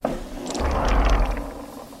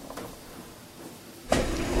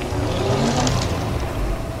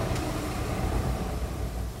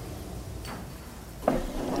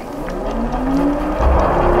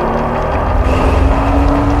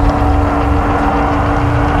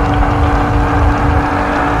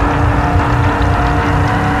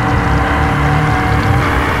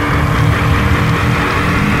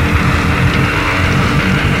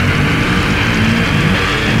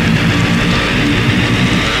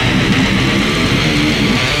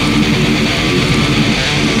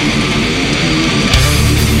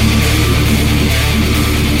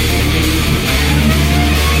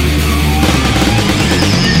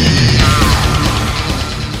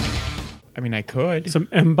I could. Some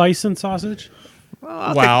M. Bison sausage?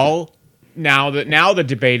 Well, now the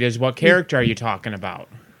debate is what character are you talking about?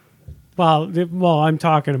 Well, I'm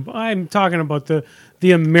talking about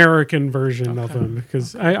the American version of him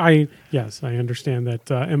because I understand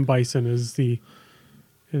that M. Bison is the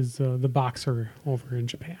boxer over in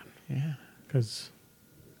Japan. Yeah, because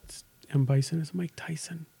M. Bison is Mike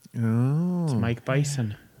Tyson. Oh, it's Mike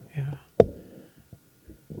Bison. Yeah.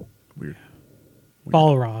 Weird.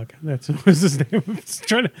 Balrog. That's what was his name. I was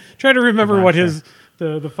trying to remember what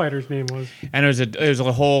the fighter's name was. And it was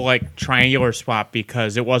a whole like triangular swap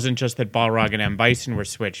because it wasn't just that Balrog and M. Bison were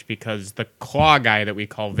switched because the claw guy that we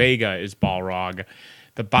call Vega is Balrog,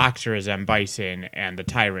 the boxer is M. Bison, and the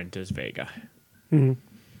tyrant is Vega. Mm-hmm.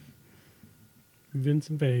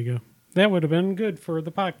 Vincent Vega. That would have been good for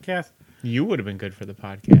the podcast. You would have been good for the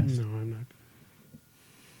podcast. No, I'm not.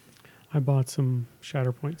 I bought some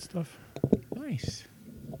Shatterpoint stuff. Nice.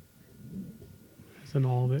 Isn't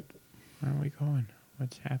all of it. Where are we going?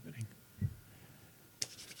 What's happening?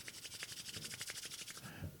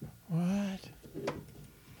 What?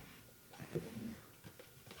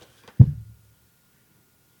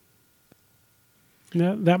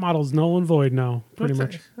 That model's null and void now, pretty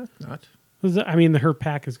much. That's not. I mean, her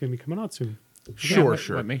pack is going to be coming out soon. Sure.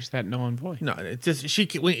 What makes that null and void? No, it's just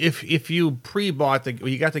if you pre-bought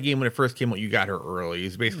you got the game when it first came out, you got her early.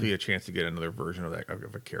 It's basically a chance to get another version of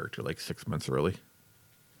a character like 6 months early.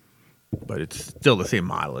 But it's still the same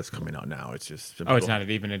model that's coming out now. It's just it's not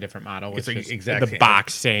even a different model. It's just like exact the same.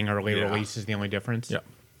 box saying early release is the only difference. Yeah.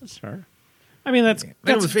 That's fair. I mean, that's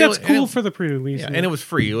cool for the pre-release. Yeah, and it was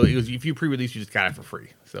free. It was if you pre-release, you just got it for free.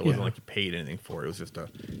 So it wasn't like you paid anything for it. It was just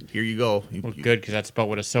here you go. Well, good because that's about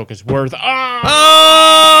what Ahsoka's worth. Oh!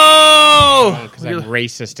 Because I'm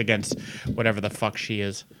racist against whatever the fuck she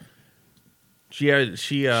is. She's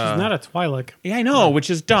not a Twi'lek. Yeah, I know,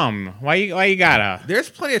 which is dumb. Why you gotta? There's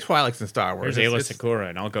plenty of Twi'leks in Star Wars. There's Ayla Secura,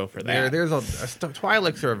 and I'll go for that.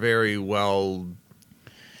 Twi'leks are very well.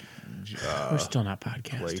 We're still not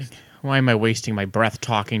podcasting. Placed. Why am I wasting my breath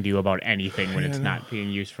talking to you about anything when it's not being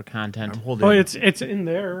used for content? It's in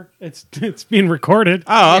there. It's being recorded.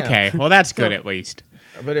 Oh, okay. Well, that's good at least.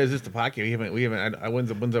 But it's just a podcast. We haven't.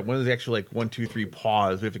 When's actually like 1, 2, 3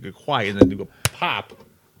 pause? We have to go quiet and then go pop.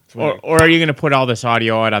 Or are you going to put all this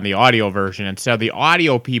audio out on the audio version? And so the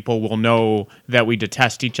audio people will know that we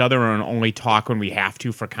detest each other and only talk when we have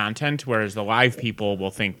to for content, whereas the live people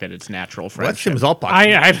will think that it's natural friendship.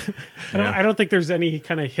 I don't think there's any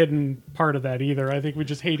kind of hidden part of that either. I think we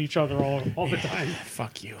just hate each other all the time.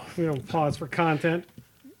 Fuck you. We don't pause for content.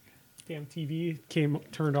 Damn TV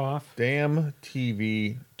turned off. Damn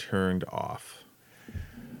TV turned off.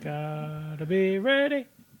 Gotta be ready.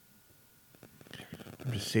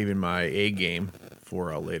 I'm just saving my A game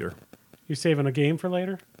for later. You're saving a game for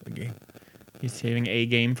later? The game. He's saving a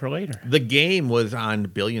game for later. The game was on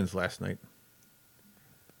Billions last night.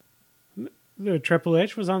 The Triple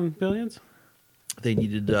H was on Billions? They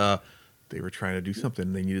needed, they were trying to do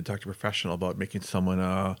something. They needed to talk to a professional about making someone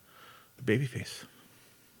a babyface.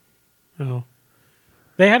 Oh.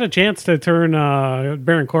 They had a chance to turn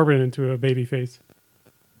Baron Corbin into a babyface.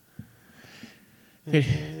 They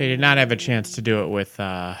did not have a chance to do it with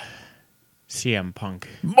CM Punk.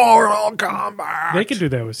 Mortal Kombat. They could do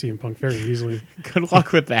that with CM Punk very easily. Good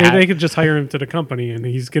luck with that. They could just hire him to the company, and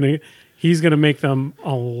he's gonna make them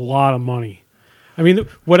a lot of money. I mean,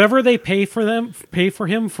 whatever they pay for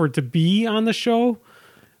him to be on the show,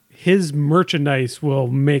 his merchandise will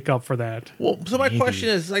make up for that. Well, so my question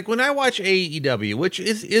is, like, when I watch AEW, which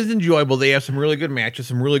is enjoyable, they have some really good matches,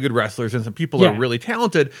 some really good wrestlers, and some people are really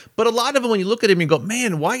talented. But a lot of them, when you look at them, you go,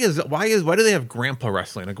 man, why do they have grandpa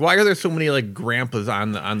wrestling? Like, why are there so many like grandpas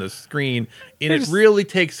on the screen? And it really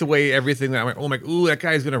takes away everything. That I'm like, oh my, ooh, that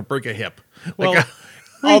guy's gonna break a hip. Well, like,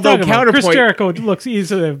 although counterpoint, Chris Jericho looks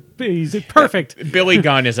he's perfect. Billy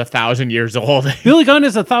Gunn is 1,000 years old. Billy Gunn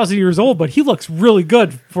is 1,000 years old, but he looks really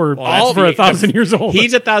good for 1,000 years old.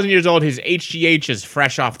 He's 1,000 years old. His HGH is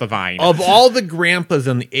fresh off the vine. Of all the grandpas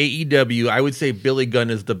in the AEW, I would say Billy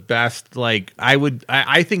Gunn is the best. Like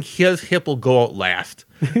I think his hip will go out last.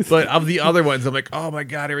 But of the other ones, I'm like, oh my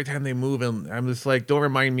god! Every time they move, and I'm just like, don't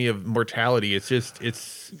remind me of mortality.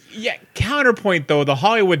 Yeah. Counterpoint though, the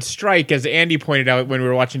Hollywood strike, as Andy pointed out when we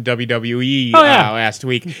were watching WWE last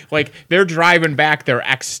week, like they're driving back their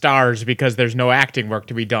ex-stars because there's no acting work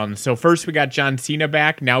to be done. So first we got John Cena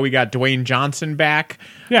back, now we got Dwayne Johnson back.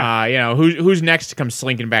 Yeah. Who's next to come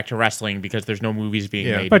slinking back to wrestling because there's no movies being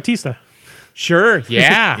made? Batista. Sure,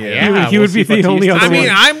 yeah. He would be the only other one. I mean,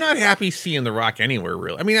 I'm not happy seeing The Rock anywhere,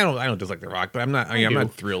 really. I mean, I don't dislike The Rock, but I'm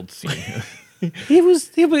not thrilled seeing him.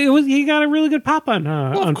 He got a really good pop on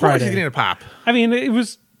Of course Friday. he's getting a pop. I mean, it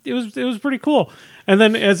was pretty cool. And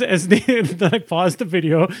then as Nathan, then I paused the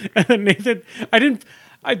video, and then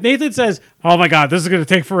Nathan says, "Oh my God, this is going to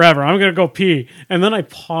take forever. I'm going to go pee." And then I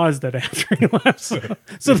paused it after he left. So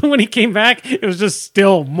then when he came back, it was just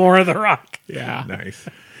still more of The Rock. Yeah. Nice.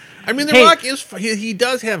 I mean, The Rock is he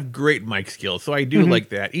does have great mic skills, so I do like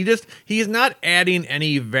that. He's not adding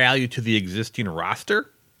any value to the existing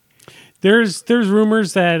roster. There's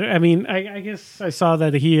rumors that, I mean, I guess I saw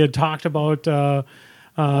that he had talked about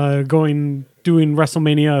doing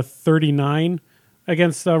WrestleMania 39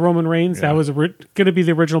 against Roman Reigns. Yeah. That was going to be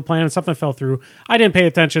the original plan, and something fell through. I didn't pay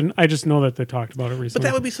attention. I just know that they talked about it recently. But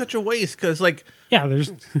that would be such a waste because, like,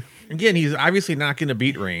 there's again, he's obviously not going to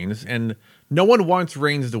beat Reigns, and no one wants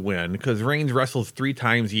Reigns to win because Reigns wrestles 3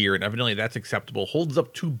 times a year, and evidently that's acceptable. Holds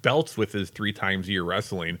up 2 belts with his 3 times a year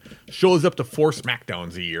wrestling. Shows up to 4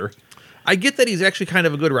 SmackDowns a year. I get that he's actually kind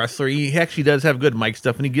of a good wrestler. He actually does have good mic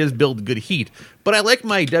stuff, and he gives build good heat. But I like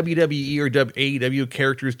my WWE or AEW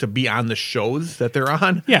characters to be on the shows that they're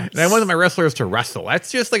on. Yeah. And I want my wrestlers to wrestle.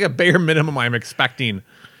 That's just like a bare minimum I'm expecting.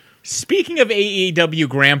 Speaking of AEW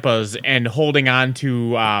grandpas and holding on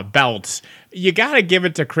to belts, you got to give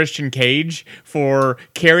it to Christian Cage for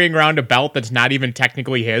carrying around a belt that's not even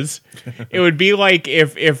technically his. It would be like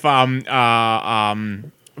if frickin',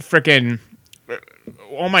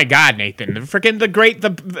 oh my God, Nathan, frickin'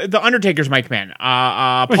 the Undertaker's mic man,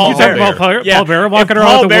 Paul Bearer. Paul Bearer walking If around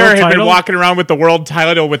Paul with the Bearer world had been title. walking around with the world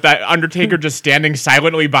title with that Undertaker just standing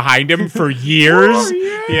silently behind him for years.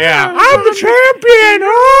 Yeah, I'm the champion.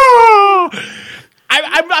 Oh!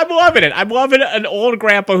 I'm loving it. I'm loving an old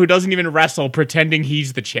grandpa who doesn't even wrestle pretending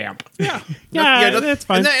he's the champ. Yeah, that's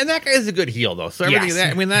fine. And that guy is a good heel, though. So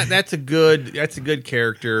everything Yes. that's a good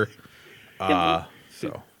character. So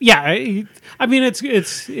Yeah, I mean it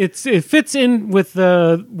fits in with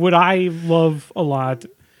what I love a lot,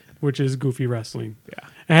 which is goofy wrestling. Yeah.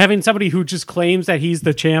 And having somebody who just claims that he's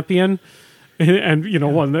the champion, and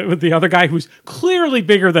the other guy who's clearly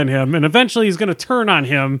bigger than him, and eventually he's going to turn on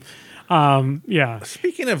him.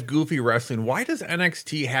 Speaking of goofy wrestling, why does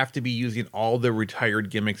NXT have to be using all the retired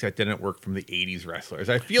gimmicks that didn't work from the 80s wrestlers?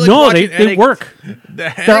 I feel like No, they work.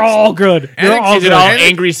 They're all good. They're all Is it good. all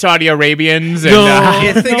angry Saudi Arabians? And, No.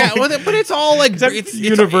 Yes, they got, but it's all like it's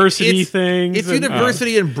university things It's and-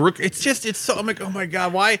 university and Brook. It's so. I'm like, oh my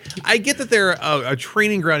God, why? I get that they're a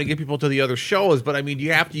training ground to get people to the other shows, but I mean,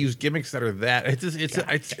 you have to use gimmicks that are that.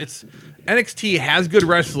 It's NXT has good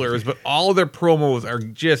wrestlers, but all their promos are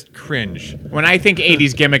just cringe. When I think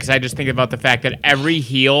 80s gimmicks, I just think about the fact that every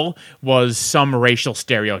heel was some racial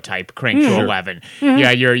stereotype cranked to 11. Yeah,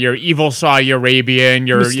 your evil Saudi Arabian,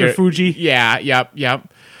 your Mr. Fuji. Yeah, yep.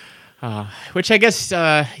 Which I guess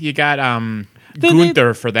you got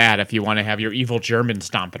Gunther for that if you want to have your evil German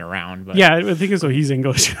stomping around. But, Yeah, I think so. He's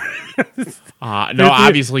English. no,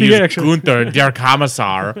 obviously use Gunther, der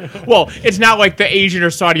Kommissar. Well, it's not like the Asian or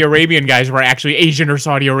Saudi Arabian guys were actually Asian or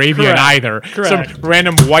Saudi Arabian Correct. either. Correct. Some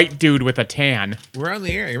random white dude with a tan. We're on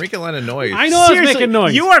the air. You're making a lot of noise. I know I was Seriously, making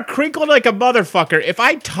noise. you are crinkled like a motherfucker. If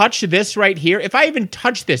I touch this right here, if I even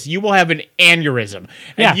touch this, you will have an aneurysm. And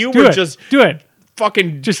Yeah, you do were it. just Do it.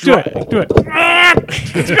 fucking Just do it. Do it.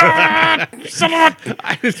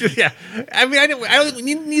 I was just, yeah. I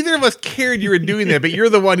mean, neither of us cared you were doing that, but you're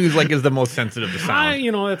the one who's like is the most sensitive to sound.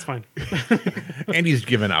 That's fine. And he's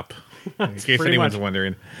given up. In case pretty anyone's much.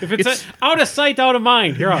 wondering, If it's out of sight, out of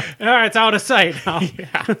mind. All right, it's out of sight now.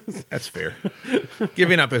 that's fair.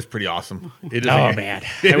 Giving up is pretty awesome. It is. oh man,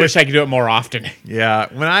 I wish I could do it more often. Yeah.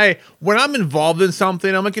 When I'm involved in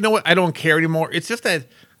something, I'm like, you know what? I don't care anymore. It's just that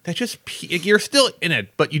you're still in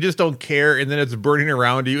it, but you just don't care, and then it's burning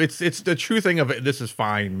around you. It's the true thing of it. This is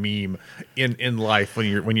fine meme in life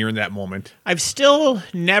when you're in that moment. I've still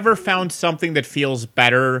never found something that feels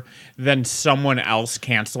better than someone else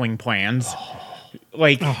canceling plans.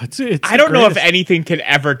 Like, it's I don't know if greatest. anything can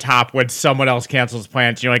ever top when someone else cancels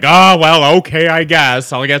plans. And you're like, oh, well, okay, I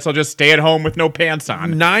guess I'll just stay at home with no pants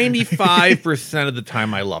on. 95% of the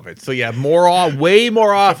time, I love it. So yeah, way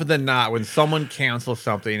more often than not, when someone cancels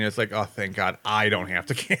something, it's like, oh, thank God, I don't have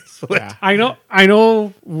to cancel it. Yeah. I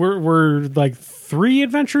know. We're like 3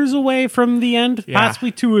 adventures away from the end, Yeah.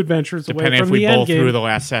 possibly 2 adventures away Depending from if we the end bowl game. through the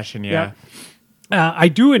last session, yeah. I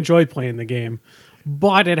do enjoy playing the game,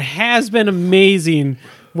 but it has been amazing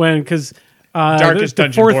because Darkest the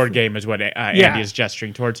Dungeon fourth- board game is what Andy is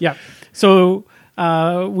gesturing towards. Yeah. So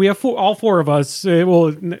we have all 4 of us.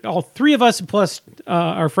 All 3 of us plus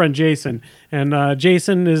our friend Jason. And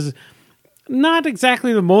Jason is not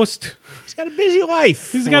exactly the most. He's got a busy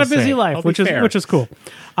life. He's got a busy life, which is cool.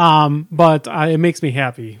 But it makes me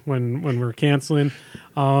happy when we're canceling.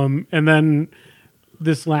 And then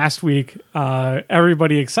this last week,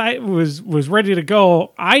 everybody was ready to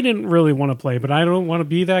go. I didn't really want to play, but I don't want to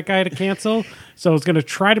be that guy to cancel. So I was going to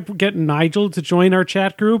try to get Nigel to join our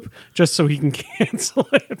chat group just so he can cancel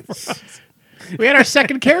it for us. We had our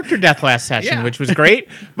second character death last session, which was great.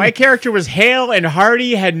 My character was hale and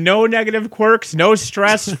hearty, had no negative quirks, no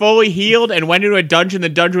stress, fully healed, and went into a dungeon. The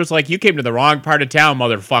dungeon was like, you came to the wrong part of town,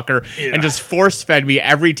 motherfucker, and just force-fed me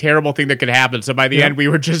every terrible thing that could happen. So by the end, we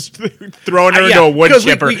were just throwing her into a wood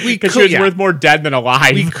chipper because she was worth more dead than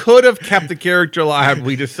alive. We could have kept the character alive.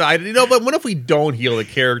 We decided, but what if we don't heal the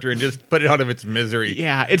character and just put it out of its misery?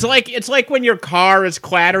 Yeah, it's like when your car is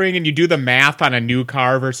clattering and you do the math on a new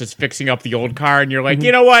car versus fixing up the old car, and you're like,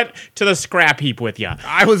 you know what? To the scrap heap with you.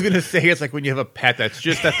 I was gonna say it's like when you have a pet that's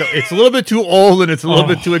just it's a little bit too old and it's a little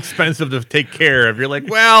bit too expensive to take care of. You're like,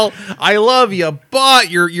 well, I love you,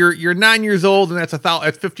 but you're 9 years old and that's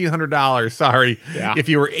 $1,500. Sorry, if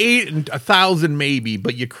you were 8 and 1,000 maybe,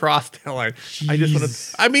 but you crossed that line. I just want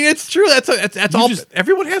to. I mean, it's true. That's all.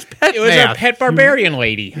 Everyone has pet. It was our pet barbarian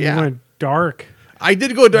lady. You went dark. I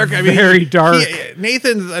did go dark. I mean, very dark.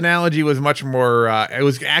 Nathan's analogy was much more. It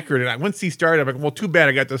was accurate. And once he started, I'm like, well, too bad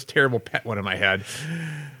I got this terrible pet one in my head.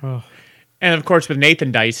 Oh. And of course, with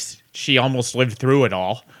Nathan Dice, she almost lived through it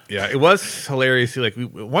all. Yeah, it was hilarious. Like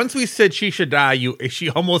once we said she should die, she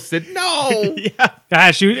almost said no.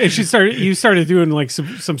 Gosh, you started doing like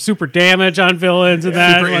some super damage on villains and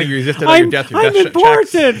that. Super like, resisted on your death. I'm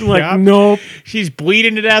important. Like nope. She's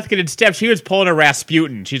bleeding to death, getting stabbed. She was pulling a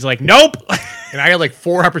Rasputin. She's like, nope. And I had like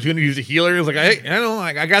 4 opportunities to heal her. It was like, I don't know,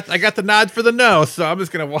 I got the nod for the no, so I'm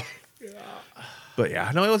just gonna walk. But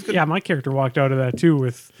yeah, no, it was good. Yeah, my character walked out of that too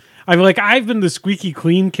with. I've been the squeaky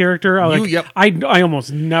clean character. I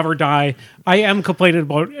almost never die. I am complaining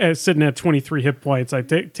about sitting at 23 hit points. I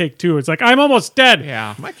take 2. It's like I'm almost dead.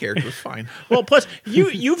 Yeah, my character was fine. Well, plus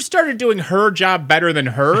you've started doing her job better than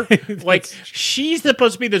her. Like she's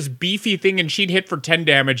supposed to be this beefy thing, and she'd hit for 10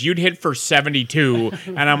 damage. You'd hit for 72,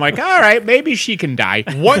 and I'm like, all right, maybe she can die.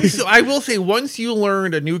 I will say, once you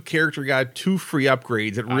learned a new character got 2 free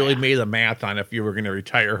upgrades, it really made the math on if you were going to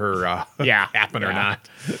retire her happen or not.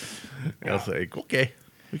 I was like, okay,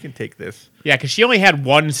 we can take this. Yeah, because she only had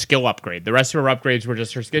 1 skill upgrade. The rest of her upgrades were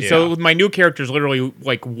just her skill. Yeah. So with my new character is literally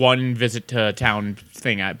like 1 visit to town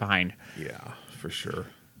thing behind. Yeah, for sure.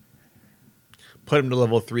 Put him to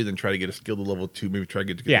level 3, then try to get a skill to level 2. Maybe try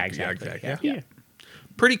to get to exactly. Yeah.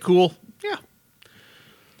 Pretty cool. Yeah.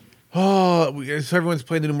 Oh, so everyone's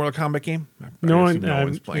playing the new Mortal Kombat game? No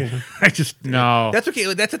one's playing. Yeah. No. That's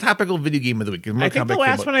okay. That's a topical video game of the week. I think the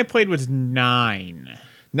last one I played was 9.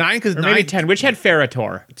 9 because 9 maybe 10. Which had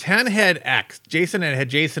Ferrator? 10 had X. Jason had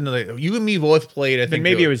Jason. You and me both played. I think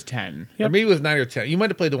maybe it was 10. Or maybe it was 9 or 10. You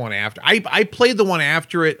might have played the one after. I played the one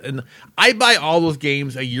after it, and I buy all those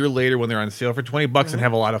games a year later when they're on sale for $20 and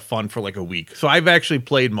have a lot of fun for like a week. So I've actually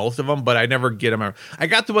played most of them, but I never get them. I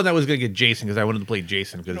got the one that was going to get Jason because I wanted to play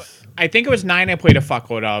Jason. Because I think it was 9 I played a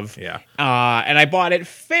fuckload of. Yeah. And I bought it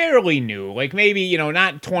fairly new, like maybe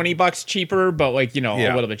not $20 cheaper, but like a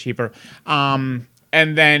little bit cheaper.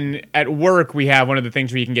 And then at work, we have one of the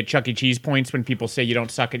things where you can get Chuck E. Cheese points when people say you don't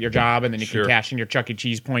suck at your job, and then you can cash in your Chuck E.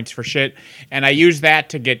 Cheese points for shit. And I used that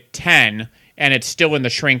to get 10, and it's still in the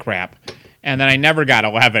shrink wrap. And then I never got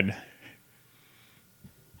 11.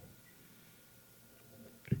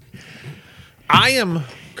 I am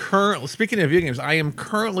currently, speaking of video games, I am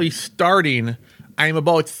currently starting, I am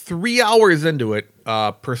about 3 hours into it,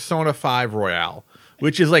 Persona 5 Royale.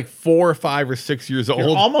 Which is like 4 or 5 or 6 years old.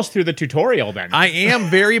 You're almost through the tutorial then. I am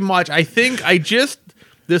very much. I think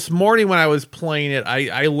this morning when I was playing it,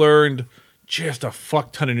 I learned just a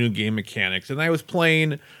fuck ton of new game mechanics. And I was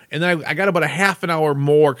playing, and then I got about a half an hour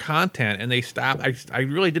more content, and they stopped. I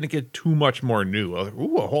really didn't get too much more new. I was like,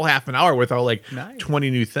 ooh, a whole half an hour without like 20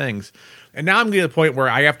 new things. And now I'm getting to the point where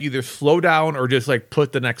I have to either slow down or just like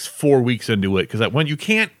put the next 4 weeks into it. Because when you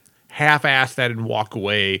can't half-ass that and walk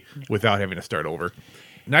away without having to start over.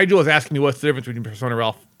 Nigel was asking me what's the difference between Persona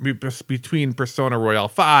Royale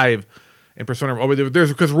 5 and Persona. There's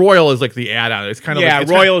because Royal is like the add-on. It's kind of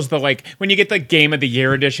Royal is the like when you get the Game of the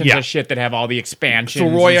Year editions of shit that have all the expansions. So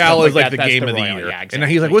Royale is like the Game of the Year. Yeah, exactly. And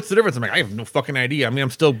he's like, "What's the difference?" I'm like, "I have no fucking idea." I mean,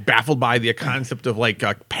 I'm still baffled by the concept of like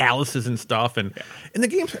palaces and stuff. And the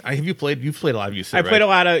games, have you played? You've played a lot of. You said, I played a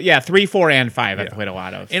lot of 3, 4, and 5. I played a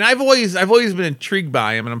lot of. And I've always been intrigued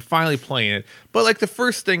by him, and I'm finally playing it. But like the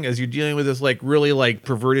first thing is you're dealing with this like really like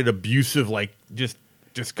perverted, abusive, like just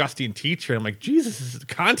disgusting teacher. I'm like, Jesus, this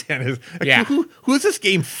content is like, Yeah. who's this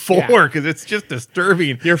game for? Because it's just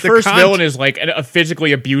disturbing. Your first villain is like a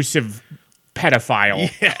physically abusive pedophile,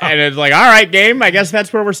 and it's like, all right, game. I guess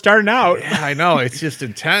that's where we're starting out. Yeah, I know, it's just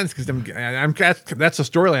intense because that's a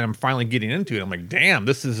storyline I'm finally getting into. And I'm like, damn,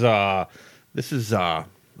 this is a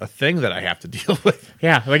thing that I have to deal with.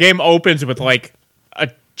 Yeah, the game opens with like a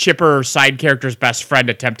chipper side character's best friend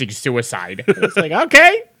attempting suicide. It's like,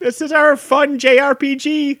 okay, this is our fun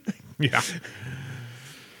JRPG. Yeah.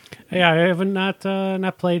 Yeah, I haven't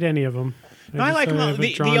not played any of them. I like them.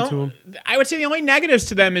 Drawn to them. I would say the only negatives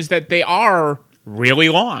to them is that they are really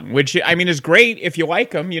long, which I mean is great if you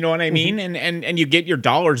like them. You know what I mean? And you get your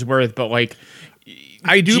dollar's worth, but like.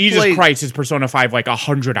 Jesus Christ, is Persona 5 like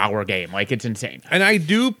 100-hour game? Like, it's insane. And I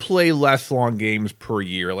do play less long games per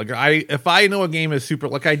year. Like if I know a game is super,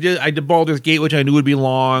 like I did Baldur's Gate, which I knew would be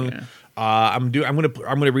long. Yeah. I'm gonna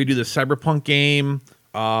redo the Cyberpunk game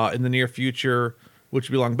in the near future, which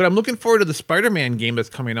will be long. But I'm looking forward to the Spider-Man game that's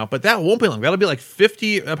coming out. But that won't be long. That'll be like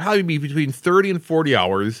 50. It'll probably be between 30 and 40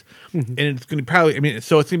 hours, and it's gonna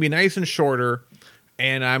so it's gonna be nice and shorter.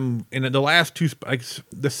 And I'm in the last two, like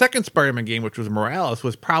the second Spider-Man game, which was Morales,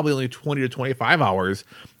 was probably only 20 to 25 hours,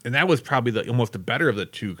 and that was probably almost the better of the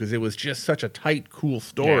two because it was just such a tight, cool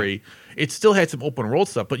story. Yeah. It still had some open world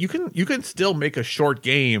stuff, but you can still make a short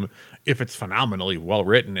game if it's phenomenally well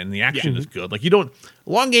written and the action is good. Like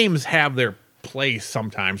long games have their place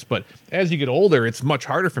sometimes, but as you get older, it's much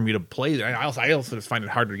harder for me to play. I also just find it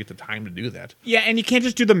harder to get the time to do that. Yeah, and you can't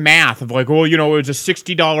just do the math of like, well, it was a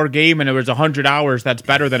 $60 game and it was 100 hours. That's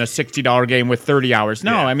better than a $60 game with 30 hours.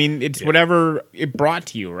 No, I mean, it's whatever it brought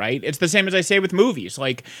to you, right? It's the same as I say with movies.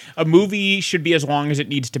 Like, a movie should be as long as it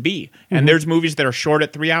needs to be. And there's movies that are short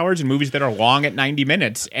at 3 hours and movies that are long at 90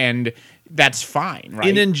 minutes. And that's fine, right?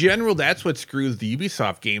 And in general, that's what screws the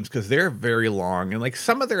Ubisoft games because they're very long. And like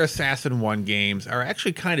some of their Assassin 1 games are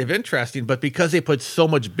actually kind of interesting, but because they put so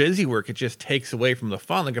much busy work, it just takes away from the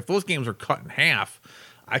fun. Like if those games were cut in half,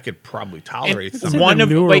 I could probably tolerate some. One of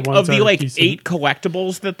the 8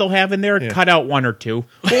 collectibles that they'll have in there, cut out 1 or 2.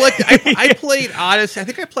 Well, like I played Odyssey. I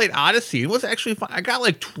think I played Odyssey. It was actually fun. I got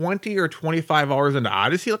like 20 or 25 hours into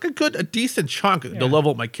Odyssey, like a decent chunk to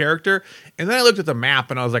level up my character. And then I looked at the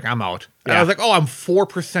map and I was like, I'm out. And I was like, oh, I'm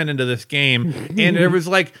 4% into this game. And it was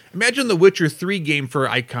like, imagine the Witcher 3 game for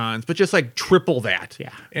icons, but just like triple that.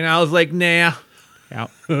 Yeah. And I was like, nah. Yeah.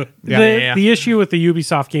 The issue with the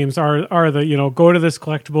Ubisoft games are the go to this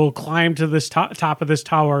collectible, climb to this top of this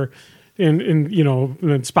tower, and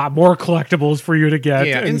then spot more collectibles for you to get.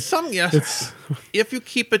 Yeah, and it's if you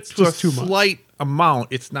keep it to a slight amount,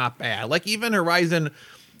 it's not bad. Like even Horizon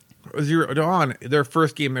Zero Dawn, their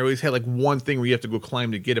first game, they always had like one thing where you have to go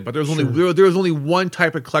climb to get it, but there was only one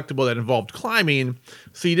type of collectible that involved climbing,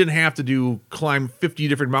 so you didn't have to climb 50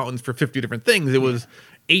 different mountains for 50 different things. It was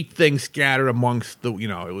 8 things scattered amongst it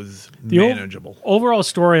was manageable. Overall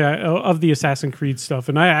story of the Assassin's Creed stuff,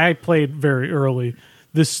 and I played very early.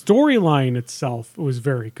 The storyline itself was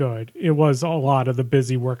very good. It was a lot of the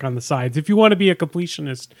busy work on the sides. If you want to be a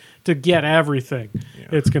completionist to get everything,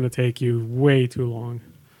 it's going to take you way too long.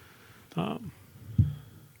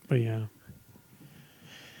 But yeah.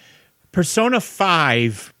 Persona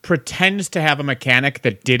 5 pretends to have a mechanic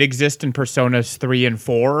that did exist in Personas 3 and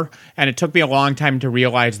 4, and it took me a long time to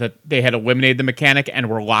realize that they had eliminated the mechanic and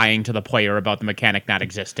were lying to the player about the mechanic not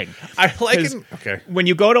existing. I like it. Okay. When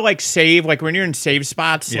you go to save, when you're in save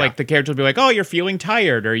spots, the character will be like, "Oh, you're feeling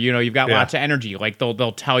tired," or you've got lots of energy. Like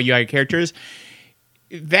they'll tell you how your character is.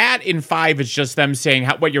 That in 5 is just them saying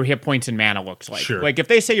what your hit points and mana looks like. Sure. Like if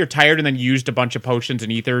they say you're tired and then you used a bunch of potions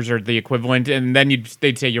and ethers or the equivalent, and then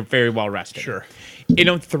they'd say you're very well rested. Sure.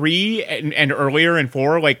 3 and earlier in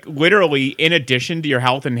 4, literally in addition to your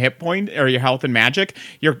health and hit point or your health and magic,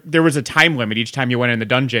 there was a time limit each time you went in the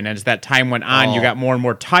dungeon. And as that time went on, you got more and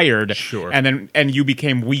more tired. Sure. And you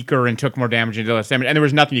became weaker and took more damage and less damage. And there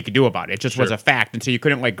was nothing you could do about it. It just was a fact. And so you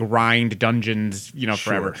couldn't grind dungeons,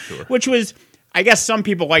 forever. Sure. Which was, I guess some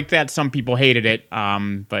people liked that, some people hated it.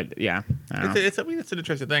 But yeah, it's an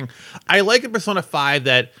interesting thing. I like in Persona 5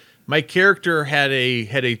 that my character had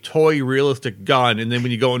a toy realistic gun, and then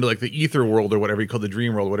when you go into the ether world or whatever you call the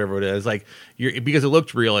dream world, whatever it is, because it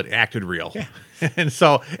looked real, it acted real. Yeah.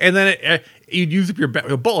 and then you'd use up your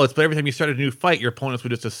bullets, but every time you started a new fight, your opponents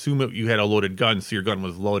would just assume that you had a loaded gun, so your gun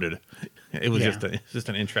was loaded. It was just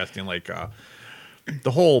an interesting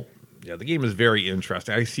the whole. Yeah, the game is very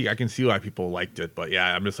interesting. I can see why people liked it, but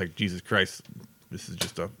yeah, I'm just like, Jesus Christ, this is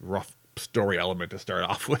just a rough story element to start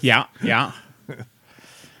off with. Yeah.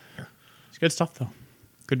 It's good stuff though.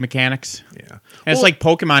 Good mechanics. Yeah. And it's like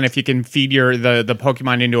Pokemon if you can feed the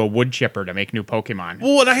Pokemon into a wood chipper to make new Pokemon.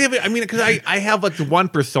 Well, and because I have like the one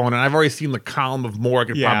persona, and I've already seen the column of more I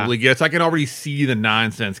could probably get, so I can already see the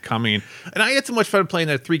nonsense coming. And I had so much fun playing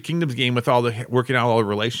that Three Kingdoms game with working out all the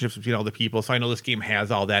relationships between all the people, so I know this game has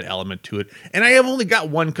all that element to it. And I have only got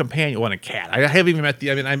one companion, a cat. I haven't even met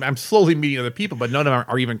I'm slowly meeting other people, but none of them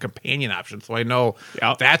are even companion options, so I know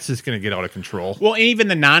that's just going to get out of control. Well, and even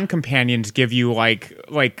the non-companions give you like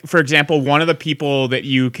for example, one of the people that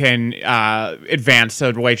you can advance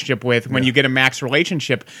a relationship with, when you get a max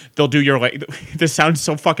relationship, they'll do your this sounds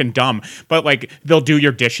so fucking dumb, but they'll do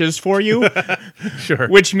your dishes for you. Sure.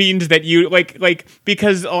 Which means that you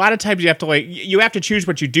because a lot of times you have to choose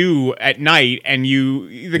what you do at night, and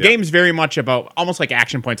the game's very much about almost like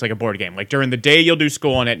action points, like a board game. Like during the day you'll do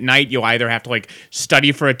school, and at night you'll either have to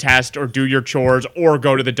study for a test or do your chores or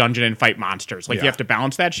go to the dungeon and fight monsters. You have to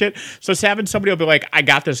balance that shit. So having somebody will be like, I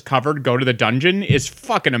got this covered, go to the dungeon, is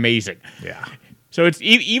fucking amazing. Yeah. So it's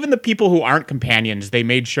even the people who aren't companions, they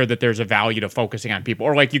made sure that there's a value to focusing on people.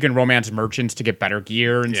 Or you can romance merchants to get better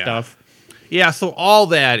gear and stuff. Yeah, so all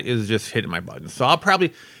that is just hitting my buttons. So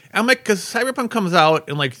because Cyberpunk comes out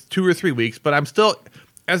in 2 or 3 weeks, but I'm still,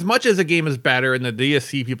 as much as the game is better and the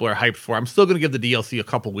DLC people are hyped for, I'm still going to give the DLC a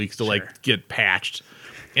couple weeks to get patched.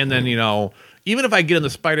 And then, even if I get into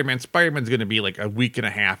Spider-Man's going to be a week and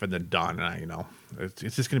a half and then done. And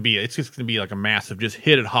it's just going to be like a massive, just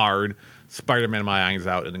hit it hard, Spider-Man my eyes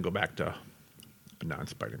out, and then go back to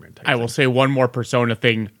non-Spider-Man type. I will say one more Persona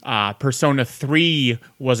thing. Persona 3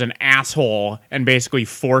 was an asshole and basically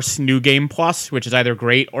forced New Game Plus, which is either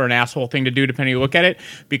great or an asshole thing to do, depending on how you look at it.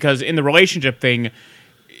 Because in the relationship thing,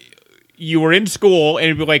 you were in school and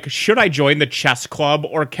it'd be like, should I join the chess club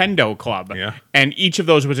or kendo club? Yeah. And each of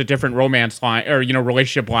those was a different romance line or,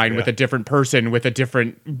 relationship line with a different person with a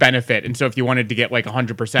different benefit. And so if you wanted to get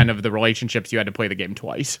 100% of the relationships, you had to play the game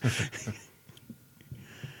twice.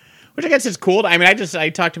 Which I guess is cool. I mean, I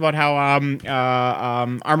talked about how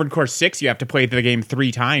Armored Core 6, you have to play the game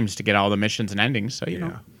 3 times to get all the missions and endings. So, you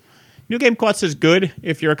know. New Game Plus is good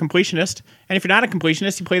if you're a completionist. And if you're not a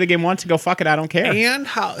completionist, you play the game once and go, fuck it, I don't care. And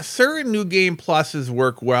how certain New Game Pluses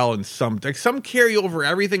work well in some carry over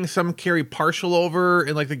everything, some carry partial over,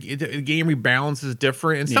 and the game rebalance is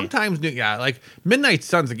different. And sometimes, Midnight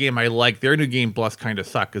Sun's a game I like. Their New Game Plus kind of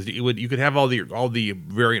suck because you could have all the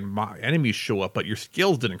variant enemies show up, but your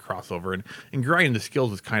skills didn't cross over. And grinding the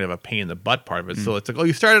skills is kind of a pain in the butt part of it. So it's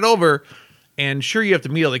you started over. And sure, you have to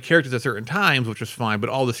meet all the characters at certain times, which was fine, but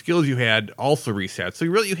all the skills you had also reset. So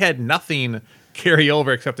you had nothing carry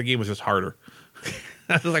over except the game was just harder.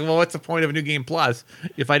 I was like, well, what's the point of a New Game Plus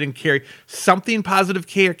if I didn't carry something positive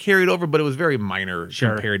carried over, but it was very minor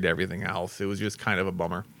compared to everything else. It was just kind of a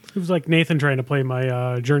bummer. It was like Nathan trying to play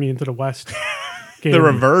my Journey into the West game. The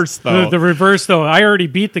reverse, though. The reverse, though. I already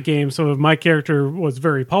beat the game, so my character was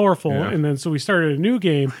very powerful, and then so we started a new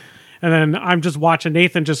game, and then I'm just watching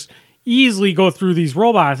Nathan just easily go through these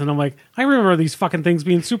robots, and I'm like, I remember these fucking things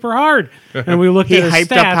being super hard. And we looked at his hyped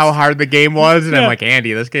stats. up how hard the game was, and I'm like,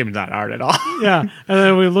 Andy, this game's not hard at all. Yeah, and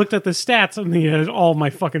then we looked at the stats, and he had all my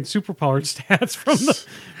fucking superpowered stats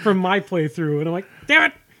from my playthrough, and I'm like, damn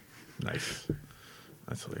it! Nice,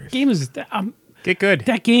 that's hilarious. Game is get good.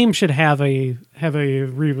 That game should have a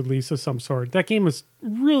re-release of some sort. That game is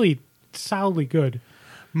really solidly good.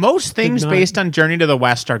 Most things based on Journey to the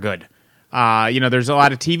West are good. There's a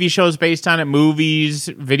lot of TV shows based on it, movies,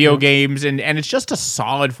 video games, and it's just a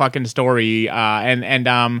solid fucking story.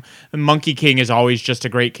 And Monkey King is always just a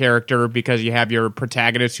great character because you have your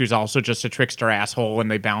protagonist who's also just a trickster asshole, and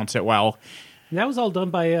they balance it well. And that was all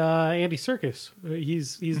done by Andy Serkis.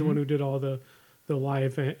 He's the one who did all the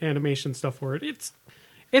live animation stuff for it.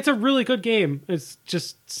 It's a really good game. It's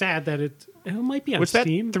just sad that it might be on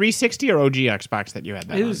Steam. That 360 or OG Xbox that you had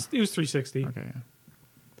that It was 360. Okay.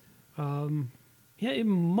 It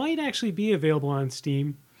might actually be available on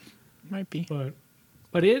Steam. Might be.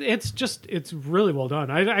 But it's really well done.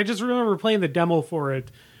 I just remember playing the demo for it,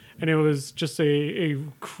 and it was just a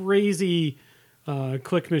crazy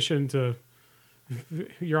click mission to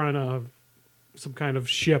you're on some kind of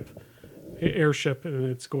airship, and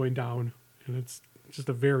it's going down, and it's just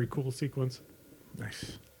a very cool sequence.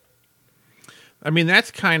 Nice. I mean, that's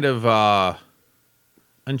kind of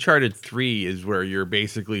Uncharted 3 is where you're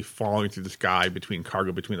basically falling through the sky between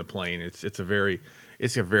the plane. It's a very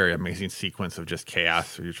amazing sequence of just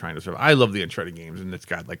chaos. Where you're trying to survive. I love the Uncharted games, and it's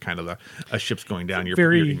got kind of a ship's going down.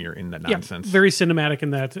 You're in that nonsense. Yeah, very cinematic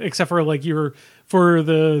in that. Except for for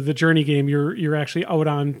the Journey game, you're actually out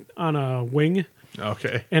on a wing,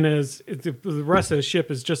 Okay. And as the rest of the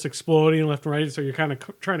ship is just exploding left and right, so you're kind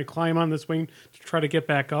of trying to climb on this wing to try to get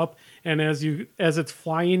back up. And as it's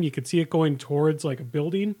flying, you can see it going towards like a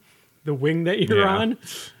building, the wing that you're on.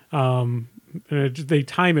 They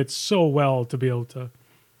time it so well to be able to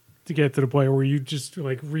get to the point where you just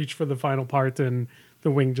like reach for the final part and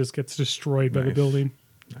the wing just gets destroyed by the building.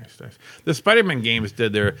 Nice. The Spider-Man games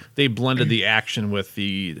they blended the action with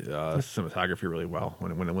the cinematography really well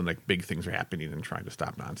when like big things are happening and trying to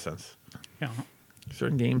stop nonsense. Yeah.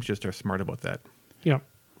 Certain games just are smart about that. Yeah.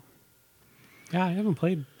 Yeah, I haven't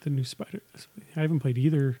played the new Spider. I haven't played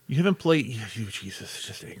either. You haven't played? Jesus, it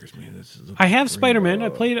just angers me. I have Spider-Man. I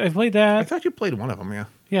played that. I thought you played one of them. Yeah.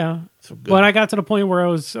 Yeah. So good. But I got to the point where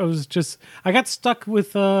I got stuck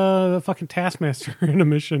with the fucking Taskmaster in a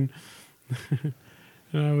mission.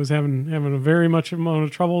 I was having a very much amount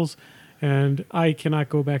of troubles, and I cannot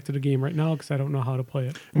go back to the game right now because I don't know how to play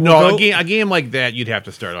it. No, a game like that, you'd have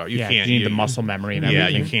to start out. You can't. You need the muscle memory and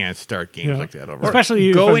everything. Yeah, you can't start games like that over.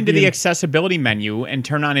 Especially go into the accessibility menu and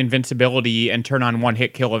turn on invincibility and turn on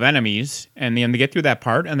one-hit kill of enemies, and then get through that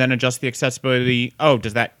part, and then adjust the accessibility. Oh,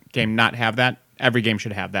 does that game not have that? Every game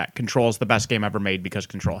should have that. Control's the best game ever made because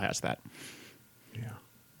Control has that.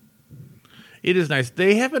 It is nice.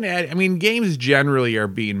 They haven't added. I mean, games generally are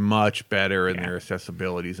being much better in their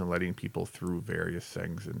accessibilities and letting people through various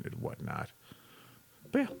things and whatnot.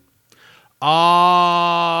 But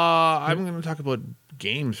I'm going to talk about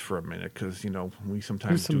games for a minute because we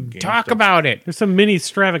sometimes do games. Talk about it. There's some mini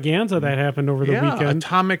extravaganza that happened over the weekend.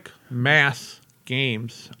 Atomic Mass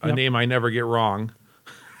Games, a name I never get wrong,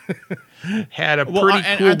 had a pretty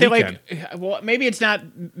cool weekend. Maybe it's not.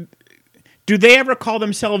 Do they ever call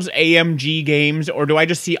themselves AMG Games, or do I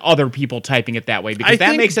just see other people typing it that way? Because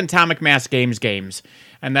that makes Atomic Mass games,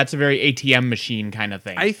 and that's a very ATM machine kind of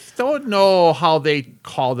thing. I don't know how they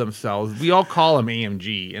call themselves. We all call them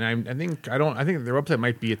AMG, and I think their website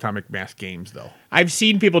might be Atomic Mass Games, though. I've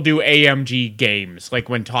seen people do AMG Games, like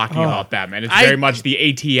when talking about them, and it's very much the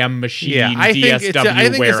ATM machine, DSW warehouse. I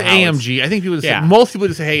think it's AMG. I think people most people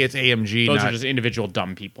just say, "Hey, it's AMG." Those are just individual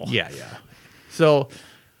dumb people. Yeah. So.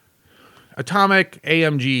 Atomic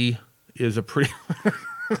AMG is a pretty.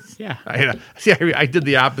 I did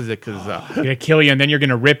the opposite because I'm gonna kill you and then you're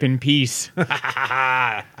gonna rip in peace.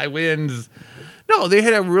 I wins. No, they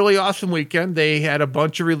had a really awesome weekend. They had a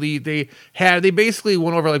bunch of release. They basically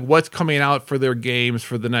went over like what's coming out for their games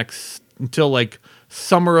for the next until like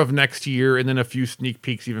summer of next year, and then a few sneak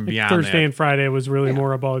peeks even beyond Thursday and Friday was really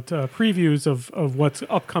more about previews of what's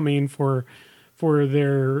upcoming for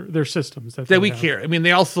their systems that we care. I mean,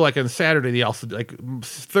 they also like on Saturday. They also like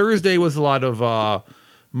Thursday was a lot of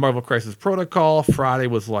Marvel Crisis Protocol. Friday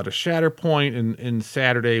was a lot of Shatterpoint, and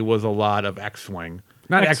Saturday was a lot of X-Wing.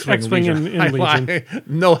 Not X-Wing in Legion.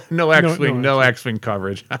 No X-Wing, no X-Wing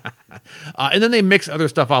coverage. And then they mix other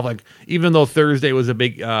stuff off. Like even though Thursday was a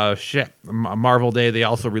big Marvel day, they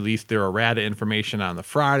also released their errata information on the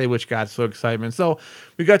Friday, which got so excitement. So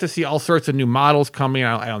we got to see all sorts of new models coming.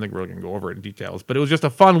 I don't think we're going to go over it in details, but it was just a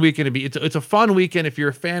fun weekend to be. It's a fun weekend if you're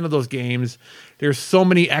a fan of those games. There's so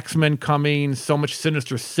many X-Men coming, so much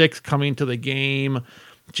Sinister Six coming to the game.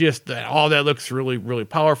 Just that all that looks really, really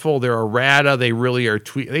powerful. Their errata, they really are.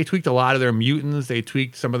 They tweaked a lot of their mutants. They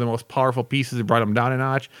tweaked some of the most powerful pieces. They brought them down a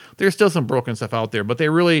notch. There's still some broken stuff out there, but they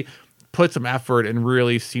really put some effort and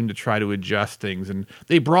really seem to try to adjust things. And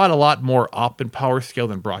they brought a lot more up in power scale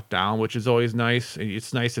than brought down, which is always nice.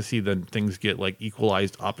 It's nice to see that things get like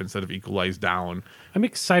equalized up instead of equalized down. I'm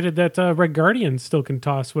excited that Red Guardian still can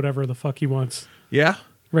toss whatever the fuck he wants. Yeah.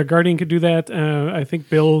 Red Guardian could do that. I think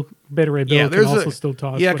Beta Ray Bill can also still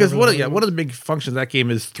toss. Yeah, because one of the big functions of that game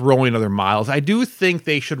is throwing other models. I do think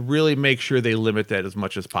they should really make sure they limit that as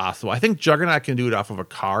much as possible. I think Juggernaut can do it off of a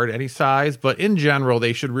card any size, but in general,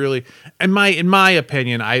 they should really, in my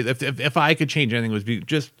opinion, if I could change anything, would be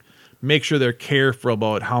just make sure they're careful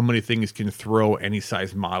about how many things can throw any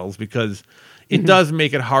size models, because it does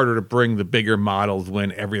make it harder to bring the bigger models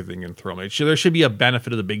when everything can throw them. There should be a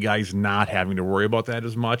benefit of the big guys not having to worry about that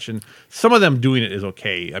as much, and some of them doing it is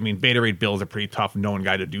okay. I mean, Beta Ray Bill is a pretty tough known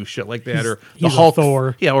guy to do shit like that, or the Hulk,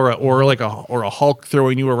 Thor, or a Hulk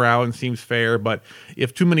throwing you around seems fair. But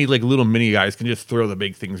if too many like little mini guys can just throw the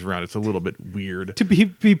big things around, it's a little bit weird. To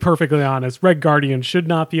be perfectly honest, Red Guardian should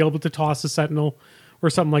not be able to toss a Sentinel or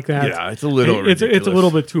something like that. Yeah, it's a little it's a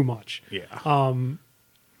little bit too much. Yeah.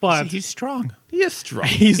 But he's strong. He is strong.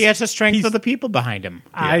 He has the strength of the people behind him.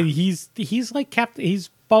 He's like He's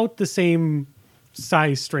about the same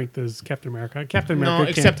size strength as Captain America. Captain America No,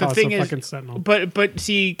 can't except the toss thing a is, fucking Sentinel. but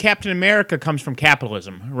see, Captain America comes from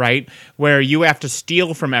capitalism, right? Where you have to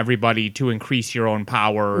steal from everybody to increase your own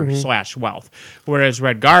power / wealth. Whereas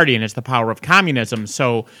Red Guardian is the power of communism.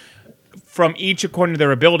 So from each according to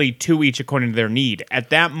their ability to each according to their need. At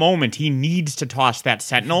that moment, he needs to toss that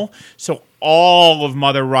Sentinel. So all of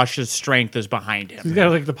Mother Russia's strength is behind him. He's got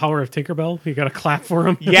like the power of Tinkerbell. You got to clap for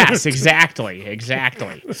him. Yes, exactly.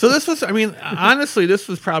 So this was, I mean, honestly, this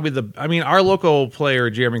was probably our local player,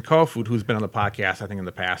 Jeremy Kofut, who's been on the podcast, I think in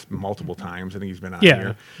the past multiple times. I think he's been on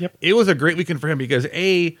here. Yep. It was a great weekend for him because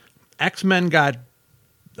X-Men got,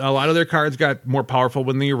 a lot of their cards got more powerful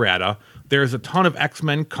when the errata. There's a ton of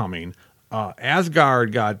X-Men coming.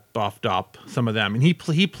 Asgard got buffed up, some of them, and he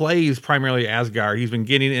plays primarily Asgard. He's been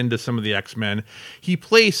getting into some of the X-Men. He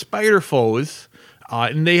plays Spider-Foes,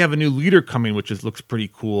 and they have a new leader coming, which looks pretty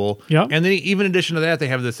cool. Yeah. And then even in addition to that, they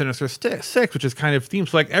have the Sinister Six, which is kind of themed.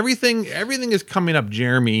 So like everything is coming up,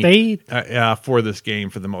 Jeremy, for this game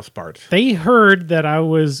for the most part. They heard that I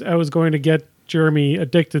was going to get Jeremy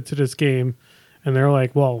addicted to this game. And they're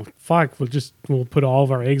like, well, fuck, we'll put all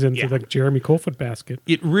of our eggs into the Jeremy Kofut basket.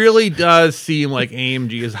 It really does seem like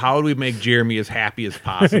AMG is how do we make Jeremy as happy as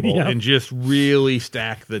possible and just really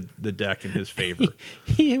stack the deck in his favor.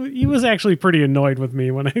 He was actually pretty annoyed with me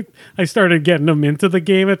when I started getting him into the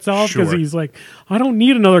game itself because he's like, I don't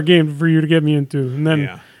need another game for you to get me into.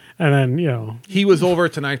 And then he was over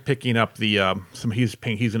tonight picking up the he's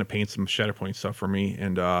gonna paint some Shatterpoint stuff for me,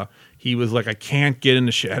 and he was like, I can't get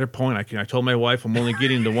into Shatterpoint. I told my wife I'm only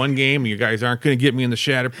getting into one game. You guys aren't gonna get me in the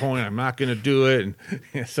Shatterpoint. I'm not gonna do it.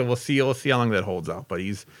 And so we'll see how long that holds out. But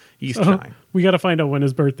he's trying. We got to find out when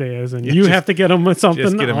his birthday is, and you have to get him with something.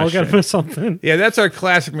 I'll get him with something. Yeah, that's our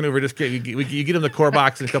classic maneuver. Just you get him the core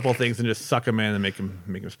box and a couple of things, and just suck him in and make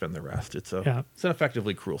him spend the rest. It's an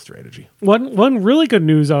effectively cruel strategy. One really good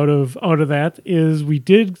news out of that is we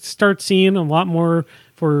did start seeing a lot more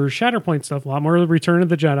for Shatterpoint stuff, a lot more of the Return of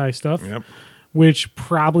the Jedi stuff. Yep. Which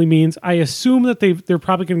probably means I assume that they're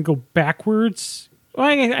probably going to go backwards. Well,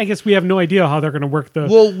 I guess we have no idea how they're going to work the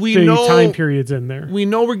time periods in there. We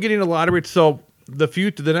know we're getting a lot of it. So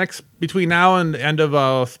the next between now and the end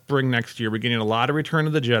of spring next year, we're getting a lot of Return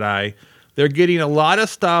of the Jedi. They're getting a lot of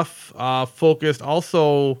stuff focused.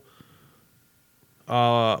 Also,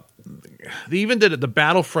 they even did it. The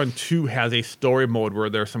Battlefront 2 has a story mode where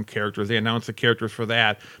there are some characters. They announced the characters for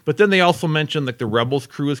that. But then they also mentioned like the Rebels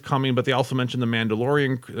crew is coming. But they also mentioned the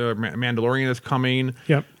Mandalorian is coming.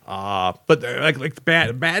 Yep. But like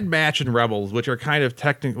Bad Batch and Rebels, which are kind of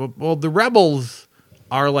technical. Well, the Rebels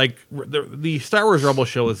are like the Star Wars Rebel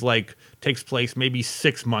show is like takes place maybe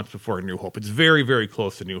 6 months before New Hope. It's very, very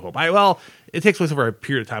close to New Hope. It takes place over a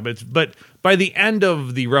period of time, but by the end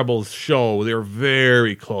of the Rebels show, they're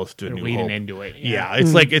very close to New Hope. Leading into it. Yeah,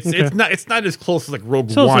 it's like it's not as close as like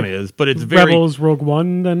Rogue One is, but it's very Rebels, Rogue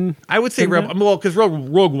One. Then I would say because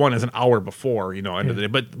Rogue One is an hour before, end of the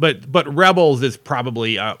day. But Rebels is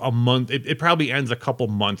probably a month. It probably ends a couple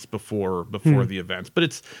months before the events.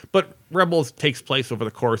 But Rebels takes place over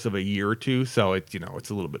the course of a year or two, so it's it's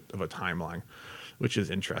a little bit of a timeline, which is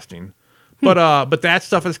interesting. But that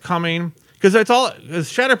stuff is coming. Because as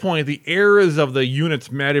Shatterpoint, the eras of the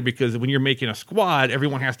units matter because when you're making a squad,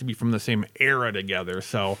 everyone has to be from the same era together.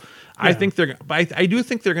 So I think I do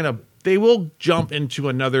think they will jump into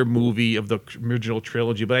another movie of the original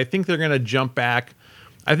trilogy, but I think they're gonna jump back.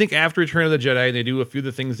 I think after Return of the Jedi, they do a few of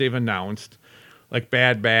the things they've announced, like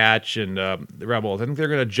Bad Batch and the Rebels. I think they're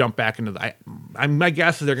gonna jump back into my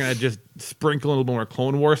guess is they're gonna just sprinkle a little more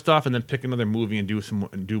Clone War stuff and then pick another movie and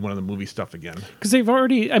do one of the movie stuff again. Because they've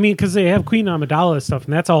already, because they have Queen Amidala stuff,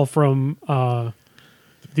 and that's all from the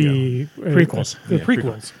prequels. The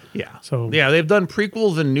prequels. Yeah. So they've done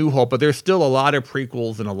prequels and New Hope, but there's still a lot of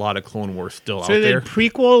prequels and a lot of Clone Wars still out there. So they did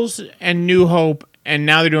prequels and New Hope. And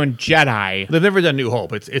now they're doing Jedi. They've never done New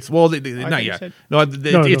Hope. It's not yet.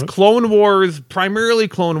 It's Clone Wars, primarily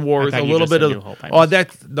Clone Wars. A little bit of New Hope.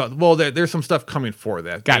 There's some stuff coming for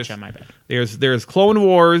that. Gotcha, my bad. There's Clone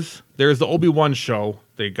Wars. There's the Obi-Wan show.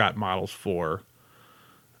 They got models for.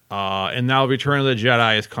 And now Return of the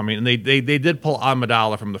Jedi is coming, and they did pull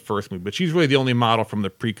Amidala from the first movie, but she's really the only model from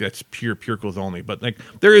the prequel that's pure prequels only. But like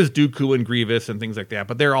there is Dooku and Grievous and things like that,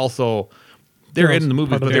 but they're also. They're in the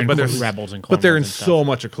movies, but there's Rebels and Clone but they're in Wars so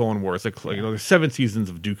much of Clone Wars. Like there's 7 seasons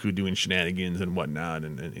of Dooku doing shenanigans and whatnot,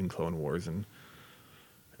 and in Clone Wars and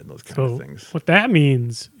those kind of things. What that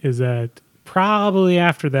means is that probably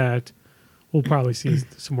after that, we'll probably see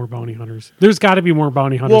some more bounty hunters. There's got to be more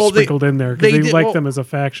bounty hunters sprinkled in there because they like them as a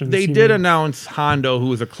faction. They did announce Hondo,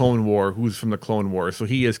 who is a Clone War, who's from the Clone Wars, so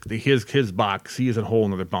he is his box. He is a whole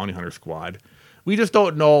another bounty hunter squad. we just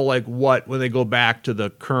don't know like what when they go back to the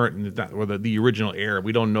current or the original era.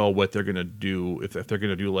 We don't know what they're gonna do if they're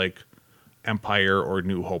gonna do like Empire or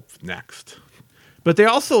New Hope next. But they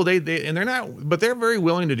also they're not, but they're very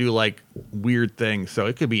willing to do like weird things. So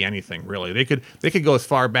it could be anything really. They could go as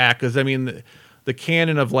far back as the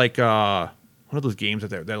canon of like one of those games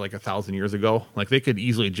that they're like 1,000 years ago. Like they could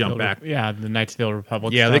easily jump back. Yeah, the Knights of the Old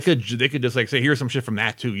Republic. Yeah, stuff. they could just like say here's some shit from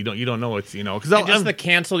that too. You don't know it's because just the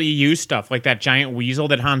cancel EU stuff, like that giant weasel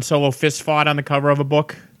that Han Solo fist fought on the cover of a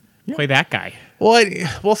book. Yeah. Play that guy.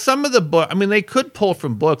 Well, some of the book. I mean, they could pull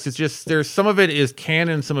from books. It's just there's some of it is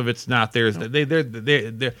canon, some of it's not. There's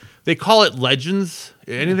they call it legends.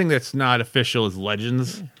 Anything that's not official is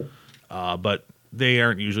legends, but they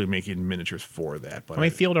aren't usually making miniatures for that. But let me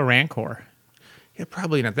field a Rancor. Yeah,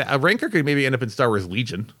 probably not that. A Rancor could maybe end up in Star Wars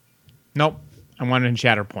Legion. Nope, I want it in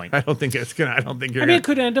Shatterpoint. I don't think it's gonna. I don't think you're. I mean, it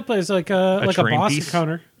could end up as like a boss piece?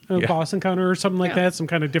 encounter, boss encounter or something like that. Some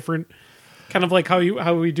kind of different, kind of like how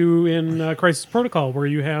we do in Crisis Protocol, where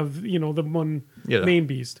you have the one main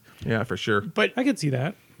beast. Yeah, for sure. But I could see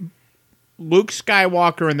that. Luke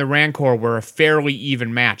Skywalker and the Rancor were a fairly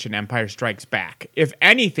even match in Empire Strikes Back. If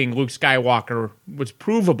anything, Luke Skywalker was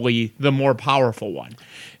provably the more powerful one.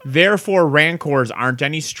 Therefore, Rancors aren't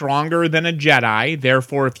any stronger than a Jedi.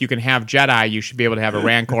 Therefore, if you can have Jedi, you should be able to have a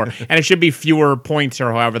Rancor. And it should be fewer points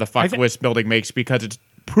or however the fuck list building makes because it's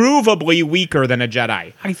provably weaker than a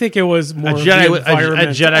Jedi. I think it was more a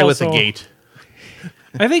Jedi with a gate.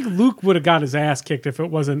 I think Luke would have got his ass kicked if it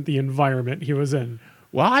wasn't the environment he was in.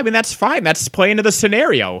 Well, I mean, that's fine. That's playing to the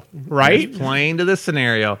scenario, right? That's playing to the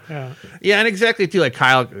scenario. Yeah, and exactly, too, like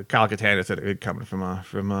Kyle Katarn said, it coming from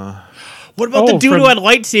What about the dude who had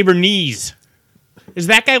lightsaber knees? Is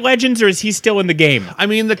that guy Legends or is he still in the game? I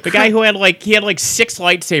mean, the guy who had he had 6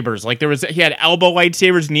 lightsabers. Like he had elbow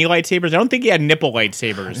lightsabers, knee lightsabers. I don't think he had nipple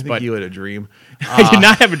lightsabers. But you had a dream. I did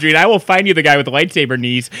not have a dream. I will find you the guy with the lightsaber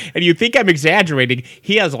knees. And you think I'm exaggerating?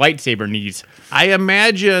 He has lightsaber knees. I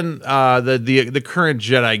imagine the current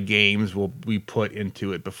Jedi games will be put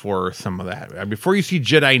into it before some of that. Before you see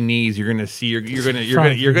Jedi knees, you're gonna see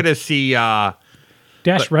you're gonna see.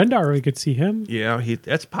 Dash Rendar, we could see him. Yeah,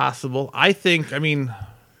 that's possible. I think. I mean,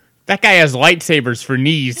 that guy has lightsabers for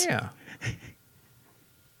knees. Yeah.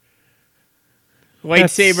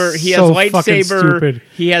 Lightsaber. He has lightsaber.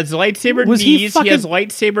 He has lightsaber knees. He has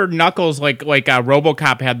lightsaber knuckles, like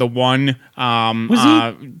RoboCop had the one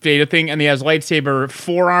data thing, and he has lightsaber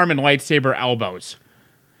forearm and lightsaber elbows.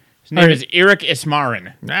 His name is Eric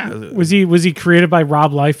Ismarin. Was he created by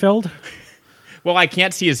Rob Liefeld? Well, I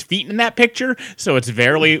can't see his feet in that picture, so it's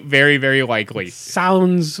very, very, very likely.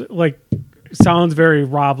 Sounds very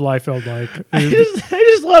Rob Liefeld like. I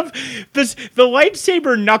just love this. The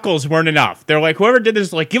lightsaber knuckles weren't enough. They're like, whoever did this,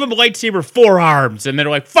 give him lightsaber forearms, and they're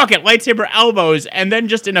like, fuck it, lightsaber elbows, and then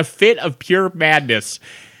just in a fit of pure madness,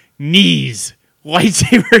 knees,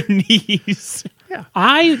 lightsaber knees.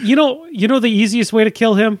 Yeah. You know the easiest way to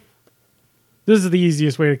kill him. This is the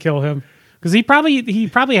easiest way to kill him. Because he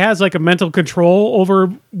probably has a mental control over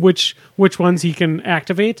which ones he can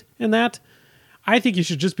activate in that. I think you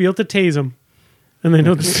should just be able to tase him, and then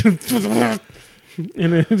he'll just he'll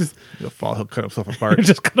fall. He'll cut himself apart.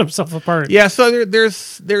 Just cut himself apart. Yeah. So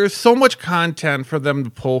there's so much content for them to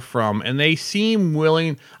pull from, and they seem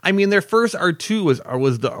willing. I mean, their first R2 was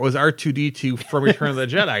R2D2 from Return of the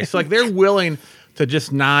Jedi. So they're willing to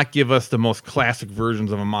just not give us the most classic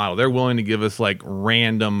versions of a model. They're willing to give us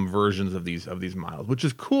random versions of these models, which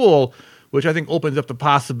is cool, which I think opens up the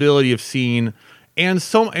possibility of seeing. And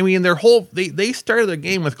so, I mean, they started the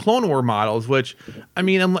game with Clone War models, which, I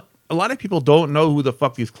mean, a lot of people don't know who the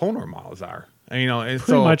fuck these Clone War models are. And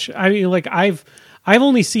pretty much. I mean, I've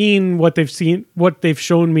only seen what they've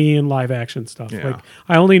shown me in live action stuff. Yeah.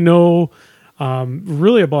 I only know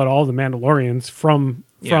really about all the Mandalorians from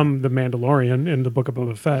the Mandalorian in the Book of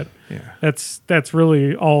Boba Fett. Yeah, that's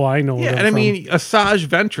really all I know. Yeah, and I mean, Asajj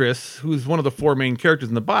Ventress, who's one of the 4 main characters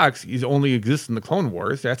in the box, he's only exists in the Clone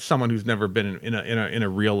Wars. That's someone who's never been in a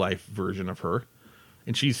real life version of her,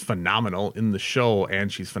 and she's phenomenal in the show,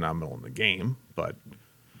 and she's phenomenal in the game. But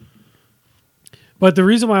the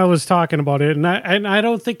reason why I was talking about it, and I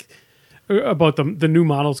don't think about the new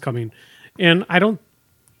models coming, and I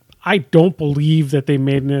don't believe that they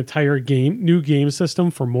made an entire new game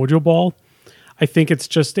system for Mojo Ball. I think it's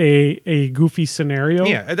just a goofy scenario.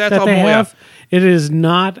 Yeah, that's that all they have. It is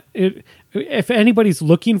not. If anybody's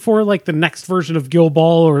looking for the next version of Gil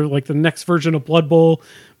Ball or the next version of Blood Bowl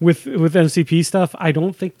with MCP stuff, I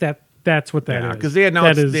don't think that That's what that is. Because they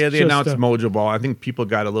announced That is they announced just Mojo Ball. I think people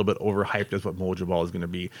got a little bit overhyped as what Mojo Ball is going to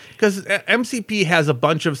be. Because MCP has a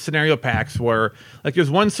bunch of scenario packs where, like, there's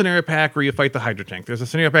one scenario pack where you fight the Hydra Tank. There's a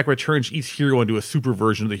scenario pack where it turns each hero into a super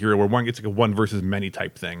version of the hero, where one gets like a one versus many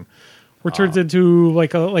type thing. Where it turns into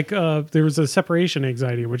there was a separation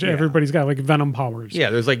anxiety, which everybody's got like Venom powers.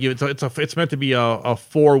 Yeah, there's like it's meant to be a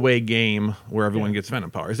 4-way game where everyone gets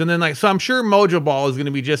Venom powers, and then so I'm sure Mojo Ball is going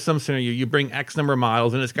to be just some scenario. You bring X number of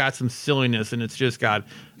models, and it's got some silliness, and it's just got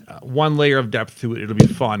one layer of depth to it. It'll be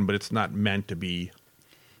fun, but it's not meant to be.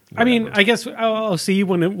 Whatever. I mean, I guess I'll see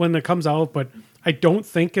when it comes out, but I don't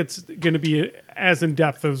think it's going to be as in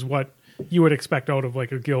depth as what you would expect out of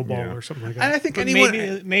like a Guild Ball or something like that. And I think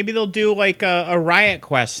maybe they'll do like a Riot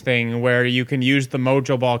Quest thing where you can use the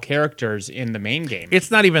Mojo Ball characters in the main game.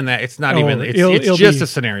 It's not even that. It's not even. It's just a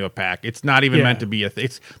scenario pack. It's not even meant to be a.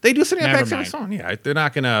 They do scenario packs on its own. Yeah, they're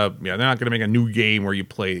not gonna. Yeah, they're not gonna make a new game where you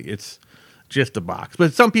play. It's just a box.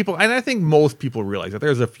 But some people, and I think most people realize that.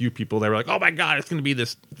 There's a few people that were like, "Oh my god, it's gonna be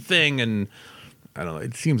this thing," and I don't know.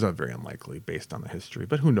 It seems very unlikely based on the history.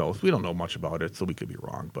 But who knows? We don't know much about it, so we could be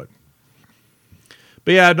wrong. But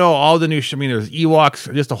yeah, no, all the new. I mean, there's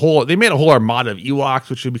Ewoks. Just a whole. They made a whole armada of Ewoks,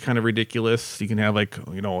 which would be kind of both of your list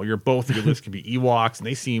can be Ewoks, and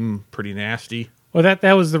they seem pretty nasty. Well,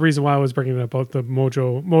 that was the reason why I was bringing it up about the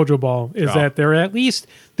Mojo Ball is that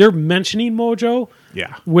they're mentioning Mojo,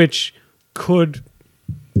 which could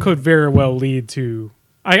very well lead to.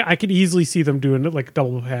 I could easily see them doing like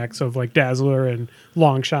double packs of like Dazzler and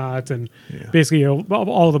Longshot and basically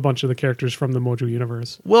all the bunch of the characters from the Mojo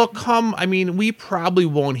universe. Well, we probably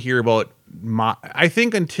won't hear about. I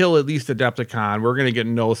think until at least Adepticon, we're going to get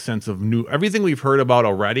no sense of new. Everything we've heard about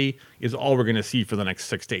already is all we're going to see for the next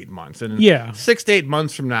 6 to 8 months. And 6 to 8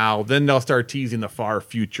 months from now, then they'll start teasing the far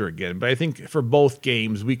future again. But I think for both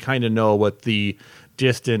games, we kind of know what the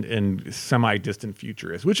distant and semi-distant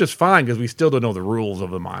future is, which is fine because we still don't know the rules of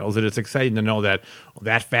the models. And it's exciting to know that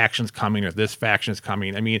that faction's coming or this faction is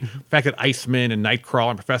coming. I mean, the fact that Iceman and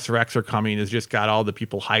Nightcrawler and Professor X are coming has just got all the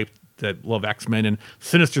people hyped that love X-Men, and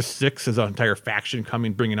Sinister Six is an entire faction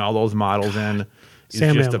coming, bringing all those models in. Is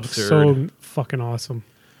just absurd. So fucking awesome.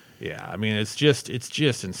 Yeah, I mean, it's just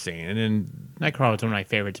insane. And then Nightcrawler was one of my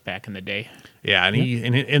favorites back in the day. Yeah, and he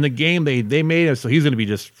in the game they made him so he's going to be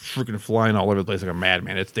just freaking flying all over the place like a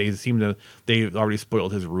madman. They've already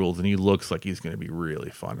spoiled his rules, and he looks like he's going to be really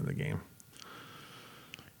fun in the game.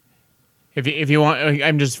 If you want,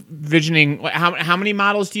 I'm just visioning how many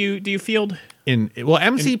models do you field?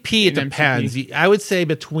 MCP it depends. MCP? I would say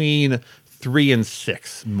between 3 and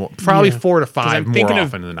 6, probably 4 to 5 more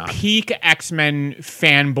often than not. Peak X-Men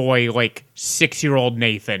fanboy, like 6-year-old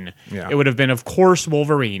Nathan. Yeah. It would have been, of course,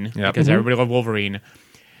 Wolverine because everybody loved Wolverine.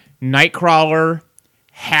 Nightcrawler,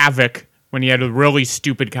 Havoc when he had a really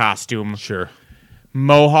stupid costume. Sure.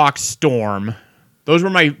 Mohawk, Storm. Those were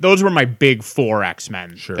my big 4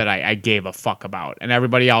 X-Men that I gave a fuck about, and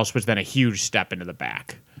everybody else was then a huge step into the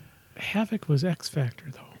back. Havoc was X-Factor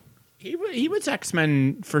though. He was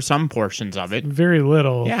X-Men for some portions of it. Very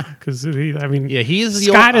little. Yeah. Because, he's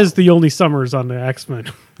Scott is the only Summers on the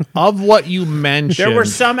X-Men. Of what you mentioned. There were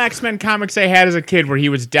some X-Men comics I had as a kid where he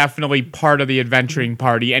was definitely part of the adventuring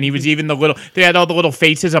party, and he was even they had all the little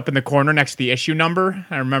faces up in the corner next to the issue number.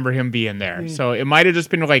 I remember him being there. So it might have just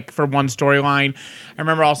been like for one storyline. I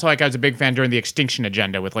remember also I was a big fan during the Extinction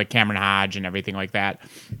Agenda with like Cameron Hodge and everything like that.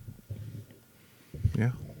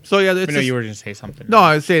 Yeah. So yeah, I know you were going to say something. No,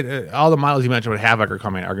 I was saying all the models you mentioned with Havoc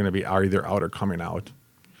are either out or coming out.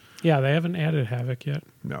 Yeah, they haven't added Havoc yet.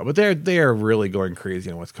 No, but they are really going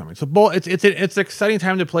crazy on what's coming. So it's an exciting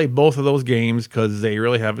time to play both of those games because they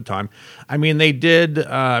really have a ton. I mean, they did.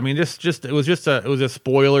 It was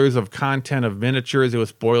spoilers of content of miniatures. It was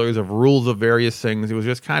spoilers of rules of various things. It was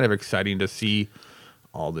just kind of exciting to see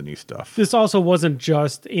all the new stuff. This also wasn't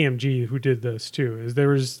just AMG who did this too. There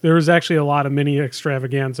was actually a lot of mini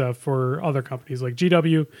extravaganza for other companies. Like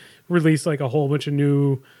GW released like a whole bunch of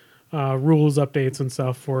new rules updates and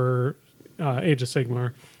stuff for Age of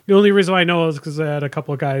Sigmar. The only reason I know is because I had a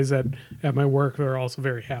couple of guys at my work that are also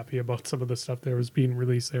very happy about some of the stuff that was being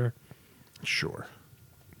released there. Sure.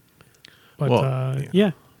 But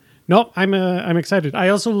yeah. No, I'm excited. I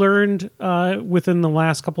also learned within the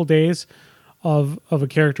last couple of days of a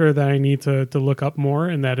character that I need to look up more,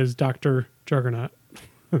 and that is Dr. Juggernaut.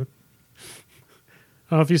 I don't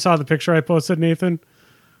know if you saw the picture I posted, Nathan,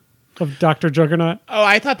 of Dr. Juggernaut. Oh,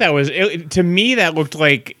 I thought that was to me that looked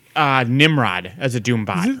like Nimrod as a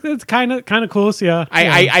Doombot. It's kind of close, yeah.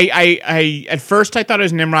 I at first I thought it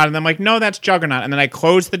was Nimrod, and I'm like, no, that's Juggernaut. And then I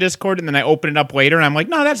closed the Discord, and then I opened it up later, and I'm like,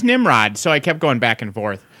 no, that's Nimrod. So I kept going back and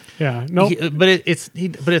forth. Yeah, no, but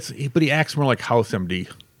he acts more like House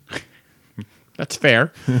MD. That's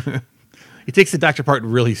fair. He takes the doctor part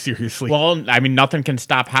really seriously. Well, I mean, nothing can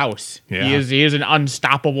stop House. Yeah. He is an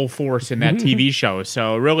unstoppable force in that TV show.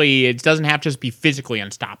 So really, it doesn't have to just be physically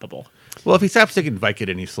unstoppable. Well, if he stops taking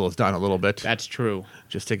Vicodin, he slows down a little bit. That's true.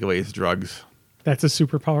 Just take away his drugs. that's a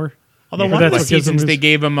superpower. Although one of the seasons they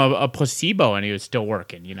gave him a placebo and he was still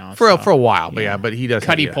working, for a while. But he does.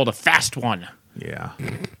 Cuddy pulled a fast one. Yeah.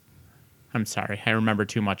 I'm sorry, I remember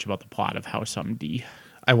too much about the plot of House MD.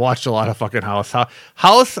 I watched a lot of fucking House.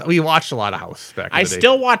 House. We watched a lot of House back in I the day.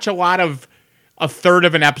 still watch a lot of a third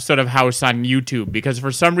of an episode of House on YouTube because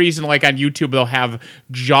for some reason, like on YouTube, they'll have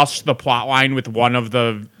just the plot line with one of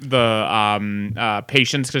the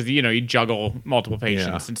patients because you juggle multiple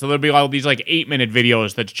patients, and so there'll be all these like 8-minute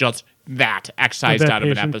videos that's just that excised out of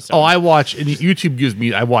an episode. Oh, I watch, and YouTube gives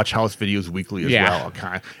me. I watch House videos weekly as well.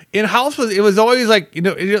 Okay. In House it was always like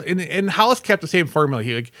in House kept the same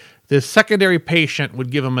formula. The secondary patient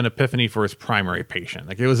would give him an epiphany for his primary patient.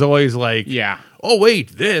 Like it was always like, oh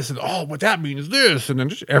wait, this, and oh, what that means is this, and then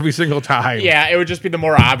just every single time. Yeah, it would just be the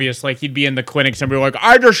more obvious. Like he'd be in the clinic, somebody would be like,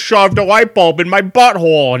 I just shoved a light bulb in my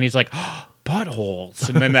butthole, and he's like, oh, buttholes,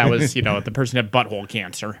 and then that was the person had butthole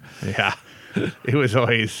cancer. Yeah, it was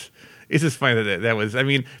always. It's just funny that was. I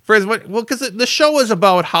mean, because the show was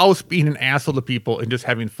about House being an asshole to people and just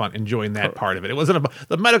having fun, enjoying that part of it. It wasn't about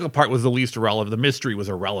the medical part was the least irrelevant. The mystery was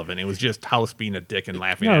irrelevant. It was just House being a dick and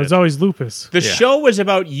laughing. No, it was always lupus. The show was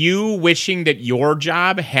about you wishing that your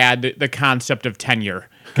job had the concept of tenure.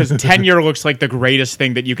 Because tenure looks like the greatest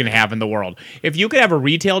thing that you can have in the world. If you could have a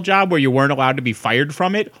retail job where you weren't allowed to be fired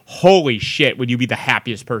from it, holy shit, would you be the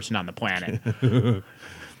happiest person on the planet?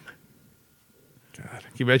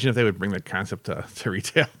 Can you imagine if they would bring that concept to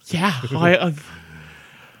retail? Yeah. A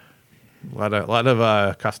lot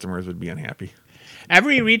of customers would be unhappy.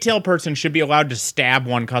 Every retail person should be allowed to stab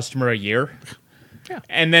one customer a year. Yeah.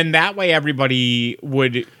 And then that way everybody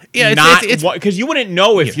would because you wouldn't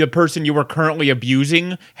know if the person you were currently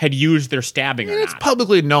abusing had used their stabbing or not. It's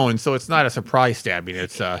publicly known, so it's not a surprise stabbing.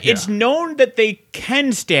 It's known that they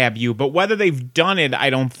can stab you, but whether they've done it, I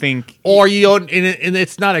don't think. Or and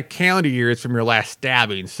it's not a calendar year; it's from your last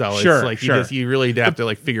stabbing. So it's like you really have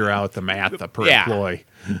to figure out the math per employee.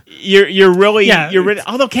 You're really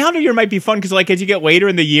although calendar year might be fun because as you get later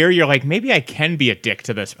in the year, you're like maybe I can be a dick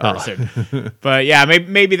to this person. But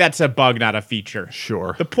maybe that's a bug, not a feature.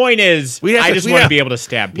 Sure. The point is, I just want to be able to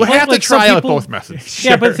stab people. We'll have to try out both methods.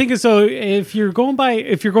 Sure. Yeah, but the thing is, so if you're going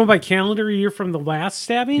by calendar year from the last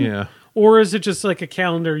stabbing, or is it just like a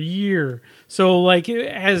calendar year? So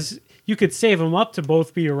as you could save them up to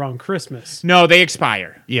both be around Christmas. No, they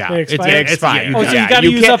expire. Yeah, they expire. So you got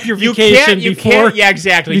to use up your vacation before. Yeah,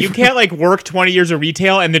 exactly. You can't work 20 years of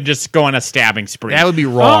retail and then just go on a stabbing spree. That would be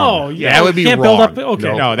wrong. Oh, yeah, that would be wrong. Build up,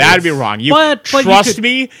 okay, no, that would be wrong. But trust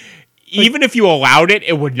me. Even if you allowed it,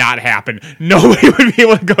 it would not happen. Nobody would be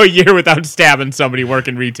able to go a year without stabbing somebody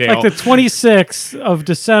working retail. Like the 26th of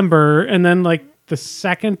December and then the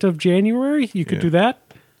 2nd of January, you could do that.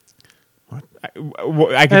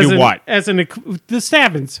 I could do what? The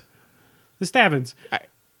stabbings. The stabbings.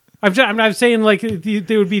 I'm saying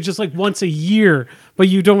they would be just once a year, but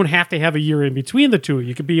you don't have to have a year in between the two.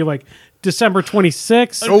 You could be December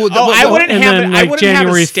 26th. I wouldn't have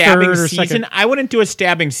January a stabbing 3rd or season. 2nd. I wouldn't do a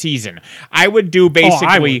stabbing season. I would do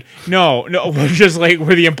basically no, just where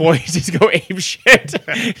the employees just go ape shit.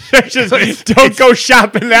 Just don't go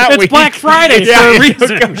shopping that week. It's Black Friday for a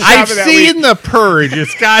reason. I've seen The Purge.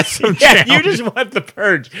 It's got some you just want The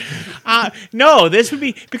Purge. No, this would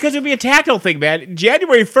be because it would be a tactile thing, man.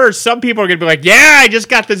 January 1st, some people are going to be like, yeah, I just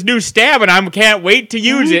got this new stab and I can't wait to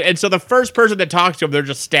use it. And so the first person that talks to them, they're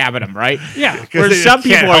just stabbing them, right? Yeah. Where some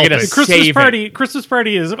people are going to save it. Christmas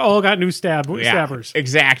party is all got new stabbers.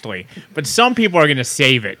 Exactly. But some people are going to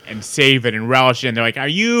save it and relish it. And they're like, are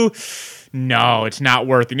you... No, it's not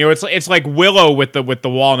worth it. It's like Willow with the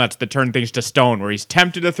walnuts that turn things to stone, where he's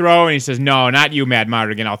tempted to throw, and he says, no, not you, Mad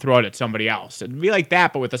Mardigan, I'll throw it at somebody else. It'd be like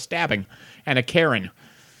that, but with a stabbing and a Karen.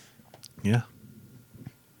 Yeah.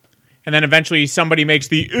 And then eventually somebody makes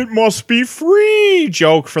the "it must be free"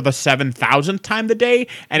 joke for the 7,000th time the day,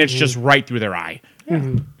 and it's just right through their eye. Yeah.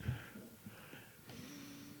 Mm-hmm.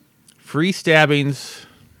 Free stabbings.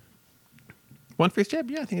 One free stab?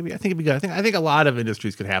 Yeah, I think it'd be good. I think a lot of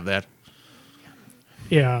industries could have that.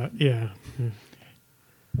 Yeah.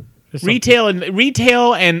 Retail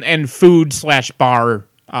and food/bar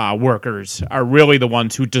workers are really the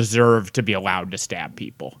ones who deserve to be allowed to stab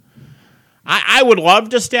people. I would love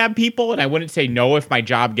to stab people, and I wouldn't say no if my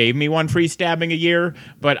job gave me one free stabbing a year,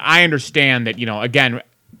 but I understand that, again,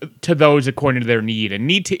 to those according to their need, and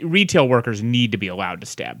retail workers need to be allowed to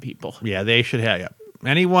stab people. Yeah, they should have. Yeah.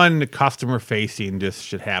 Anyone customer facing just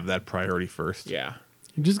should have that priority first. Yeah.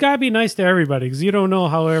 You just gotta be nice to everybody because you don't know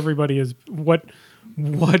how everybody is. What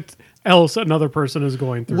else another person is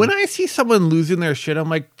going through. When I see someone losing their shit, I'm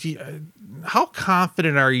like, how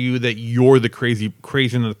confident are you that you're the crazy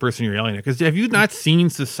person you're yelling at? Because have you not seen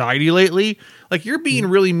society lately? Like, you're being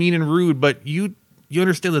really mean and rude, but you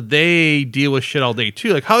understand that they deal with shit all day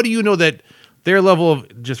too. Like, how do you know that their level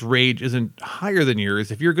of just rage isn't higher than yours?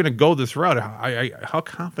 If you're going to go this route, how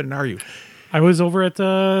confident are you? I was over at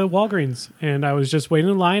Walgreens and I was just waiting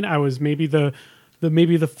in line. I was maybe the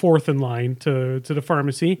fourth in line to the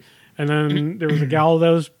pharmacy, and then there was a gal that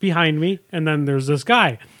was behind me, and then there's this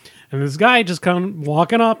guy, and this guy just come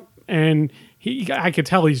walking up, and I could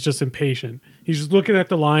tell he's just impatient. He's just looking at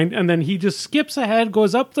the line, and then he just skips ahead,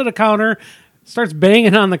 goes up to the counter, starts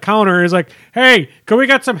banging on the counter. He's like, "Hey, can we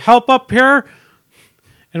get some help up here?"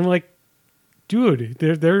 And I'm like, dude,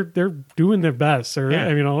 they're doing their best, or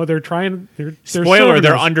Yeah. they're trying. Spoiler: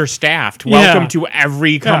 they're us. understaffed. Yeah. Welcome to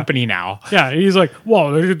every company now. Yeah, and he's like,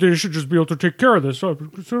 well, they should just be able to take care of this. So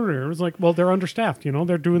it was like, well, they're understaffed.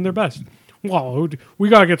 They're doing their best. Well, we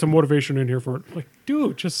gotta get some motivation in here for it. Like,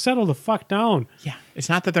 dude, just settle the fuck down. Yeah, it's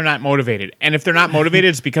not that they're not motivated, and if they're not motivated,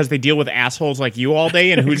 it's because they deal with assholes like you all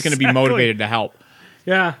day, and who's going to be motivated to help?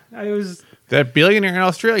 Yeah, I was. That billionaire in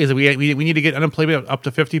Australia is we need to get unemployment up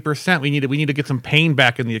to 50%. We need to get some pain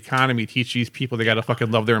back in the economy. Teach these people they got to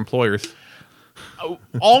fucking love their employers.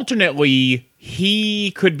 Alternately,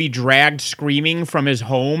 he could be dragged screaming from his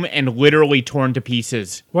home and literally torn to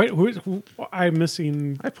pieces. Wait, who I'm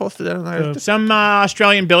missing. I posted that on there. Some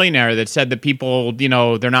Australian billionaire that said that people,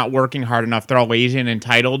 they're not working hard enough. They're all lazy and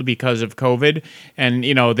entitled because of COVID. And,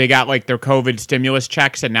 they got like their COVID stimulus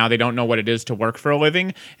checks and now they don't know what it is to work for a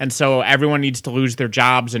living. And so everyone needs to lose their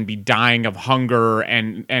jobs and be dying of hunger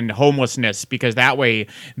and homelessness because that way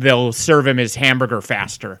they'll serve him his hamburger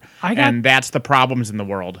faster. And that's the problems in the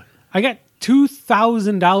world. I got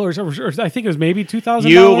 $2,000, or I think it was maybe $2,000.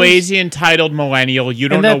 You lazy, entitled millennial. You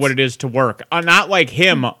don't know what it is to work. Not like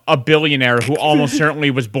him, a billionaire who almost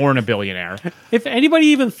certainly was born a billionaire. If anybody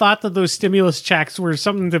even thought that those stimulus checks were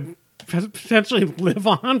something to potentially live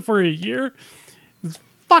on for a year, it's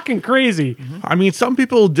fucking crazy. I mean, some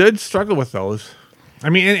people did struggle with those. I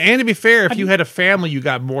mean, and to be fair, if you had a family, you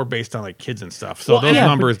got more based on like kids and stuff. So those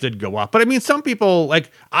numbers did go up. But I mean, some people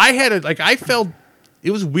I felt. It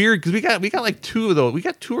was weird because we got like two of those. We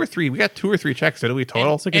got two or three checks, didn't we,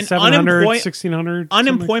 total? It's like a 700, 1,600.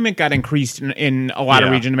 Unemployment got increased in a lot of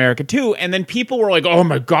regions in America too. And then people were like, oh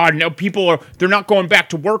my God, now they're not going back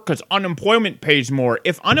to work because unemployment pays more.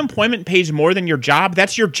 If unemployment pays more than your job,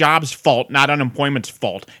 that's your job's fault, not unemployment's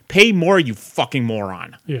fault. Pay more, you fucking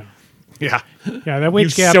moron. Yeah. Yeah. Yeah, that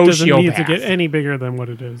wage gap doesn't need to get any bigger than what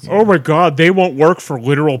it is. Oh my God, they won't work for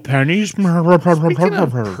literal pennies? Speaking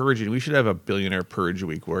of purging, we should have a billionaire purge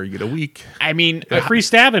week where you get a week. I mean, free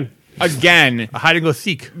stabbing. Again, a hide and go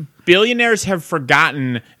seek. Billionaires have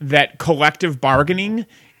forgotten that collective bargaining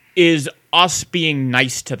is us being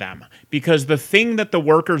nice to them. Because the thing that the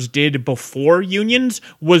workers did before unions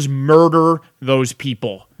was murder those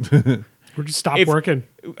people. Or just stop working,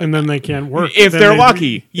 and then they can't work. If they're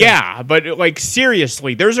lucky. Yeah, but like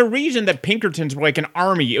seriously, there's a reason that Pinkertons were like an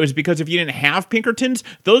army. It was because if you didn't have Pinkertons,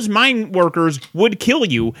 those mine workers would kill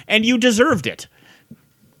you, and you deserved it.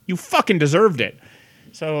 You fucking deserved it.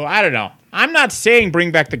 So, I don't know. I'm not saying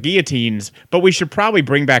bring back the guillotines, but we should probably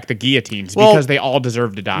bring back the guillotines because they all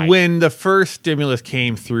deserve to die. When the first stimulus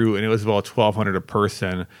came through and it was about $1,200 a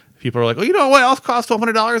person, people are like, "Oh, you know what else costs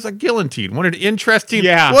 $1,200? A guillotine." What an interesting,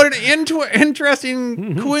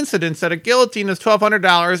 coincidence that a guillotine is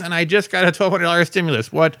 $1,200, and I just got a $1,200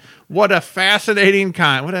 stimulus. What a fascinating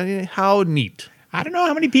how neat. I don't know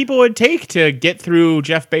how many people it would take to get through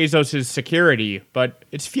Jeff Bezos' security, but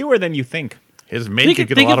it's fewer than you think. His maid could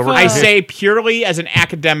get a lot of work. I say purely as an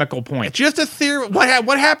academical point. It's just a theory.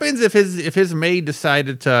 What happens if his maid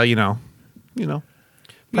decided to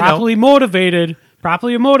properly motivated?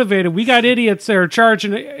 Properly motivated. We got idiots that are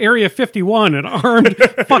charging Area 51 an armed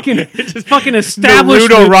fucking establishment.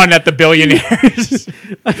 Naruto run at the billionaires.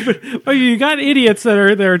 You got idiots that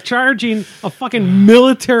are charging a fucking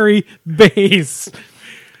military base.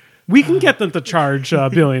 We can get them to charge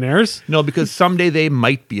billionaires. No, because someday they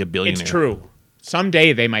might be a billionaire. It's true.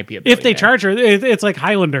 Someday they might be a billionaire. If they charge her, it's like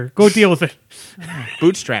Highlander. Go deal with it.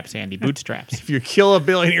 Bootstraps, Andy. Bootstraps. If you kill a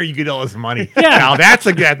billionaire, you get all his money. Yeah. Now that's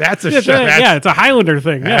a shot. Yeah, it's a Highlander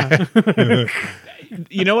thing. Yeah.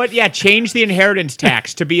 You know what? Yeah, change the inheritance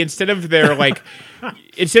tax to be instead of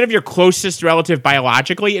your closest relative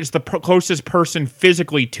biologically, it's the closest person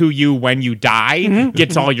physically to you when you die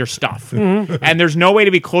gets all your stuff. And there's no way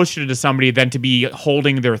to be closer to somebody than to be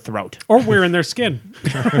holding their throat or wearing their skin.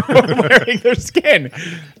 Wearing their skin.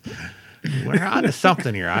 We're on to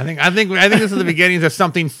something here. I think this is the beginnings of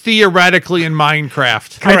something theoretically in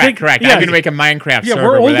Minecraft. Correct. I'm going to make a Minecraft server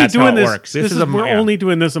we're only where that's doing how it this. works. We're only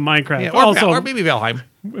doing this in Minecraft. Yeah, or maybe Valheim.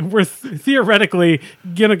 We're theoretically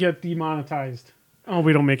gonna get demonetized. Oh,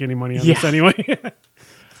 we don't make any money on this anyway.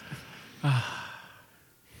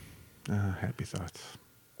 Happy thoughts.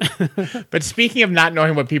 But speaking of not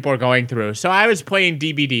knowing what people are going through, so I was playing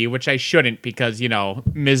DBD, which I shouldn't because,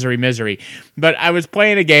 misery. But I was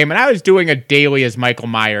playing a game, and I was doing a daily as Michael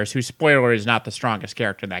Myers, who, spoiler, is not the strongest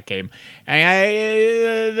character in that game.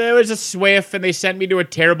 And there was a swift, and they sent me to a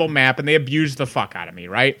terrible map, and they abused the fuck out of me,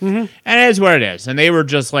 right? And it is what it is. And they were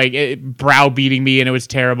just, browbeating me, and it was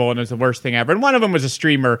terrible, and it was the worst thing ever. And one of them was a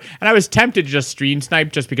streamer, and I was tempted to just stream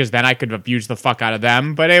snipe just because then I could abuse the fuck out of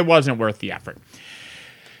them, but it wasn't worth the effort.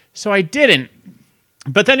 So I didn't.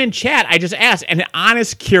 But then in chat, I just asked, an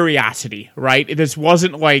honest curiosity, right? This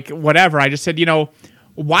wasn't whatever. I just said,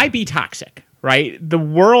 why be toxic, right? The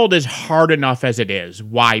world is hard enough as it is.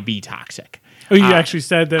 Why be toxic? Oh, you actually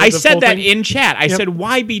said that? I said that in chat. I said,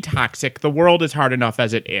 why be toxic? The world is hard enough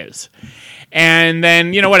as it is. And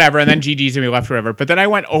then, whatever. And then GG's and we left wherever. But then I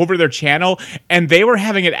went over to their channel and they were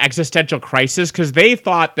having an existential crisis because they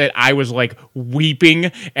thought that I was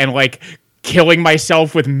weeping and killing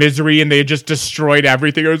myself with misery, and they had just destroyed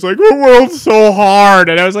everything. I was like, the world's so hard.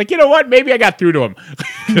 And I was like, you know what? Maybe I got through to him.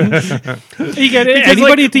 You get it.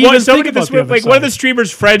 Anybody to even think about the other side. One of the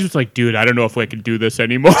streamer's friends was like, dude, I don't know if I can do this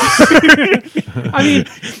anymore.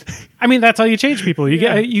 I mean, that's how you change people.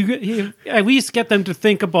 You at least get them to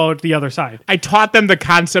think about the other side. I taught them the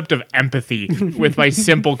concept of empathy with my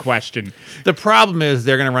simple question. The problem is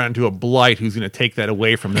they're going to run into a blight who's going to take that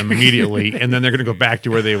away from them immediately, and then they're going to go back to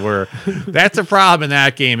where they were. That's a problem in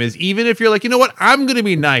that game. Is even if you're like, you know what, I'm going to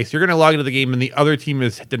be nice, you're going to log into the game, and the other team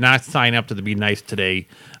did not sign up to the be nice today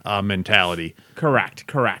mentality.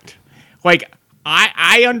 Correct.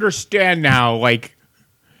 I understand now.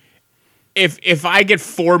 If I get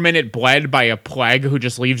 4-minute bled by a plague who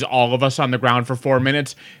just leaves all of us on the ground for 4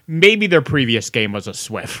 minutes, maybe their previous game was a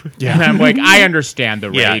Swift. Yeah. And I'm like, I understand the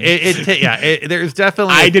rage. There's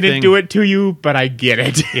definitely I didn't do it to you, but I get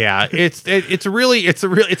it. Yeah, it's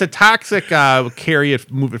a toxic pay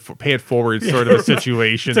it forward sort of a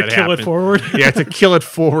situation. It's a kill it forward. Yeah, it's a kill it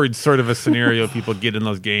forward sort of a scenario people get in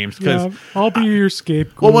those games. I'll be your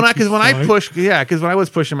scapegoat. Well, because when I was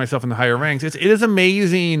pushing myself in the higher ranks, it is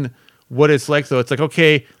amazing what it's like. So it's like,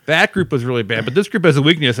 okay, that group was really bad, but this group has a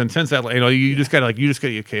weakness, and since that, you just gotta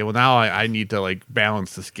okay, well now I need to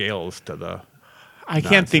balance the scales to the. I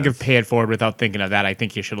can't think of pay it forward without thinking of that. I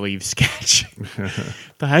think you should leave sketch.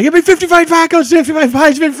 Give me 55 tacos, 55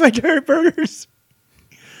 pies, 55 dirt burgers.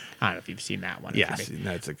 I don't know if you've seen that one. Yes,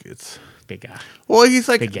 it's big. Well, he's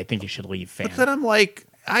like, big, I think you should leave. Fan. But then I'm like,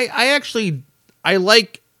 I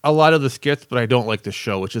like a lot of the skits, but I don't like the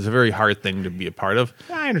show, which is a very hard thing to be a part of.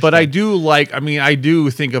 I understand. But I do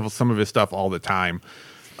think of some of his stuff all the time.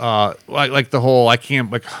 Like the whole,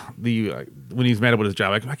 when he's mad about his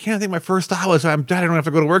job, I can't think my first thought was, I'm dead, I don't have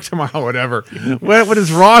to go to work tomorrow, or whatever. What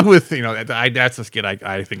is wrong with, that's a skit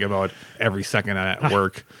I think about every second at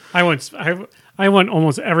work. I want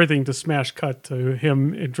almost everything to smash cut to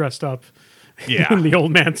him dressed up in the old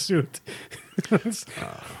man suit. I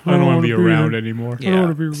don't want to be around anymore.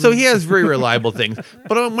 Yeah. So he has very reliable things.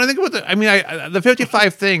 But when I think about the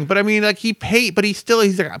 55 thing, but he paid, but he's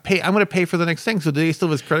like, I'm going to pay for the next thing. So do they still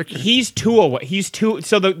have his credit card? He's two away.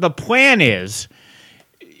 So the plan is,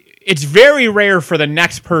 it's very rare for the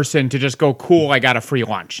next person to just go, cool, I got a free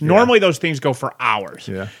lunch. Normally those things go for hours.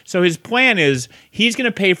 Yeah. So his plan is he's going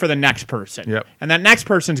to pay for the next person. Yep. And that next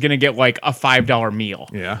person's going to get a $5 meal.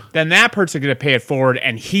 Yeah. Then that person's going to pay it forward,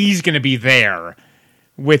 and he's going to be there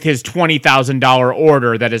with his $20,000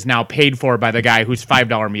 order that is now paid for by the guy whose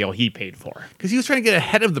 $5 meal he paid for. Because he was trying to get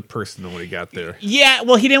ahead of the person when he got there. Yeah,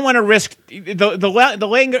 well, he didn't want to risk the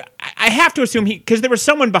language. I have to assume because there was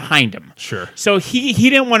someone behind him. Sure. So he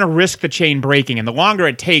didn't want to risk the chain breaking, and the longer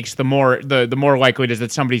it takes, the more likely it is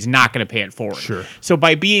that somebody's not going to pay it forward. Sure. So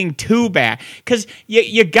by being too back, because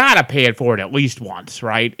you gotta pay it forward at least once,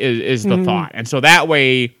 right? Is the thought, and so that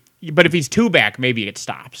way. But if he's too back, maybe it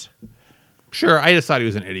stops. Sure, I just thought he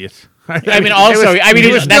was an idiot. I mean, also,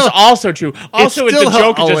 that's also true. Also, the still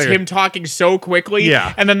joke is just hilarious. him talking so quickly,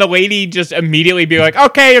 Yeah. and then the lady just immediately be like,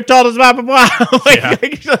 "Okay, you told us blah blah blah,"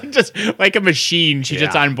 just like a machine. She's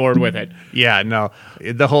just Yeah. on board with it. Yeah, no,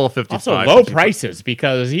 the whole 55. Also, low prices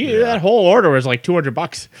because that whole order was like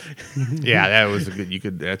 $200. Yeah, that was a good. You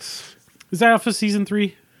could. That's. Is that off of season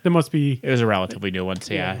 3? That must be. It was a relatively new one,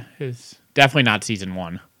 so yeah, it's definitely not season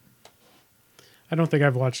 1. I don't think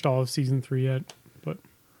I've watched all of season 3 yet, but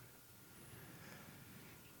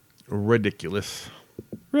Ridiculous.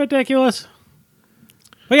 ridiculous.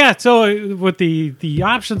 But yeah, so with the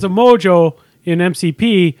options of Mojo in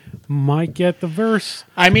MCP, might get the verse.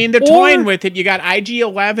 I mean, they're toying with it. You got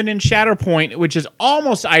IG-11 and Shatterpoint, which is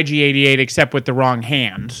almost IG-88 except with the wrong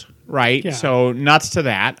hands, right? Yeah. So nuts to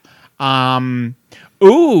that.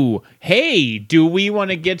 Ooh, hey, do we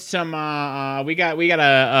want to get some? We got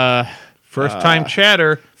a First time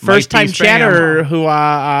chatter. first time might be spam. chatter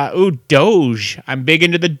who Doge. I'm big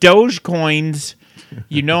into the Doge coins.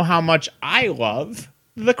 You know how much I love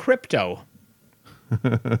the crypto.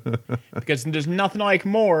 Because there's nothing like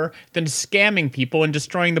more than scamming people and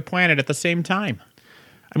destroying the planet at the same time.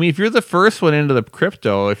 I mean, if you're the first one into the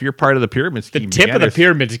crypto, if you're part of the pyramid The scheme, tip yeah, of the there's-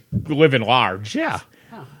 pyramid's living large. Yeah.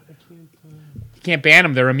 You can't ban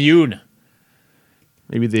them; they're immune.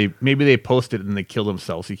 Maybe they posted it and they killed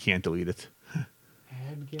themselves. So you can't delete it.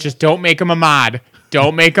 Just don't make them a mod.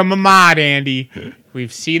 Don't make them a mod, Andy.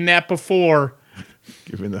 We've seen that before.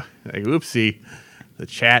 Given the oopsie, the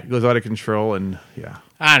chat goes out of control and yeah.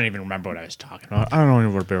 I don't even remember what I was talking about. I don't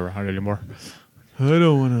even want to be around anymore. I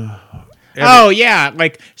don't want to. Oh yeah,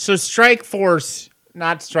 so Strike Force,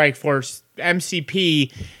 not Strike Force,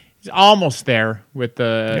 MCP is almost there with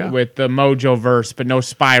the Mojo verse, but no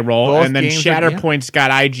Spiral. Both and then games Shatterpoint's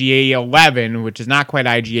got IGA-11, which is not quite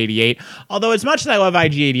IG-88. Although as much as I love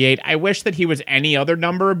IG-88, I wish that he was any other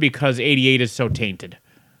number because 88 is so tainted.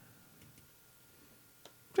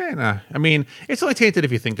 I mean, it's only tainted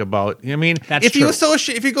if you think about. I mean, That's if you true.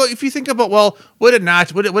 associate, if you think about, well, what did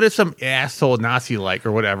Nazi, what did some asshole Nazi like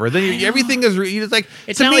or whatever, then everything is it's like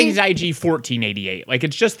It's to not me, like he's IG-1488. Like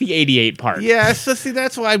it's just the 88 part. Yeah, so see,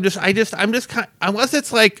 that's why I'm just kind unless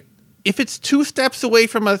it's like if it's 2 steps away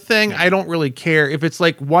from a thing, I don't really care. If it's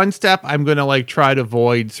like 1 step, I'm gonna like try to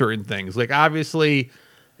avoid certain things. Like obviously.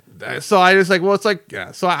 So I just like, well, it's like,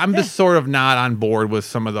 yeah. So I'm just sort of not on board with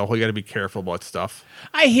some of the whole, you got to be careful about stuff.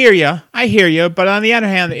 I hear you. But on the other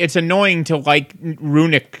hand, it's annoying to like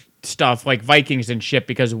runic stuff like Vikings and shit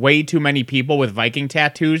because way too many people with Viking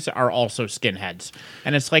tattoos are also skinheads,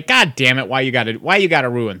 and it's like, God damn it, why you gotta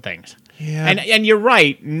ruin things? Yeah. And you're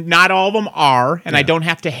right, not all of them are, and I don't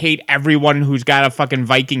have to hate everyone who's got a fucking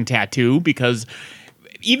Viking tattoo because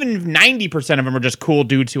even 90% of them are just cool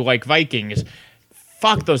dudes who like Vikings.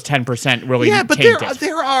 Fuck those 10% really. Yeah, but taint it.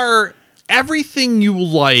 there are everything you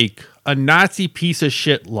like. A Nazi piece of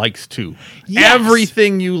shit likes too. Yes.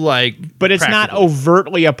 Everything you like, But it's not practically.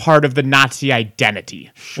 overtly a part of the Nazi identity.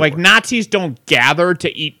 Like Nazis don't gather to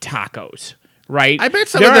eat tacos, right? I bet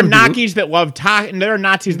some there of are them do. Nazis that love and there are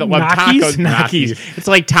Nazis that love Nakis? tacos. Nakis. It's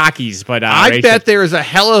like Takis, but I racist. bet there is a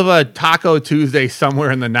hell of a Taco Tuesday somewhere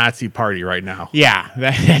in the Nazi party right now. Yeah,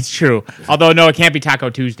 that's true. Although no, it can't be Taco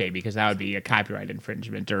Tuesday because that would be a copyright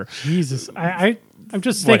infringement or Jesus, I'm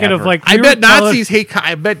just thinking of Whatever. like I bet color- Nazis hate.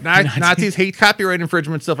 I bet Nazis hate copyright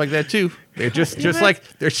infringement stuff like that too. They're just like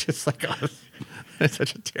us. It's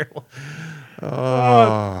such a terrible.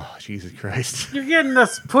 Oh, Jesus Christ! You're getting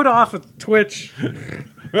us put off of Twitch.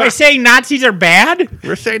 by saying Nazis are bad.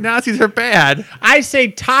 We're saying Nazis are bad. I say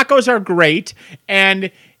tacos are great and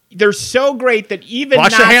they're so great that even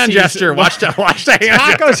Watch the Nazis, hand gesture. Watch the hand gesture.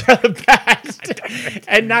 Tacos are the best.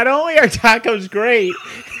 And not only are tacos great,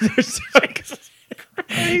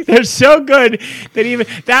 they're so good that even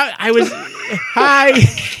that I was hi.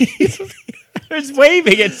 I was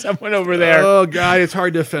waving at someone over there. Oh God, it's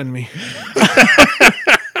hard to offend me.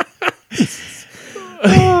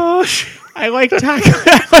 I like tacos.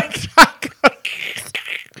 I like tacos.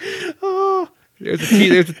 Oh, there's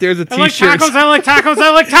a t-shirt. I like tacos. I like tacos.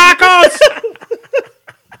 I like tacos.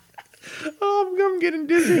 Oh, I'm getting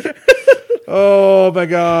dizzy. Oh my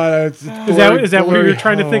God! Is that what you're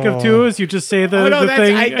trying to think of too? Is you just say the, Oh no, the that's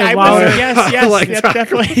thing I louder? was yes, I like that's tacos.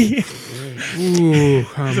 definitely.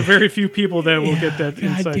 There's a very few people that will get that God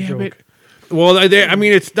inside damn joke. it. Well, I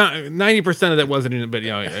mean, it's not 90% of that wasn't in it, but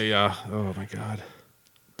yeah. Oh my God.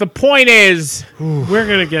 The point is, We're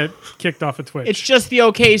gonna get kicked off of Twitch. it's just the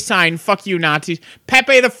okay sign. Fuck you, Nazis.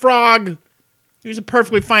 Pepe the Frog. He was a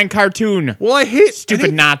perfectly fine cartoon. Well, I hate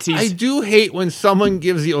stupid Nazis. I do hate when someone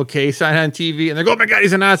gives the okay sign on TV and they go, "Oh my god,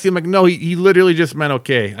 he's a Nazi." I'm like, no, he literally just meant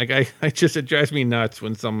okay. Like it drives me nuts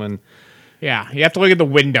when someone. Yeah, you have to look at the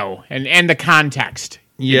window and the context.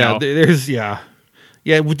 Yeah, there's yeah.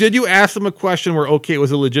 Did you ask them a question where okay was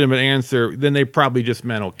a legitimate answer? Then they probably just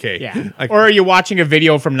meant okay. Yeah. Or are you watching a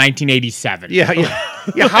video from 1987? Yeah.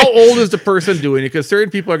 How old is the person doing it? Because certain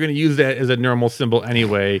people are going to use that as a normal symbol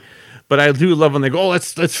anyway. But I do love when they go, "Oh,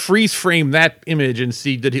 let's freeze frame that image and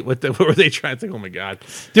see what were they trying to think?" Oh my god,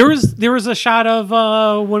 there was a shot of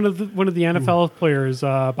one of the NFL players,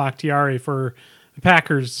 Bakhtiari for the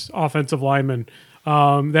Packers offensive lineman,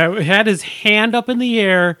 that had his hand up in the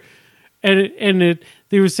air, and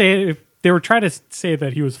they were trying to say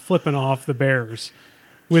that he was flipping off the Bears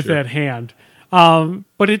with that hand.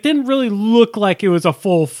 But it didn't really look like it was a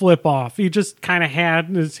full flip off. He just kind of had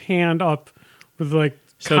his hand up with like.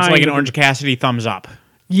 So it's like an Orange Cassidy thumbs up.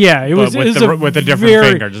 Yeah, it was with a different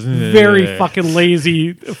finger. Very fucking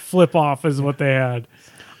lazy flip off is what they had.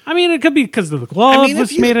 I mean, it could be because of the glove,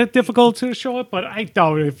 which made it difficult to show it, but I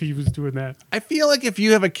doubt if he was doing that. I feel like if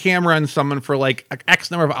you have a camera on someone for like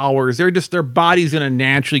X number of hours, their body's going to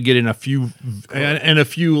naturally get in a few.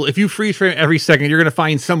 If you freeze frame every second, you're going to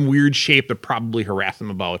find some weird shape to probably harass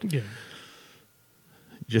them about. Yeah.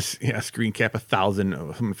 Just screen cap 1,000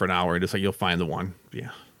 of them for an hour, just like you'll find the one.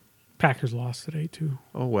 Yeah. Packers lost today too.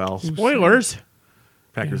 Oh well. Spoilers.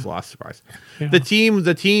 Packers lost. Surprise. Yeah. The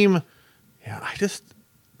team. Yeah,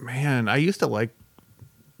 I used to like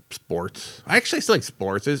sports. I actually still like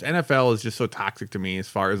sports. NFL is just so toxic to me as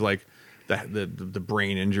far as like the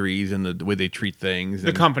brain injuries and the way they treat things.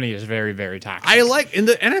 The company is very, very toxic. And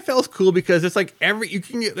the NFL is cool because it's like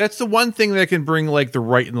that's the one thing that can bring like the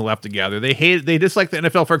right and the left together. They dislike the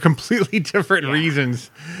NFL for completely different reasons,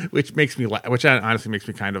 which honestly makes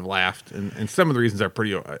me kind of laugh. And some of the reasons are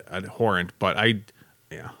pretty abhorrent, but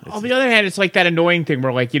on the other hand, it's like that annoying thing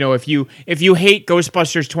where, like, if you hate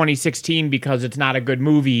Ghostbusters 2016 because it's not a good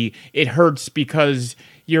movie, it hurts because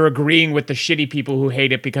you're agreeing with the shitty people who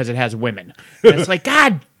hate it because it has women. And it's like,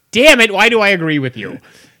 God damn it, why do I agree with you?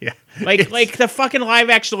 Yeah. Like the fucking live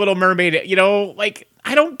action Little Mermaid, like,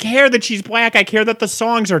 I don't care that she's black. I care that the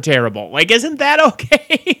songs are terrible. Like, isn't that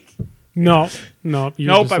okay? No, you're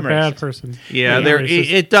just a bad person. Yeah,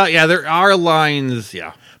 there are lines,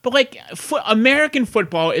 yeah. But like American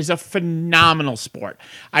football is a phenomenal sport.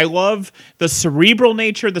 I love the cerebral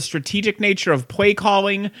nature, the strategic nature of play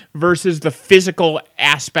calling versus the physical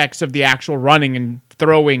aspects of the actual running and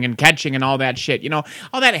throwing and catching and all that shit. All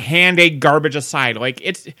that hand-aid garbage aside, like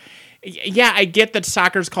yeah, I get that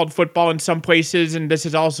soccer's called football in some places, and this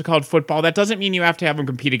is also called football. That doesn't mean you have to have them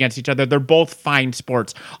compete against each other. They're both fine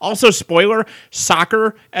sports. Also, spoiler,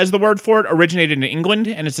 soccer, as the word for it, originated in England,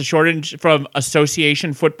 and it's a shortened from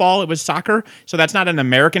association football. It was soccer, so that's not an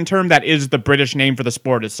American term. That is the British name for the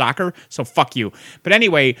sport, is soccer, so fuck you. But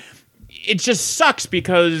anyway, it just sucks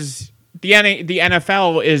because the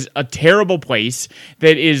NFL is a terrible place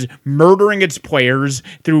that is murdering its players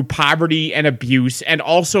through poverty and abuse, and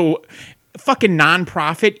also fucking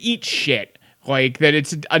nonprofit. Eat shit. Like, that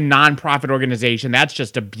it's a nonprofit organization. That's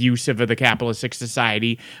just abusive of the capitalistic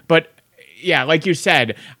society. But yeah, like you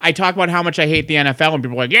said, I talk about how much I hate the NFL, and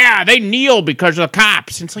people are like, yeah, they kneel because of the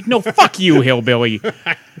cops. And it's like, no, fuck you, hillbilly.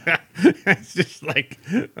 It's just like,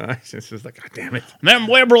 God damn it. Them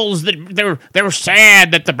liberals, they're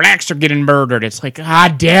sad that the blacks are getting murdered. It's like,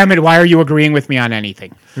 God damn it, why are you agreeing with me on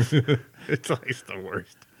anything? It's always the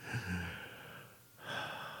worst.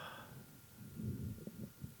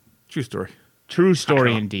 True story. True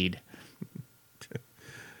story, indeed.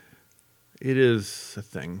 It is a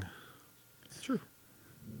thing.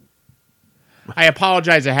 I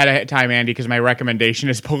apologize ahead of time, Andy, because my recommendation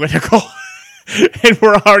is political. And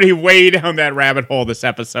we're already way down that rabbit hole this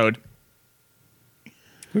episode.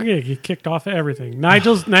 We're going to get kicked off of everything.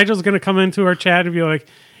 Nigel's going to come into our chat and be like,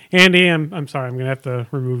 Andy, I'm sorry, I'm going to have to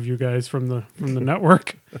remove you guys from the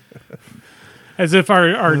network. As if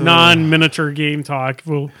our non-miniature game talk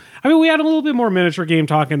we had a little bit more miniature game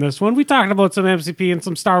talk in this one. We talked about some MCP and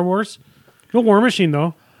some Star Wars. No War Machine,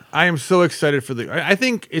 though. I am so excited for I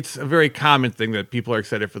think it's a very common thing that people are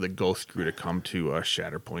excited for the Ghost Crew to come to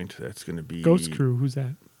Shatterpoint. That's going to be Ghost Crew. Who's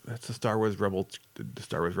that? That's the Star Wars Rebels. The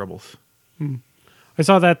Star Wars Rebels. I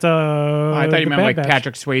saw that. I thought you meant like Batch.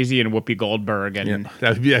 Patrick Swayze and Whoopi Goldberg, and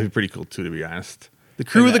that'd be pretty cool too, to be honest. The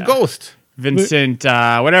Crew of the Ghost. Vincent,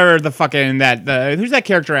 whatever the fucking who's that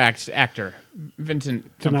character actor?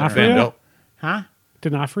 Vincent D'Onofrio? Huh?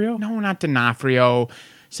 D'Onofrio? No, not D'Onofrio.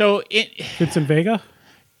 So Vincent Vega?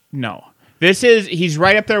 No. He's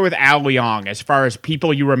right up there with Al Leong as far as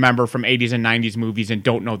people you remember from 80s and 90s movies and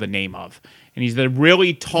don't know the name of. And he's the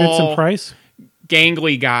really tall, Vincent Price,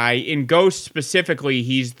 gangly guy. In Ghost specifically,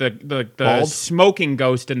 he's the smoking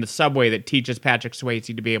ghost in the subway that teaches Patrick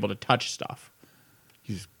Swayze to be able to touch stuff.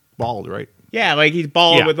 He's bald, right? Yeah, like he's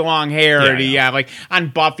bald with long hair. Yeah, like on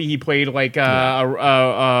Buffy, he played like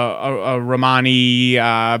a Romani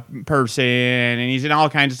person, and he's in all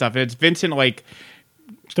kinds of stuff. It's Vincent like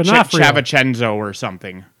Chavacenzo or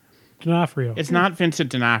something. D'Onofrio. It's not Vincent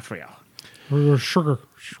D'Onofrio. Or sugar.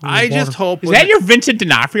 I just hope... Is that your Vincent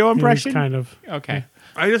D'Onofrio impression? Kind of. Okay.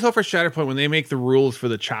 I just hope for Shatterpoint, when they make the rules for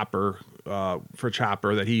the Chopper,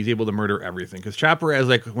 that he's able to murder everything. Because Chopper has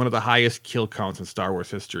like one of the highest kill counts in Star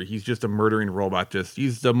Wars history. He's just a murdering robot.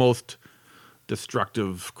 He's the most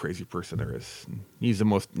destructive, crazy person there is. He's the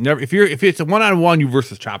most... If it's a one-on-one, you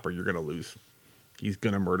versus Chopper, you're going to lose. He's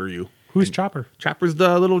going to murder you. Who's Chopper? Chopper's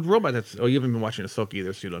the little robot that's... Oh, you haven't been watching Ahsoka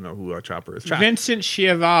either, so you don't know who Chopper is. Vincent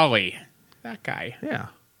Schiavelli. That guy. Yeah.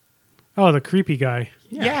 Oh, the creepy guy.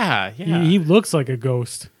 Yeah. He looks like a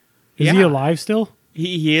ghost. Is he alive still?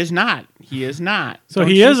 He is not. He is not. So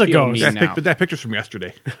he is a ghost. But that picture's from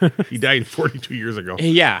yesterday. He died 42 years ago.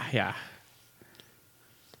 Yeah.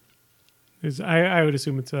 I would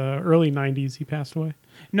assume it's early 90s he passed away.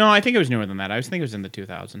 No, I think it was newer than that. I think it was in the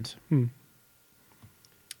 2000s.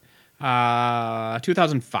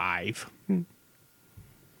 2005.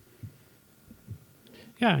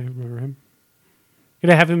 Yeah, I remember him. Could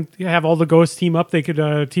I have all the ghosts team up? They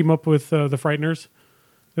could team up with the Frighteners,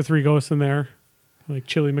 the three ghosts in there, like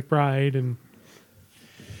Chili McBride and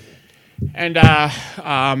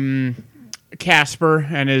Casper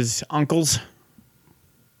and his uncles.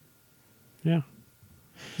 Yeah,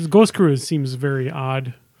 his Ghost Crew seems very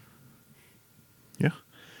odd. Yeah.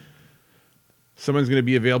 Someone's going to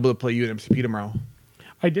be available to play you at MCP tomorrow.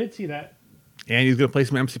 I did see that. And he's going to play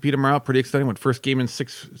some MCP tomorrow. Pretty exciting. What, first game in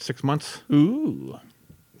six months? Ooh.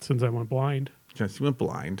 Since I went blind. Since you went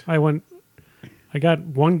blind. I got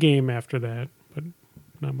one game after that, but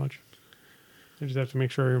not much. I just have to make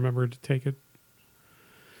sure I remember to take it.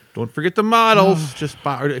 Don't forget the models. Just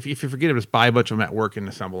buy, or if you forget them, just buy a bunch of them at work and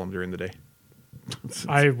assemble them during the day.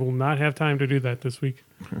 I will not have time to do that this week.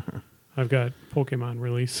 I've got Pokemon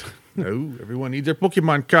release. Oh, everyone needs their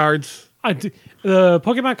Pokemon cards. The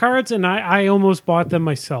Pokemon cards, and I almost bought them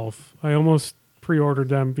myself. I almost pre-ordered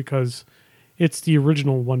them because it's the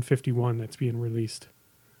original 151 that's being released,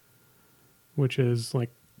 which is like,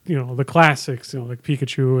 the classics, like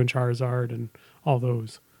Pikachu and Charizard and all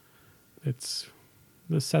those. It's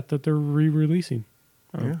the set that they're re-releasing.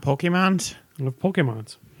 Pokemons? Of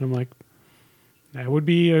Pokemons. I'm like,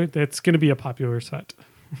 that's going to be a popular set.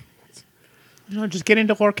 Just get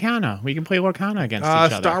into Lorcana. We can play Lorcana against each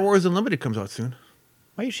other. Star Wars Unlimited comes out soon.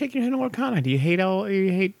 Why are you shaking your head at Lorcana? Do you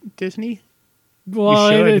hate Disney? Well,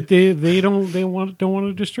 they don't want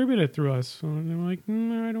to distribute it through us. So they're like,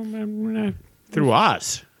 no, I don't. Through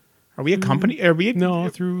us? Are we a company? No,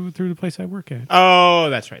 through the place I work at. Oh,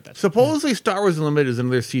 that's right. Supposedly Star Wars Unlimited is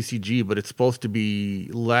another CCG, but it's supposed to be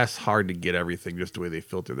less hard to get everything just the way they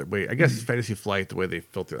filter that way. I guess Fantasy Flight, the way they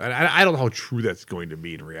filter. I don't know how true that's going to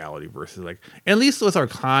be in reality versus at least with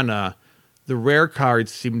Arcana, the rare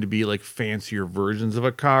cards seem to be like fancier versions of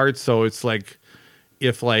a card. So it's like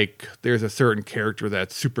if there's a certain character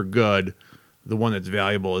that's super good, the one that's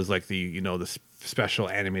valuable is like the special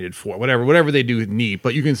animated for whatever they do neat,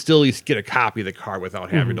 but you can still at least get a copy of the card without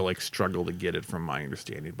having to struggle to get it, from my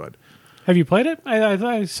understanding. But have you played it?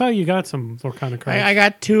 I saw you got some Lorcana cards. I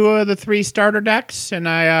got 2 of the 3 starter decks, and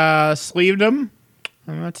I sleeved them.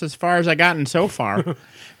 And that's as far as I gotten so far.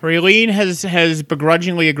 Raylene has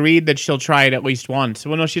begrudgingly agreed that she'll try it at least once.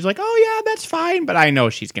 Well, no, she's like, oh yeah, that's fine, but I know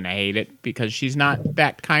she's gonna hate it because she's not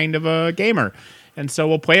that kind of a gamer. And so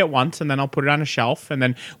we'll play it once, and then I'll put it on a shelf, and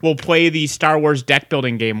then we'll play the Star Wars deck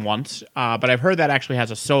building game once. But I've heard that actually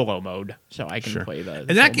has a solo mode, so I can play the.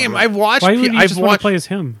 And that game, I've watched. Why would you just want to play as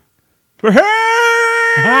him?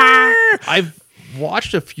 I've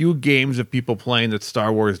watched a few games of people playing that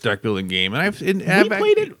Star Wars deck building game, and we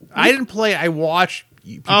played it. I didn't play. I watched.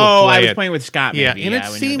 I was playing with Scott. Maybe. Yeah, and it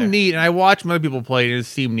seemed neat. And I watched other people play it. And it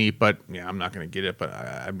seemed neat, but yeah, I'm not going to get it. But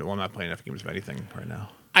I'm not playing enough games of anything right now.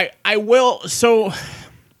 I will. So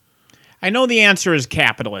I know the answer is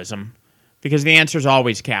capitalism, because the answer is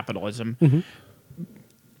always capitalism. Mm-hmm.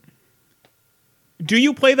 Do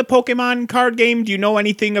you play the Pokemon card game? Do you know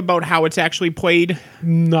anything about how it's actually played?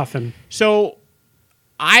 Nothing. So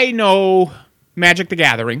I know Magic the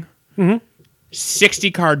Gathering,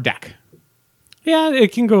 60 card deck. Yeah,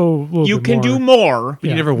 it can go a little You bit can more. do more,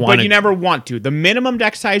 You never but want you it. never want to. The minimum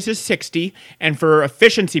deck size is 60, and for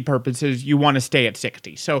efficiency purposes, you want to stay at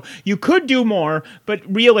 60. So you could do more, but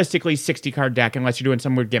realistically, 60 card deck, unless you're doing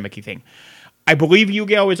some weird gimmicky thing. I believe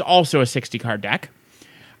Yu-Gi-Oh! Is also a 60 card deck.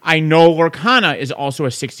 I know Lorcana is also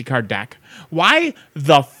a 60 card deck. Why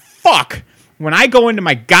the fuck, when I go into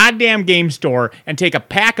my goddamn game store and take a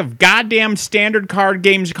pack of goddamn standard card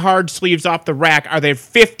games card sleeves off the rack, are there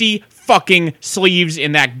 50 fucking sleeves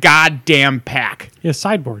in that goddamn pack? Yeah,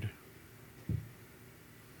 sideboard.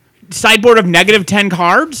 Sideboard of negative 10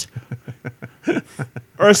 cards?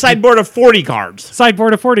 Or a sideboard of 40 cards?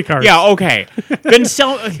 Sideboard of 40 cards. Yeah, okay. Then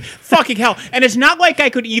sell fucking hell. And it's not like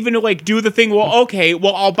I could even like do the thing, well, okay,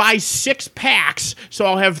 well I'll buy 6 packs so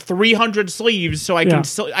I'll have 300 sleeves so I can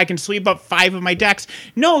I can sleeve up 5 of my decks.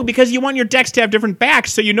 No, because you want your decks to have different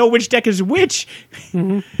backs so you know which deck is which.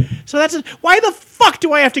 So why the fuck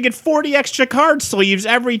do I have to get 40 extra card sleeves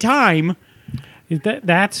every time?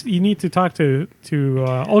 That's you need to talk to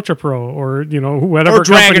Ultra Pro or whatever Or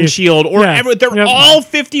Dragon company. Shield or they're all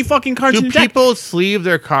 50 fucking cards Do in the deck. people sleeve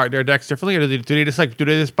their decks differently, or do they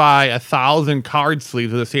just buy 1,000 card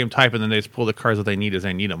sleeves of the same type and then they just pull the cards that they need as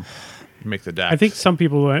they need them to make the deck? I think some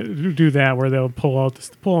people do that where they'll pull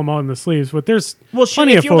them out in the sleeves, but there's Well, sure,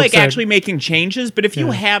 plenty if of you're folks like that- actually making changes, but if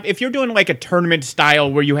you're doing like a tournament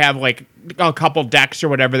style where you have like a couple decks or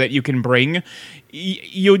whatever that you can bring,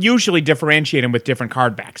 you'll usually differentiate them with different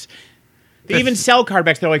card backs. They even sell card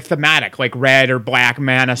backs that are like thematic, like red or black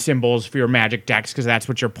mana symbols for your Magic decks because that's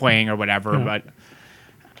what you're playing or whatever. Yeah.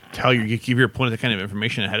 But you give your opponent that kind of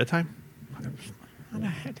information ahead of time.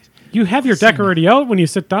 you have your deck already out when you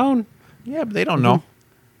sit down. Yeah, but they don't know.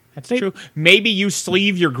 That's true. Maybe you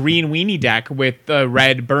sleeve your green weenie deck with the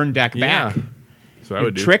red burn deck back. Yeah, so I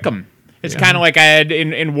would do. Trick them. It's kind of like I had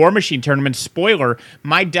in War Machine tournaments. Spoiler: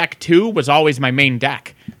 my deck 2 was always my main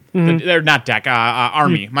deck. They're not deck.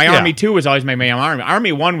 Army. My Army 2 was always my main army.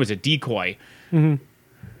 Army 1 was a decoy.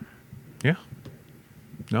 Yeah.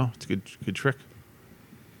 No, it's a good trick.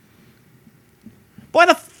 Why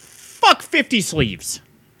the fuck 50 sleeves?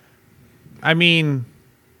 I mean,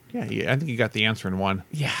 yeah, I think you got the answer in one.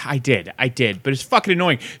 Yeah, I did. But it's fucking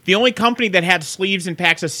annoying. The only company that had sleeves in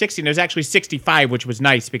packs of 60, and there's actually 65, which was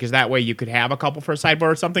nice because that way you could have a couple for a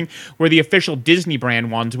sideboard or something, were the official Disney brand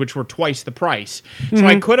ones, which were twice the price. So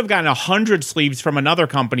I could have gotten 100 sleeves from another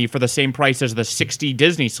company for the same price as the 60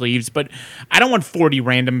 Disney sleeves, but I don't want 40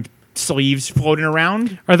 random sleeves floating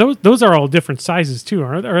around. Are those are all different sizes too?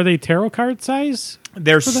 Are they tarot card size?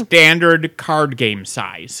 They're standard card game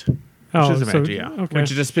size. is a Magic, yeah. Okay.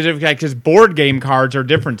 Which is a specific because board game cards are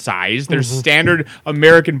different size. There's standard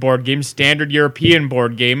American board game, standard European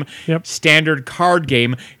board game, standard card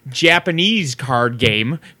game, Japanese card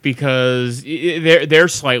game because they're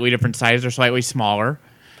slightly different size. They're slightly smaller,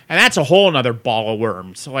 and that's a whole other ball of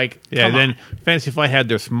worms. Like Yeah, then Fantasy Flight had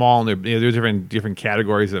their small and there's different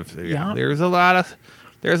categories of. Yeah. There's a lot.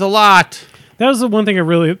 That was the one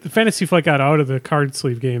thing Fantasy Flight got out of the card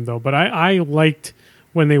sleeve game though. But I liked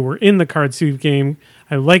when they were in the card sleeve game.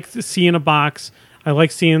 I liked seeing a box. I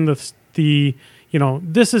like seeing the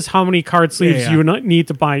this is how many card sleeves you need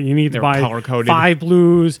to buy. You need to buy color-coded. 5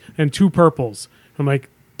 blues and 2 purples. I'm like,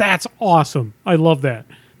 that's awesome. I love that.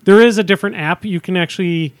 There is a different app you can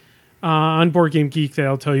actually on Board Game Geek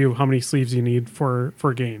that'll tell you how many sleeves you need for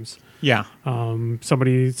games. yeah.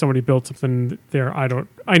 Somebody built something there.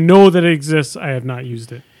 I know that it exists. I have not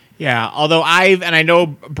used it. Yeah, although I know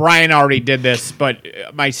Brian already did this, but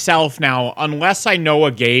myself now, unless I know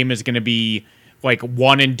a game is going to be like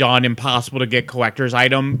one and done, impossible to get collector's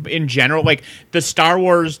item in general, like the Star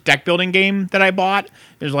Wars deck building game that I bought,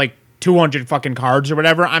 there's like 200 fucking cards or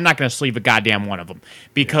whatever. I'm not going to sleeve a goddamn one of them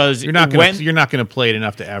because You're not going to play it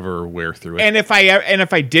enough to ever wear through it. And if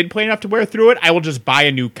I did play enough to wear through it, I will just buy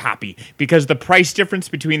a new copy because the price difference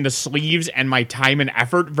between the sleeves and my time and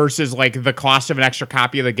effort versus like the cost of an extra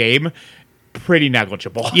copy of the game, pretty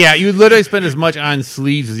negligible. Yeah, you would literally spend as much on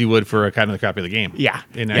sleeves as you would for a kind of copy of the game. Yeah.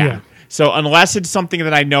 Yeah. So unless it's something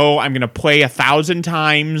that I know I'm going to play 1,000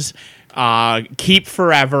 times, keep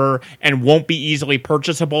forever, and won't be easily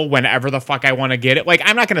purchasable whenever the fuck I want to get it. Like,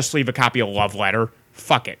 I'm not going to sleeve a copy of Love Letter.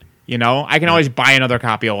 Fuck it. I can always buy another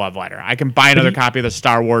copy of Love Letter. I can buy another copy of the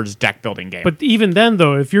Star Wars deck building game. But even then,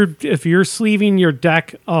 though, if you're sleeving your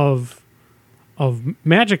deck of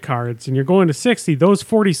Magic cards and you're going to 60, those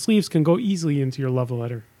 40 sleeves can go easily into your Love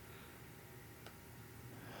Letter.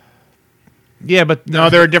 Yeah, but no,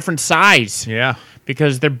 they're a different size. Yeah.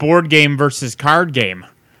 Because they're board game versus card game.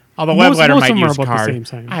 Although Most Love Letter of might them are use about the card. same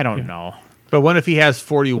size. I don't know. But what if he has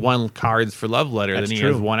 41 cards for Love Letter? That's then he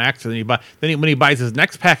true. has one extra. When he buys his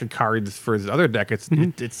next pack of cards for his other deck, it's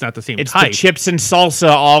not the same It's type. the chips and salsa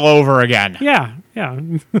all over again. Yeah.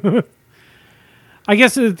 I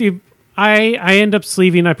guess I end up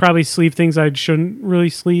sleeving. I probably sleeve things I shouldn't really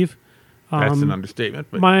sleeve. That's an understatement.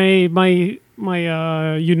 But My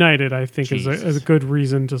United, I think, is Jesus. a good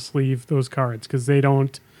reason to sleeve those cards because they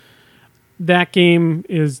don't. That game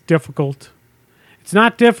is difficult. It's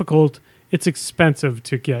not difficult. It's expensive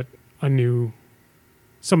to get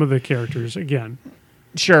some of the characters again.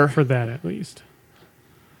 Sure. For that, at least.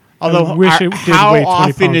 Although, wish it did how weigh 20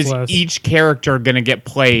 often pounds is less. each character going to get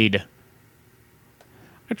played?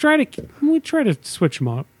 We try to switch them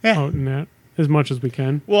up Yeah. out in that as much as we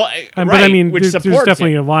can. Well, But right, I mean, which there's supports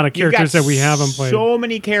definitely it. a lot of You've characters got that we haven't played. So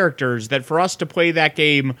many characters that for us to play that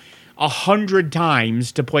game 100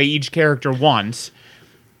 times to play each character once.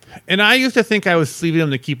 And I used to think I was sleeving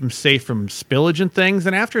them to keep them safe from spillage and things.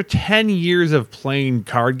 And after 10 years of playing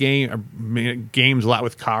games a lot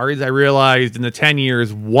with cards, I realized in the 10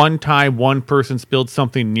 years, one time one person spilled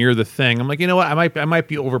something near the thing. I'm like, you know what? I might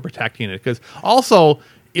be overprotecting it because also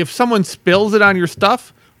if someone spills it on your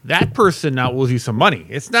stuff, that person now owes you some money.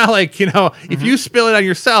 It's not like if you spill it on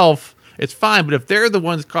yourself, it's fine. But if they're the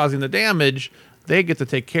ones causing the damage, they get to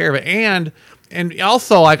take care of it. And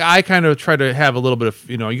also, like, I kind of try to have a little bit of,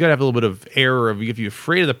 you got to have a little bit of error of if you're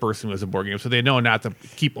afraid of the person who has a board game, so they know not to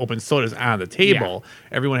keep open sodas on the table.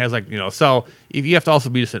 Yeah. Everyone has so if you have to also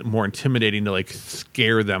be just more intimidating to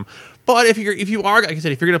scare them. But if you are, like I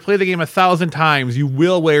said, if you're going to play the game 1,000 times, you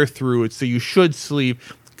will wear through it. So you should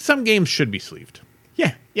sleeve. Some games should be sleeved.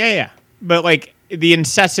 Yeah. But the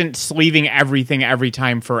incessant sleeving everything every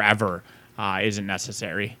time forever isn't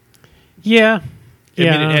necessary. Yeah. I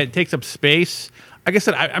mean, it takes up space. Like I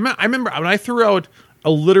said, I remember when I threw out a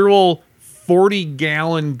literal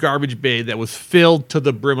 40-gallon garbage bay that was filled to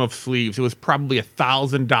the brim of sleeves. It was probably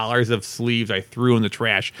 $1,000 of sleeves I threw in the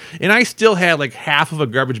trash. And I still had half of a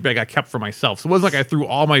garbage bag I kept for myself. So it wasn't like I threw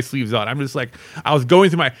all my sleeves out. I'm just I was going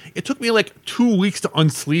through it took me 2 weeks to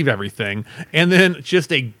unsleeve everything. And then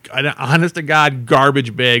just an honest-to-God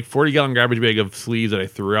garbage bag, 40-gallon garbage bag of sleeves that I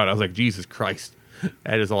threw out. I was like, Jesus Christ.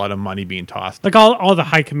 That is a lot of money being tossed. All the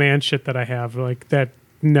high command shit that I have, that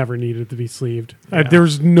never needed to be sleeved. Yeah.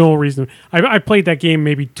 There's no reason. I played that game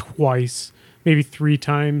maybe twice, maybe 3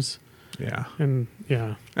 times. Yeah. And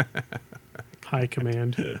yeah. High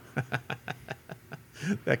command.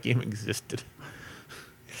 That game existed.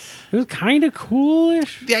 It was kind of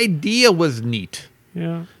coolish. The idea was neat.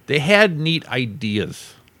 Yeah. They had neat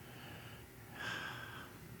ideas.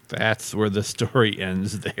 That's where the story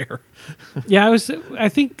ends there. Yeah, I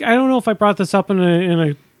don't know if I brought this up in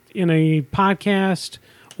a podcast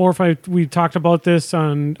or if we talked about this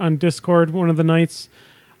on Discord one of the nights.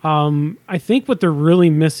 I think what they're really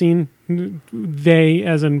missing, they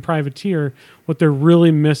as in Privateer, what they're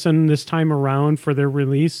really missing this time around for their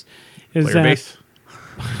release is Player base.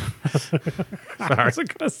 I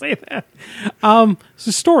wasn't going to say that. It's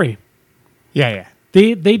a story. Yeah.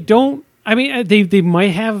 They don't. I mean, they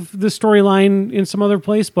might have the storyline in some other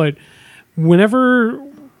place, but whenever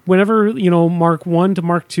Mark 1 to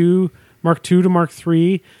Mark 2, Mark 2 to Mark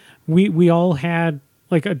 3, we all had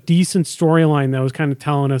a decent storyline that was kind of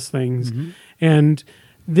telling us things. Mm-hmm. And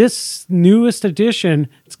this newest edition,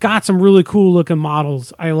 it's got some really cool looking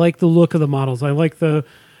models. I like the look of the models. I like the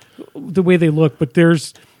way they look, but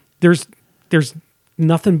there's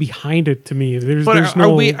nothing behind it to me. There's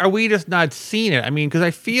no. Are we just not seeing it? I mean, because I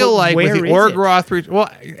feel with the Orgroth. Well,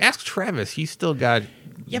 ask Travis. He's still got.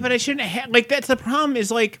 Yeah, but I shouldn't have. That's the problem.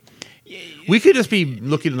 Is we could just be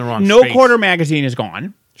looking in the wrong. No space. Quarter magazine is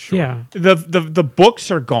gone. Sure. Yeah. The books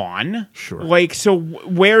are gone. Sure. So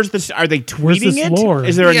where's this? Are they tweeting it? Lore?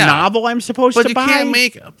 Is there a novel I'm supposed to buy? But you can't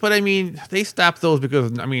make. But I mean, they stopped those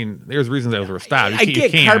because there's reasons those were stopped. I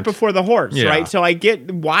get cart before the horse, Yeah. right? So I get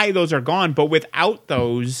why those are gone, but without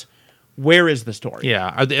those, where is the story?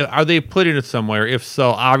 Yeah. Are they putting it somewhere? If so,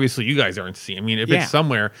 obviously you guys aren't seeing. I mean, if it's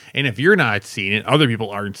somewhere, and if you're not seeing it, other people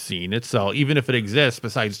aren't seeing it. So even if it exists,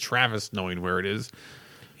 besides Travis knowing where it is.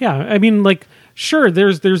 Yeah, I mean, sure,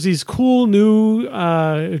 there's these cool new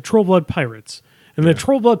Trollblood pirates, and the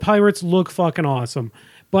Trollblood pirates look fucking awesome,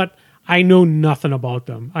 but I know nothing about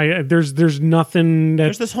them. There's nothing that...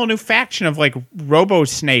 There's this whole new faction of robo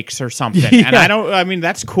snakes or something, and I mean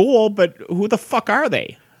that's cool, but who the fuck are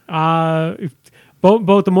they?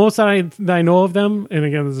 Both the most that I know of them, and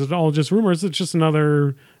again, this is all just rumors. It's just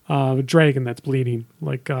another dragon that's bleeding,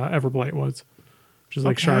 like Everblight was. which is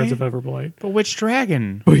like Okay. shards of Everblight. But which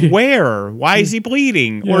dragon? Where? Why is he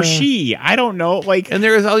bleeding? Or Yeah. she? I don't know. Like, And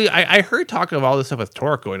there is all I heard talking of all this stuff with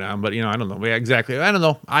Torque going on, but I don't know. Yeah, exactly. I don't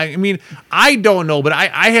know. I mean, I don't know, but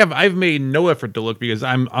I've made no effort to look because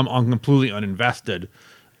I'm completely uninvested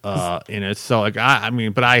in it. So like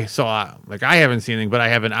but I saw like I haven't seen anything, but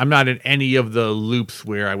I'm not in any of the loops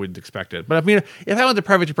where I would expect it. But I mean, if I went to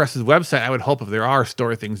Privateer Press's website, I would hope if there are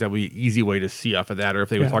story things that would be an easy way to see off of that, or if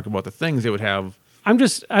they would talk about the things they would have.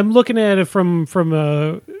 I'm looking at it from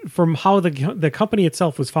how the company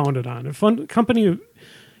itself was founded on. The company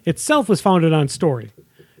itself was founded on story,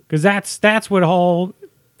 because that's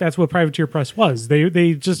what Privateer Press was.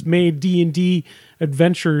 They just made D&D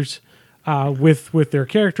adventures with their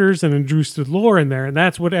characters and introduced the lore in there, and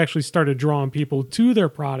that's what actually started drawing people to their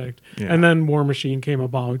product. Yeah. And then War Machine came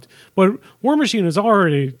about, but War Machine is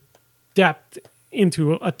already depth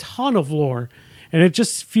into a ton of lore. And it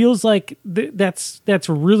just feels like that's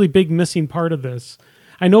a really big missing part of this.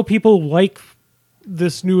 I know people like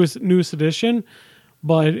this newest edition,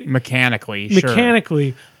 but mechanically,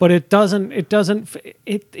 but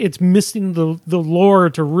it's missing the lore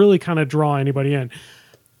to really kind of draw anybody in.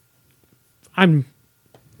 I'm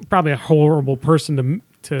probably a horrible person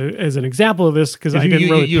to as an example of this, because I didn't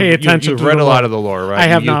really pay attention. You've read a lot of the lore, right? I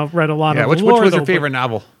have not read a lot of the lore. Which was your favorite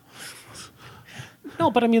novel? No,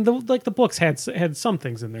 but I mean, the books had some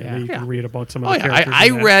things in there that you can read about some of the characters.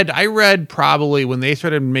 I read probably when they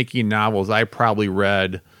started making novels. I probably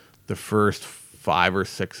read the first 5 or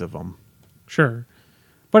 6 of them. Sure,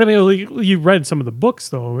 but I mean, you read some of the books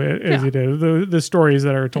though, as you did the stories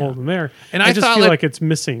that are told in there, and I just feel like it's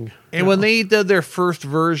missing. And when they did their first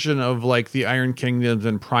version of like the Iron Kingdoms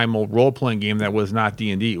and Primal role playing game that was not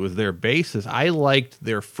D&D, it was their basis. I liked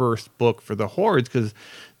their first book for the Hordes because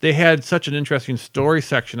they had such an interesting story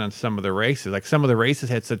section on some of the races. Like some of the races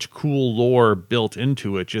had such cool lore built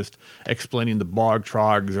into it, just explaining the bog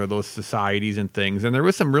trogs or those societies and things. And there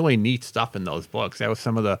was some really neat stuff in those books. That was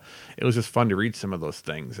it was just fun to read some of those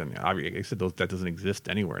things. And obviously, I said that doesn't exist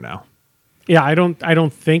anywhere now. Yeah, I don't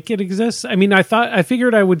think it exists. I mean, I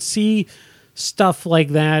figured I would see stuff like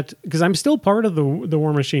that because I'm still part of the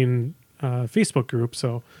War Machine Facebook group.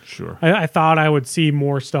 So sure, I thought I would see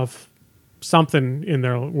more stuff. Something in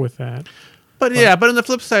there with that. But on the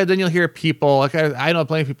flip side, then you'll hear people, like I know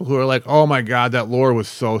plenty of people who are like, oh my God, that lore was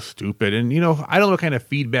so stupid. And, I don't know what kind of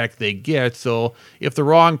feedback they get. So if the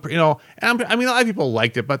wrong, I mean, a lot of people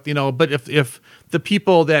liked it, but, but if the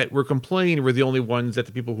people that were complaining were the only ones that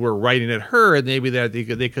the people who were writing it heard, maybe that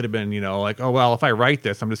they could have been, like, oh, well, if I write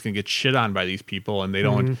this, I'm just going to get shit on by these people. And they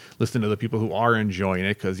don't listen to the people who are enjoying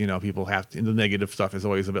it because, people have to, the negative stuff is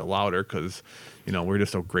always a bit louder because, we're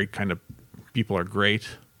just so great kind of people are great.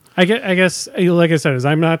 I guess, like I said, is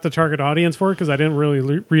I'm not the target audience for it because I didn't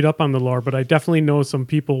really read up on the lore, but I definitely know some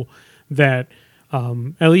people that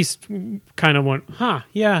at least kind of went,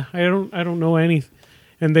 yeah, I don't know anything,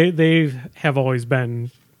 and they have always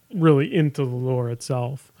been really into the lore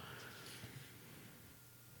itself.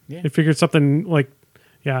 Yeah, I figured something like,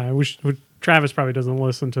 I wish Travis probably doesn't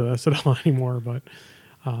listen to this at all anymore, but.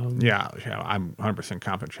 Yeah, I'm 100%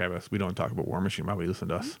 confident, Travis. We don't talk about War Machine. Why would you listen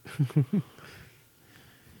to us?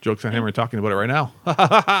 Joke's on him. We're talking about it right now.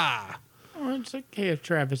 Oh, it's okay if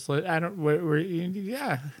Travis. I don't.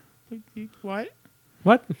 Yeah. What?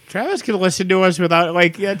 What? Travis can listen to us without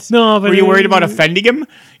no. But were you worried about offending him?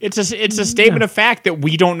 It's a statement of fact that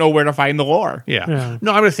we don't know where to find the lore. Yeah.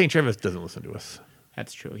 No, I'm just saying Travis doesn't listen to us.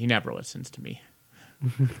 That's true. He never listens to me.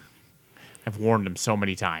 I've warned him so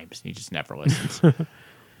many times. He just never listens.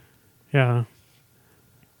 Yeah.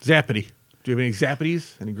 Zappity. Do you have any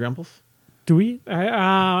Zappities? Any Grumbles? Do we?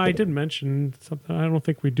 I did mention something. I don't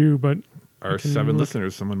think we do, but our 7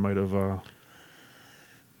 listeners, someone might have. Oh,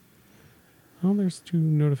 there's 2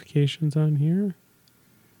 notifications on here.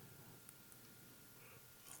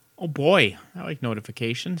 Oh boy, I like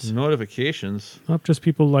notifications. Notifications. Not just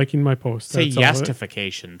people liking my posts. Say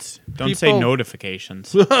yes-tifications. Don't say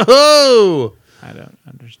notifications. Whoa! I don't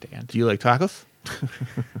understand. Do you like tacos?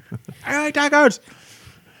 I like tacos.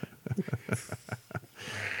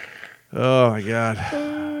 Oh my God.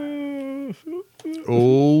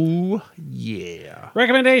 Oh yeah.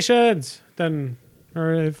 Recommendations. Then,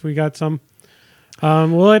 or if we got some,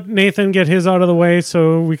 we'll let Nathan get his out of the way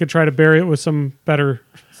so we could try to bury it with some better,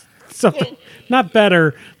 something not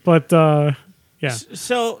better, but yeah.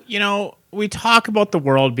 So we talk about the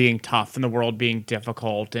world being tough and the world being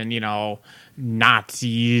difficult, and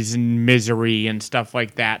Nazis and misery and stuff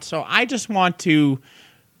like that. So I just want to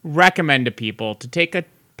recommend to people to take a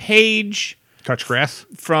page, touch grass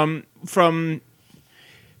from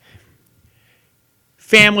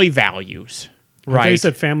family values. Like you Right.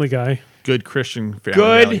 said Family Guy. Good Christian family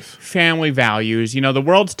Good values. family values. You know, the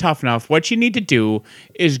world's tough enough. What you need to do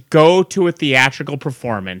is go to a theatrical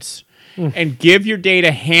performance and give your date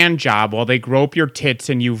a hand job while they grope your tits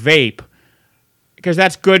and you vape, because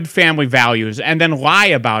that's good family values, and then lie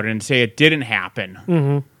about it and say it didn't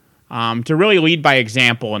happen. To really lead by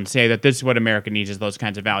example and say that this is what America needs, is those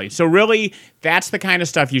kinds of values. So really, that's the kind of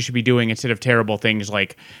stuff you should be doing instead of terrible things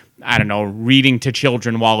like, I don't know, reading to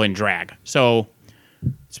children while in drag. So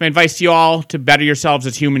it's my advice to you all to better yourselves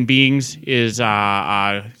as human beings is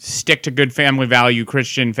stick to good family value,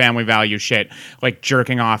 Christian family value shit, like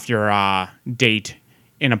jerking off your date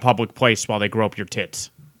in a public place while they grope your tits.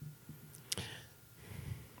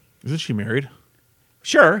 Isn't she married?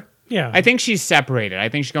 Sure. Yeah. I think she's separated. I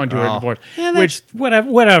think she's going to her divorce. Yeah, Which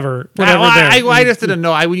whatever. I just didn't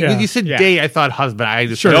know. When Yeah. you said Yeah. date, I thought husband. I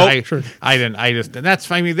just Sure. I, Sure. I didn't. I just and that's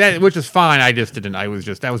fine. I mean, that which is fine. I just didn't. I was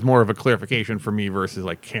just that was more of a clarification for me versus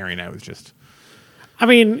like caring. I was just I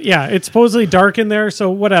mean, yeah, it's supposedly dark in there, so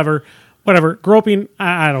whatever. Groping,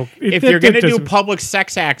 I don't. if you're going to do public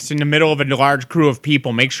sex acts in the middle of a large crew of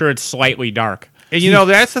people, make sure it's slightly dark. and you know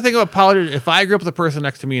that's the thing about politics. If I grew up with the person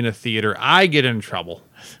next to me in a theater, I get in trouble.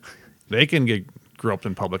 They can get groped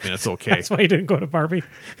in public and it's okay. That's why you didn't go to Barbie.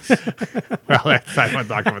 Well, that's I'm not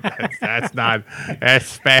talking about that. That's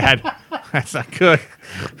bad. That's not good.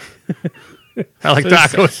 I like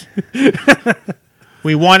tacos.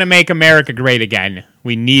 We want to make America great again.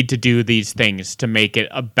 We need to do these things to make it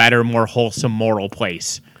a better, more wholesome, moral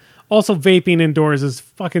place. Also, vaping indoors is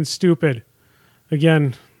fucking stupid.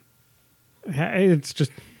 Again, it's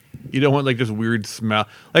just You don't want like this weird smell.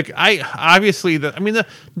 Like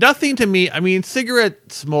nothing to me. I mean,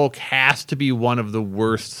 cigarette smoke has to be one of the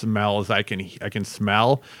worst smells I can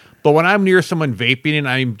smell. But when I'm near someone vaping and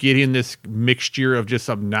I'm getting this mixture of just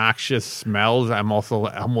obnoxious smells, I'm also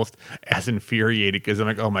almost as infuriated because I'm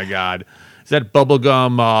like, oh my god, is that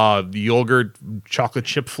bubblegum, yogurt, chocolate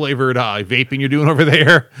chip flavored vaping you're doing over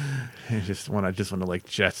there? I just want to like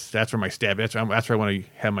that's where my stab. That's where I want to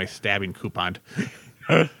have my stabbing coupon.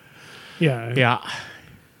 yeah. Yeah.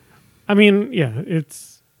 I mean, yeah,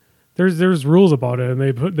 it's there's rules about it, and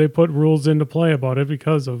they put rules into play about it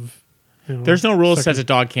because of. You know, There's no rule that says a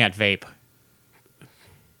dog can't vape.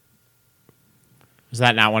 Is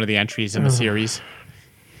that not one of the entries in the series?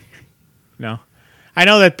 No. I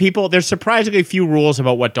know that there's surprisingly few rules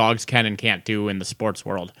about what dogs can and can't do in the sports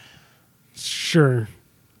world. Sure.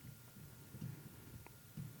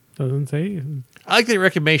 Doesn't say. I like that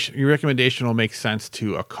your recommendation will make sense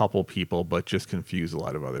to a couple people, but just confuse a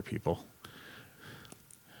lot of other people.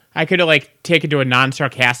 I could take it to a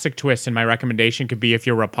non-sarcastic twist, and my recommendation could be if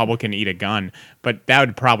you're a Republican, eat a gun. But that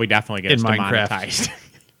would probably definitely get In us Minecraft. demonetized.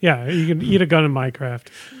 Yeah, you can eat a gun in Minecraft.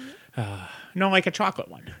 No, like a chocolate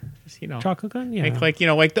one. Just, Chocolate gun? Yeah.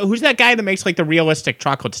 Who's that guy that makes like the realistic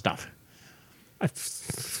chocolate stuff?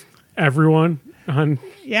 Everyone on.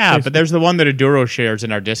 Yeah, but there's the one that Aduro shares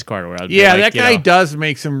in our Discord. Where Yeah, that guy does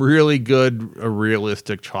make some really good,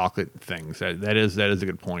 realistic chocolate things. That is a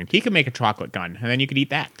good point. He could make a chocolate gun, and then you could eat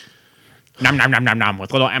that. Nom nom nom nom nom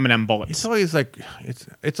with little M&M bullets. It's always like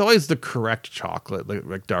it's always the correct chocolate,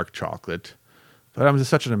 like dark chocolate. But I'm just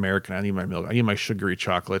such an American. I need my milk. I need my sugary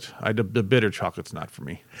chocolate. The bitter chocolate's not for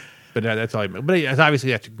me. But that's all I make. But it's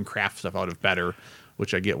obviously you can craft stuff out of better,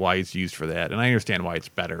 which I get why it's used for that, and I understand why it's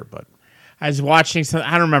better. But I was watching some.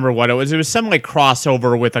 I don't remember what it was. It was some like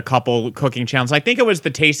crossover with a couple cooking channels. I think it was the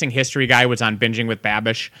Tasting History guy was on Binging with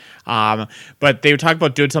Babish. But they would talk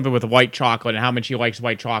about doing something with white chocolate and how much he likes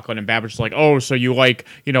white chocolate. And Babish was like, "Oh, so you like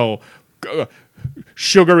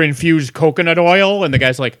sugar infused coconut oil?" And the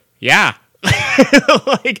guy's like, "Yeah."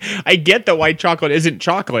 Like, I get that white chocolate isn't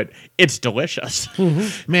chocolate. It's delicious.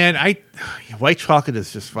 man, white chocolate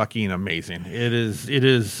is just fucking amazing. It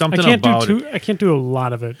is something about it. I can't do a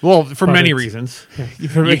lot of it. Well, for but many it's- reasons. You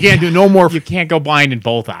can't do no more. You can't go blind in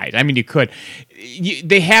both eyes. I mean, you could.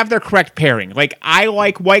 They have their correct pairing. Like, I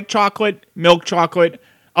like white chocolate, milk chocolate,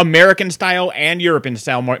 American style and European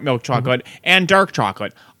style milk chocolate, and dark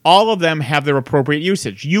chocolate. All of them have their appropriate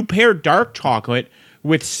usage. You pair dark chocolate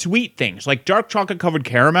with sweet things, like dark chocolate covered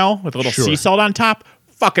caramel with a little sea salt on top.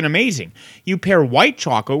 Fucking amazing. You pair white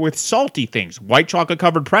chocolate with salty things, white chocolate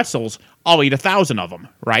covered pretzels. I'll eat 1,000 of them,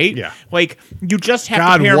 right? Yeah. Like, you just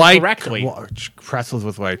have to pair them correctly. Pretzels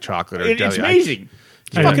with white chocolate. It's amazing.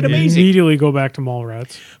 It's I fucking amazing. Immediately go back to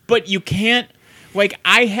Mallrats. But you can't, like,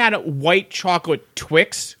 I had white chocolate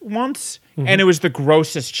Twix once, and it was the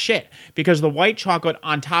grossest shit because the white chocolate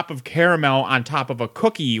on top of caramel on top of a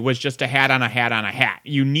cookie was just a hat on a hat on a hat.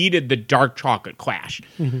 You needed the dark chocolate clash.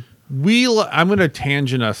 I'm going to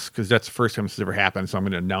tangent us because that's the first time this has ever happened. So I'm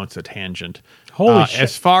going to announce a tangent. Holy shit.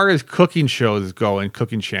 As far as cooking shows go and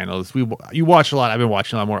cooking channels, you watch a lot. I've been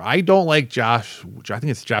watching a lot more. I don't like Josh. I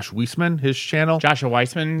think it's Josh Weissman, his channel. Joshua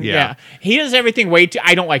Weissman. Yeah. He does everything way too.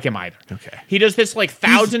 I don't like him either. Okay. He does this like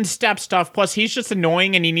 1,000-step stuff. Plus, he's just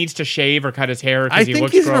annoying and he needs to shave or cut his hair because he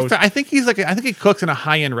looks gross. I think he cooks in a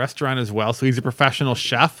high-end restaurant as well. So he's a professional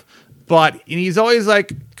chef. But he's always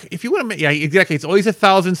like, if you want to make, yeah, exactly. It's always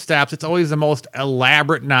 1,000 steps. It's always the most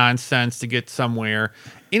elaborate nonsense to get somewhere.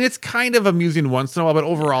 And it's kind of amusing once in a while, but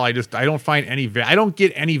overall, I don't find I don't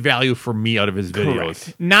get any value for me out of his videos.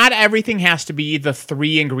 Correct. Not everything has to be the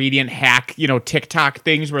 3-ingredient hack, TikTok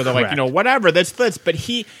things where they're Correct. like, whatever, that's this. But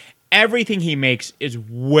everything he makes is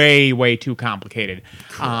way, way too complicated.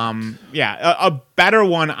 A better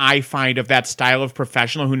one I find of that style of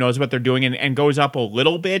professional who knows what they're doing and goes up a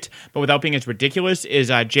little bit, but without being as ridiculous, is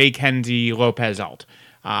Jay Kenzie Lopez Alt.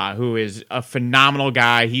 Who is a phenomenal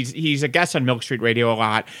guy. He's a guest on Milk Street Radio a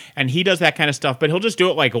lot, and he does that kind of stuff, but he'll just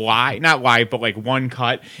do it like not live, but like one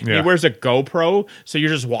cut. Yeah. He wears a GoPro, so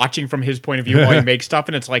you're just watching from his point of view while he makes stuff,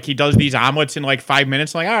 and it's like he does these omelets in like 5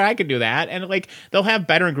 minutes. Like, all right, I can do that, and like they'll have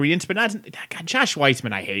better ingredients, but not. God, Josh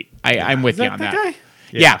Weissman, I hate. I'm with you on that. Guy?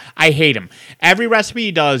 Yeah, I hate him. Every recipe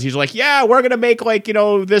he does, he's like, yeah, we're going to make like,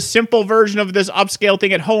 this simple version of this upscale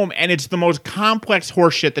thing at home. And it's the most complex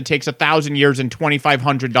horseshit that takes 1,000 years and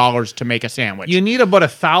 $2,500 to make a sandwich. You need about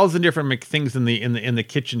 1,000 different things in the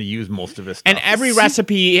kitchen to use most of this stuff. And every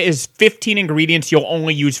recipe is 15 ingredients you'll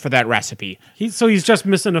only use for that recipe. He's just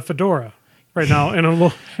missing a fedora right now.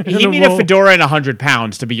 You need a fedora and 100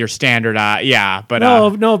 pounds to be your standard. He can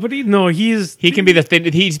be the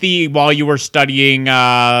thin. He's the while you were studying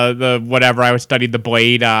I studied the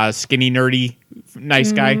blade skinny nerdy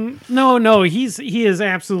nice guy. No, he is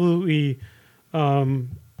absolutely. God,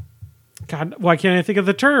 why can't I think of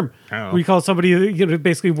the term? We call somebody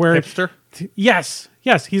basically wearing hipster. Yes,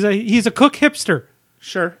 he's a cook hipster.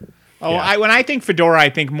 Sure. Oh, Yeah. when I think fedora, I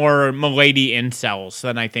think more milady incels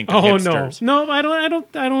than I think of hipsters. No, I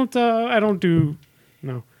don't do.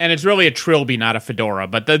 No. And it's really a trilby, not a fedora.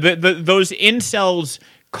 But those incels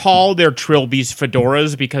call their trilbies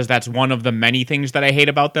fedoras because that's one of the many things that I hate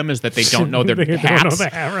about them is that they don't know their hats. Don't know the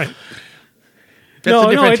hat, right? That's a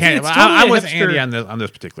different tangent. It's totally I'm with hipster. Andy on this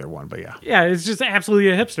particular one, but yeah. Yeah, it's just absolutely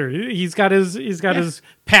a hipster. He's got his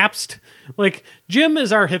Pabst. Like Jim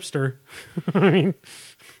is our hipster. I mean,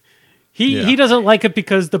 he doesn't like it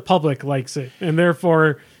because the public likes it, and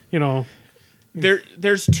therefore,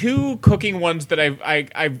 There's two cooking ones that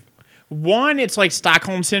I've one, it's like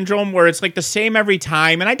Stockholm Syndrome, where it's like the same every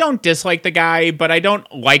time, and I don't dislike the guy, but I don't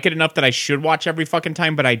like it enough that I should watch every fucking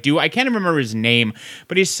time, but I do. I can't remember his name,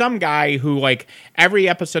 but he's some guy who, like, every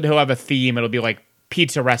episode he'll have a theme. It'll be like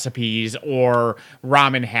pizza recipes or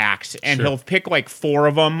ramen hacks, and he'll pick like 4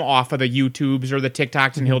 of them off of the YouTubes or the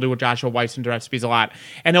TikToks, and he'll do Joshua Weissman's recipes a lot,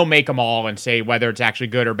 and he'll make them all and say whether it's actually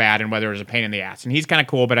good or bad and whether it's a pain in the ass. And he's kind of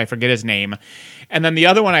cool, but I forget his name. And then the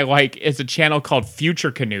other one I like is a channel called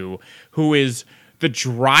Future Canoe, who is the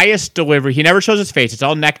driest delivery. He never shows his face. It's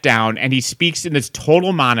all neck down, and he speaks in this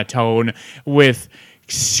total monotone with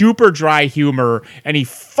super dry humor, and he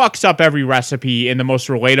fucks up every recipe in the most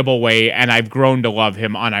relatable way, and I've grown to love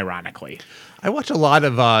him unironically. I watch a lot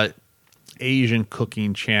of Asian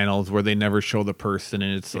cooking channels where they never show the person,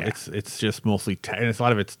 and it's just mostly and it's a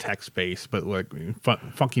lot of it's text based, but like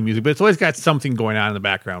funky music. But it's always got something going on in the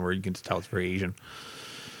background where you can tell it's very Asian.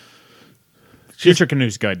 Future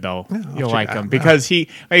Canoe's good, though. You'll like him because he,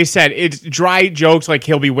 like I said, it's dry jokes. Like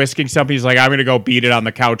he'll be whisking something. He's like, I'm going to go beat it on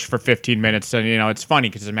the couch for 15 minutes. And, it's funny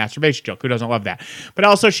because it's a masturbation joke. Who doesn't love that? But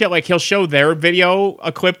also shit, like he'll show their video,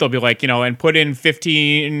 a clip. They'll be like, and put in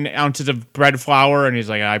 15 ounces of bread flour. And he's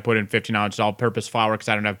like, I put in 15 ounces all-purpose flour because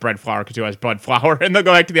I don't have bread flour because who has bread flour? And they'll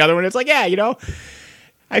go back to the other one. It's like,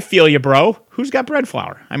 I feel you, bro. Who's got bread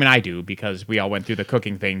flour? I mean, I do because we all went through the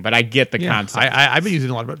cooking thing, but I get the concept. I've been using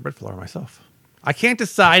a lot of bread flour myself. I can't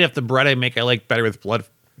decide if the bread I make I like better with blood.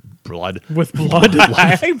 With blood.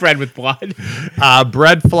 I like bread with blood.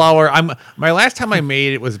 Bread flour. My last time I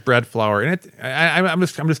made it was bread flour, and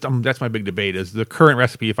that's my big debate: is the current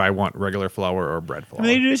recipe if I want regular flour or bread flour. I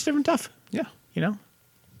mean, they do this different stuff. Yeah,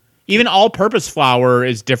 even all-purpose flour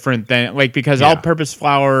is different than because all-purpose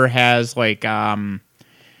flour has like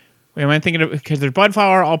Wait, am I thinking of, because there's blood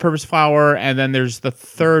flour, all-purpose flour, and then there's the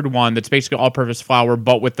third one that's basically all-purpose flour,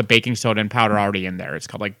 but with the baking soda and powder already in there. It's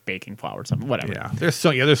called like baking flour or something, whatever. Yeah, there's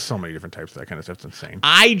so many different types of that kind of stuff. It's insane.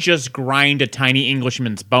 I just grind a tiny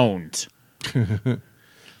Englishman's bones. There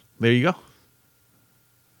you go.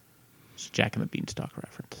 It's Jack and the Beanstalk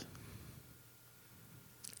reference.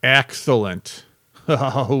 Excellent.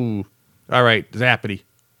 Oh, all right, Zappity.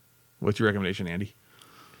 What's your recommendation, Andy?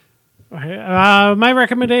 My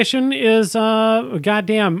recommendation is,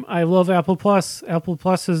 goddamn, I love Apple Plus. Apple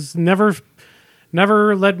Plus has never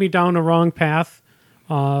led me down a wrong path.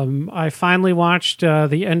 I finally watched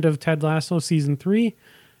the end of Ted Lasso season 3,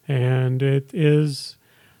 and it is,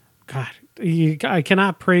 God, I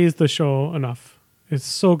cannot praise the show enough. It's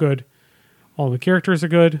so good. All the characters are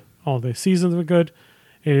good. All the seasons are good.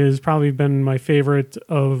 It has probably been my favorite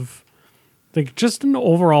of, like, just an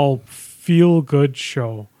overall feel-good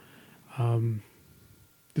show.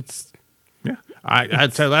 It's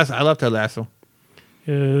I'd say I love Ted Lasso.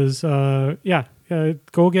 Go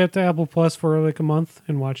get the Apple Plus for like a month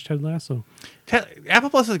and watch Ted Lasso.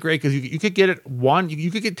 Apple Plus is great because you could get it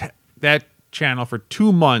you could get that channel for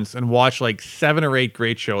 2 months and watch like 7 or 8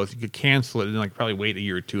 great shows. You could cancel it and like probably wait a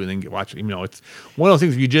year or two and then watch it. You know, it's one of those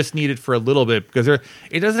things if you just need it for a little bit because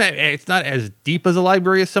it's not as deep as a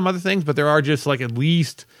library as some other things, but there are just like at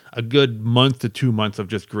least a good month to 2 months of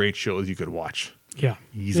just great shows you could watch. Yeah,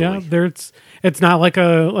 easily. Yeah, it's not like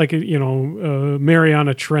a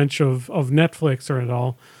Mariana Trench of Netflix or at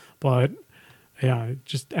all, but yeah,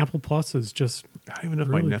 just Apple Plus is just. I don't even know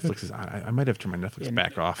really if my Netflix is on. I might have turned my Netflix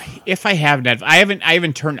back off. If I have Netflix, I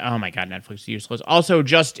haven't turned. Oh my God, Netflix is useless. Also,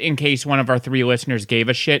 just in case one of our 3 listeners gave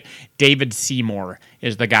a shit, David Seymour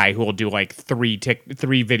is the guy who will do like 3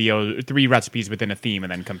 recipes within a theme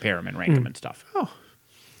and then compare them and rank them and stuff. Oh.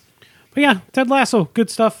 But yeah, Ted Lasso, good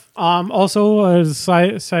stuff. Also, a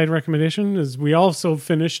side recommendation is we also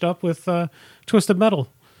finished up with Twisted Metal,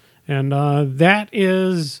 and that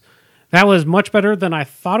was much better than I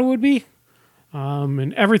thought it would be.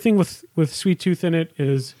 And everything with Sweet Tooth in it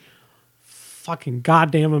is fucking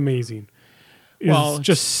goddamn amazing. Well,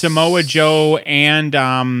 just Samoa Joe and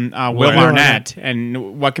Will Arnett.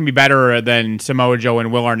 And what can be better than Samoa Joe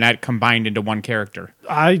and Will Arnett combined into one character?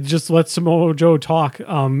 I just let Samoa Joe talk.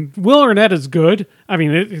 Will Arnett is good. I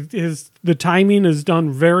mean, the timing is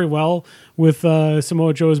done very well with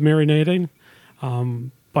Samoa Joe's marinating.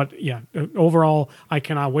 But yeah, overall, I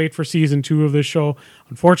cannot wait for season 2 of this show.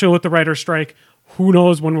 Unfortunately, with the writer's strike, who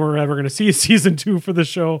knows when we're ever going to see season 2 for the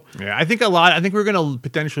show. Yeah, I think we're going to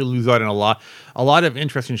potentially lose out on a lot of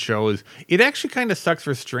interesting shows. It actually kind of sucks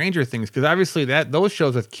for Stranger Things because obviously those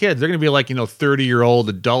shows with kids, they're going to be like 30-year-old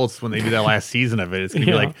adults when they do that last season of it. It's going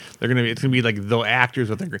to be like it's going to be like the actors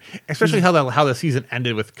with especially how the season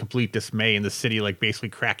ended with complete dismay and the city like basically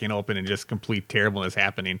cracking open and just complete terribleness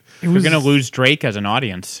happening. We're going to lose Drake as an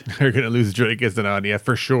audience. They're going to lose Drake as an audience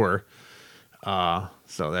for sure.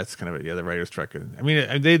 So that's kind of the writer's strike. I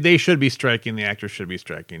mean, they should be striking. The actors should be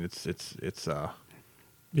striking. But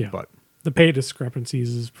the pay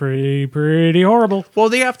discrepancies is pretty horrible. Well,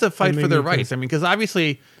 they have to fight for their rights. I mean, because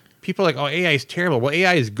obviously people are like, oh, AI is terrible. Well,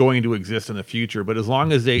 AI is going to exist in the future, but as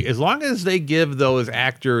long as they give those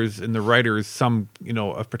actors and the writers some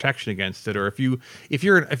of protection against it, or if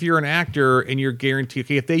you're an actor and you're guaranteed,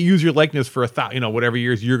 okay, if they use your likeness for whatever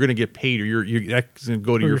years, you're going to get paid, or that's going to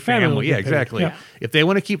go to your family. Yeah, exactly. Yeah. If they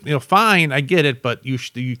want to keep, fine, I get it, but you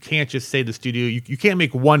can't just say the studio, you can't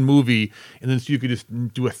make one movie and then you could just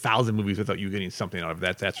do 1,000 movies without you getting something out of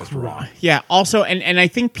that. That's just wrong. Yeah. Also, and I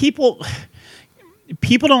think people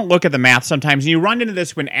don't look at the math sometimes, and you run into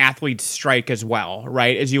this when athletes strike as well,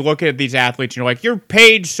 right? As you look at these athletes, and you're like, you're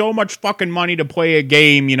paid so much fucking money to play a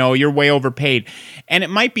game, you're way overpaid. And it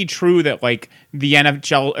might be true that like the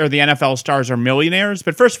NHL or the NFL stars are millionaires,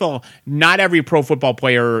 but first of all, not every pro football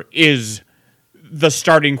player is the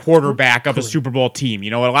starting quarterback of a Super Bowl team.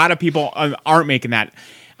 A lot of people aren't making that.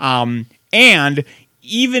 And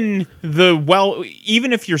even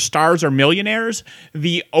if your stars are millionaires,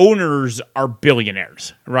 the owners are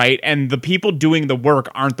billionaires, right? And the people doing the work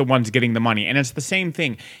aren't the ones getting the money. And it's the same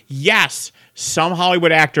thing. Yes, some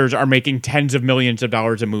Hollywood actors are making tens of millions of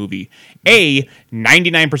dollars a movie.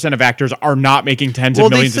 99% of actors are not making tens of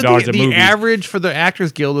millions of dollars a movie. The average for the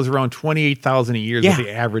Actors Guild is around $28,000 a year is what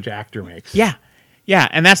the average actor makes. Yeah. Yeah,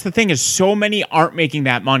 and that's the thing is so many aren't making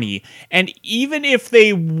that money. And even if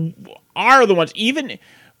they are the ones, even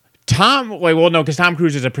because Tom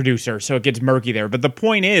Cruise is a producer, so it gets murky there. But the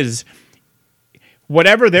point is,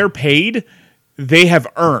 whatever they're paid, they have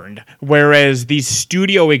earned. Whereas these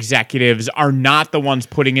studio executives are not the ones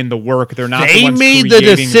putting in the work. They're not the ones creating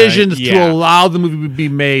the decisions to allow the movie to be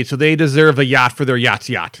made, so they deserve a yacht for their yacht.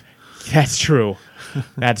 That's true.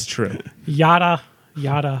 That's true. Yada,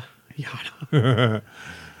 yada. Yada.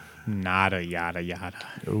 Nada, yada, yada.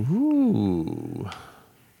 Ooh.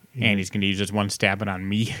 And he's going to use this one stabbing on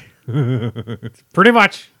me. Pretty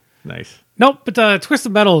much. Nice. Nope, but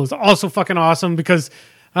Twisted Metal is also fucking awesome because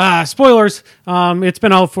Spoilers. It's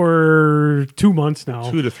been out for 2 months now.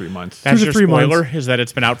 2 to 3 months. That's 2 to your 3 spoiler, months. is that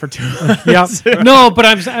it's been out for 2 Yeah. No, but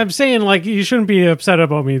I'm saying like you shouldn't be upset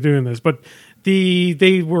about me doing this, but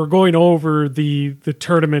they were going over the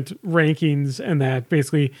tournament rankings and that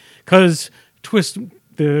basically because Twisted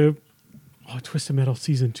Metal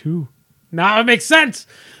season 2. Now it makes sense.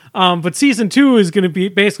 But season 2 is going to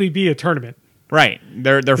basically be a tournament. Right.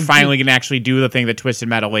 They're finally going to actually do the thing that Twisted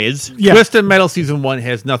Metal is. Yeah. Twisted Metal season 1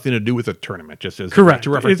 has nothing to do with the tournament, just as Correct. to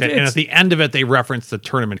reference it. And It's- at the end of it, they reference the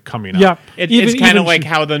tournament coming Yeah. up. It's kind of like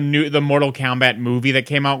how the Mortal Kombat movie that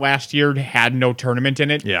came out last year had no tournament in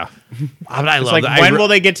it. Yeah, but I It's love like, that. when will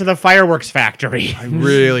they get to the fireworks factory? I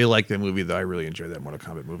really like that movie, though. I really enjoyed that Mortal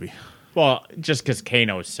Kombat movie. Well, just because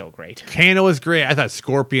Kano is so great. Kano was great. I thought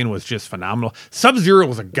Scorpion was just phenomenal. Sub-Zero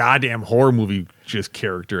was a goddamn horror movie just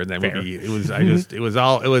character in that Fair. movie.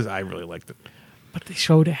 I really liked it. But they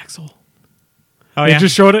showed Axel. Oh, They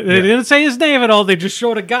just showed it. They didn't say his name at all. They just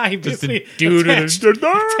showed a guy. Just a basically dude attached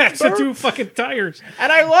to 2 fucking tires.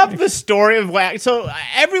 And I love the story of so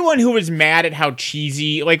everyone who was mad at how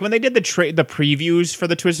cheesy, like when they did the previews for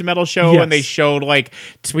the Twisted Metal show Yes. and they showed like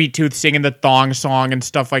Sweet Tooth singing the thong song and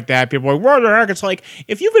stuff like that, people were like, "What the heck?" It's like,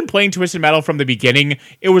 if you've been playing Twisted Metal from the beginning,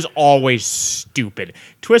 it was always stupid.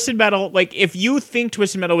 Twisted Metal, like if you think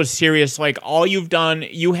Twisted Metal was serious, like all you've done,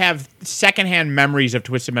 you have secondhand memories of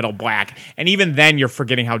Twisted Metal Black, and even then you're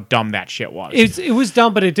forgetting how dumb that shit was. It was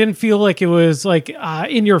dumb, but it didn't feel like it was like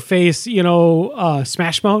in your face,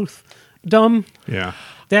 Smash Mouth dumb. Yeah.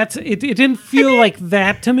 It didn't feel like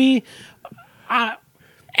that to me.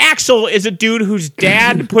 Axel is a dude whose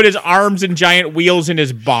dad put his arms in giant wheels in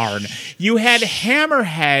his barn. You had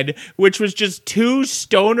Hammerhead, which was just 2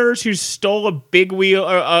 stoners who stole a big wheel,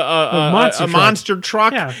 a monster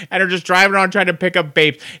truck, Yeah. and are just driving around trying to pick up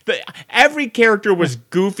babes. Every character was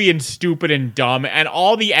goofy and stupid and dumb, and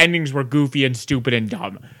all the endings were goofy and stupid and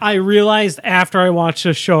dumb. I realized after I watched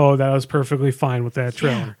the show that I was perfectly fine with that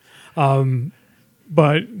trailer.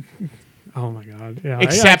 But oh my god! Yeah,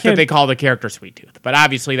 Except that they call the character Sweet Tooth, but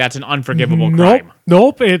obviously that's an unforgivable Nope, crime.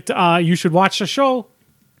 nope. You should watch the show.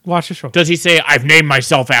 Watch the show. Does he say, "I've named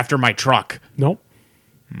myself after my truck"? Nope.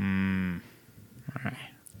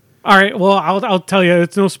 All right. Well, I'll tell you.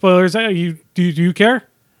 It's no spoilers. Do you care?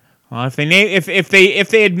 Well, if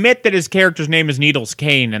they admit that his character's name is Needles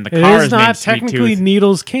Kane and the It car is is not named Sweet technically Tooth,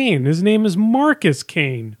 Needles Kane. His name is Marcus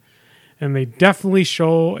Kane, and they definitely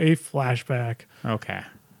show a flashback okay,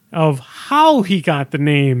 of how he got the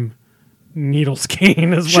name Needles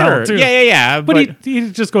Kane as sure, well. Too. yeah, But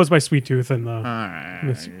he just goes by Sweet Tooth in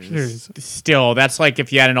the series. still, that's like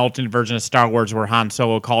if you had an alternate version of Star Wars where Han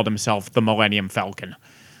Solo called himself the Millennium Falcon.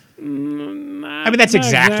 I mean, that's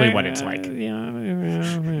exactly what it's like.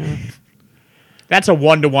 Yeah. That's a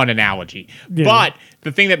one-to-one analogy. Yeah. But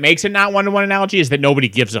the thing that makes it not one-to-one analogy is that nobody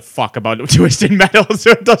gives a fuck about Twisted Metal,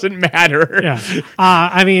 so it doesn't matter. Yeah.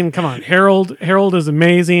 I mean, come on. Harold is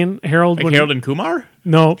amazing. Harold and Kumar?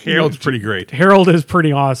 No. Harold's pretty great. Harold is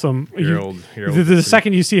pretty awesome. Harold The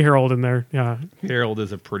second you see Harold in there, yeah. Harold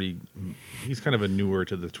is he's kind of a newer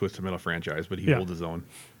to the Twisted Metal franchise, but he holds his own.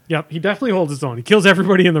 Yep, he definitely holds his own. He kills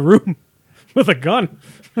everybody in the room with a gun.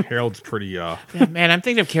 Harold's pretty Yeah, man, I'm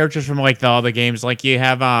thinking of characters from like the other games. Like you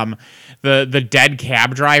have the dead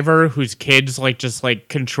cab driver whose kids just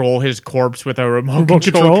control his corpse with a remote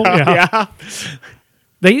control. Yeah.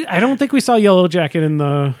 I don't think we saw Yellow Jacket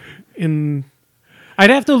in. I'd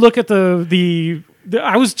have to look at the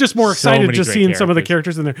I was just more So excited many just great seeing some of the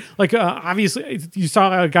characters. characters in there. Like obviously you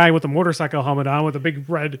saw a guy with a motorcycle helmet on with a big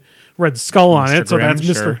red skull on it. So Grimm, that's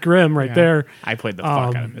Mr. sure. Grimm right Yeah. there. I played the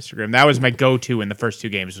fuck out of Mr. Grimm. That was my go-to in the first 2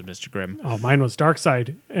 games was Mr. Grimm. Oh, mine was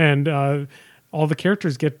Darkseid, and all the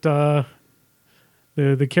characters get the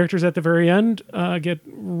characters at the very end get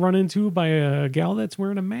run into by a gal that's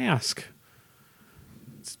wearing a mask.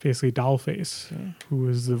 It's basically Dollface, who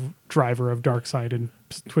is the driver of Darkseid and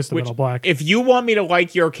Twisted Metal Black. If you want me to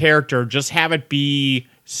like your character, just have it be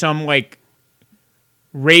some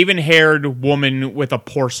raven-haired woman with a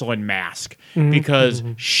porcelain mask because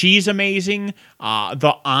she's amazing.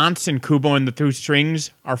 The aunts and Kubo and the Two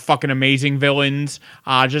Strings are fucking amazing villains.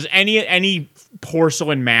 Just any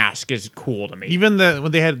porcelain mask is cool to me. Even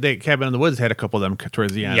when they had the Cabin in the Woods had a couple of them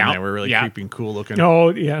towards the end. Yeah. They were really Yeah. creepy and cool looking. Oh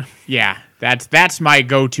yeah, Yeah, that's my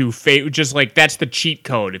go-to. Just that's the cheat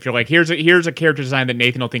code. If you're like, here's a character design that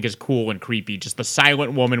Nathan will think is cool and creepy. Just the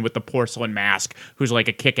silent woman with the porcelain mask who's like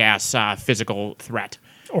a kick-ass physical threat.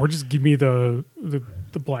 or just give me the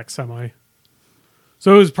black semi.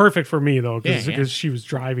 So it was perfect for me though, because Yeah. she was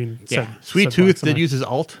driving. Yeah. Sweet said Tooth Black did use his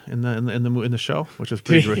alt in the show, which was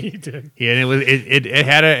pretty He great. did. Yeah, and it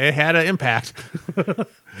had an impact.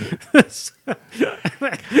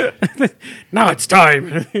 Now it's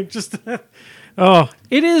time. Just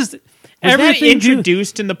it is. Was that everything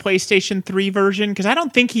introduced in the PlayStation 3 version? Because I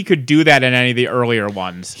don't think he could do that in any of the earlier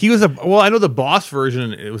ones. He was I know the boss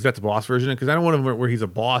version. It was that the boss version because I know one of them where he's a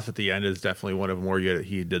boss at the end is definitely one of them where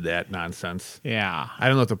he did that nonsense. Yeah. I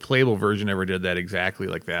don't know if the playable version ever did that exactly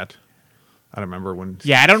like that. I don't remember when.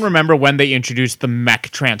 Yeah, I don't remember when they introduced the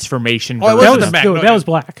mech transformation Oh, it version. wasn't the mech. No, that was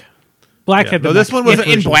Black. Black had the No, this mech. one was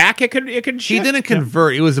in Black, it could He shift? didn't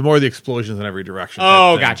convert. It was more the explosions in every direction.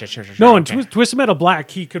 Oh, type thing. gotcha. Sure. No, in okay. Twisted Metal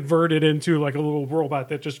Black, he converted into like a little robot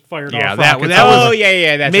that just fired Yeah, off that- rockets. that was- Oh,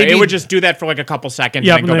 yeah, that's maybe- right. It would just do that for like a couple seconds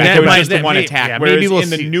Yeah, and then go but back. that It was might- just the that one may- attack. yeah, Whereas maybe we'll in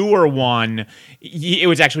the see. newer one, it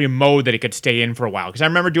was actually a mode that it could stay in for a while. Because I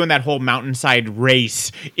remember doing that whole mountainside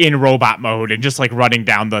race in robot mode and just like running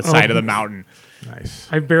down the side of the mountain. Nice.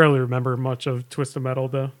 I barely remember much of Twisted Metal,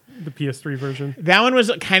 the PS3 version. That one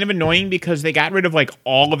was kind of annoying because they got rid of like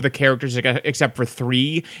all of the characters except for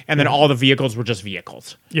 3, and then all the vehicles were just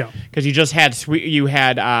vehicles. Yeah. Because you just had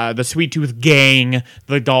the Sweet Tooth gang,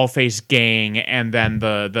 the Dollface gang, and then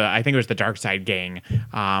the I think it was the Dark Side gang,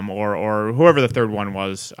 or whoever the third one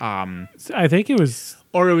was, I think it was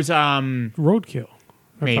or it was Roadkill.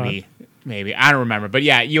 I maybe I don't remember, but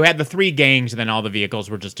yeah, you had the 3 gangs, and then all the vehicles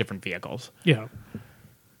were just different vehicles, thought. Yeah.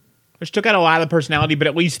 which took out a lot of the personality, but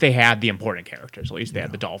at least they had the important characters. At least they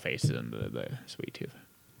had the Dollface and the Sweet Tooth.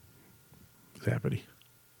 Zappity.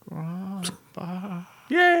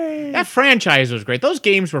 Yay! That franchise was great. Those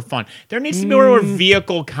games were fun. There needs to be more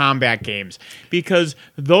vehicle combat games because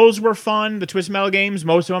those were fun. The Twisted Metal games,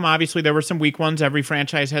 most of them, obviously, there were some weak ones. Every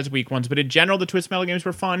franchise has weak ones, but in general, the Twisted Metal games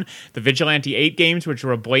were fun. The Vigilante 8 games, which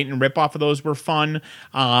were a blatant ripoff of those, were fun.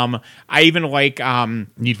 I even like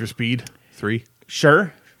Need for Speed 3.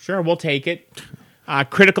 Sure, we'll take it.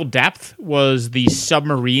 Critical Depth was the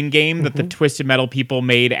submarine game that the Twisted Metal people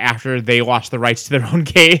made after they lost the rights to their own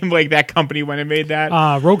game. Like that company went and made that.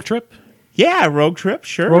 Rogue Trip. Yeah, Rogue Trip,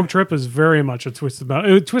 sure. Rogue Trip is very much a Twisted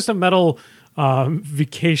Metal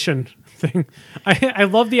vacation thing. I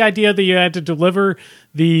love the idea that you had to deliver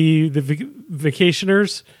the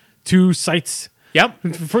vacationers to sites. Yep.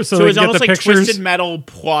 So So they it was get almost the like pictures. Twisted Metal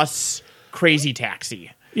plus Crazy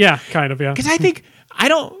Taxi. Yeah, kind of. Yeah. Because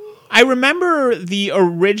I remember the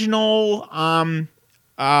original Mario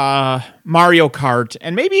Kart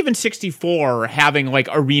and maybe even 64 having like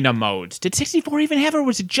arena modes. Did 64 even have it, or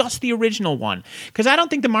was it just the original one? Because I don't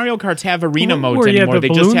think the Mario Karts have arena modes Where you had anymore. the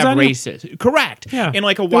They just balloons have on it? races. Correct. Yeah. In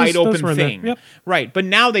like a Those wide were open in there. thing. Yep. Right. But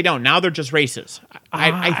now they don't. Now they're just races.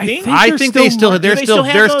 I think. I think they still Do they're they still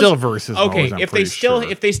have they're those? still versus. Okay, modes, I'm if they pretty still sure.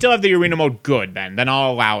 if they still have the arena mode, good. Then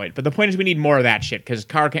I'll allow it. But the point is, we need more of that shit because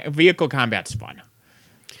vehicle combat's fun.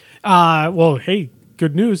 Well, hey,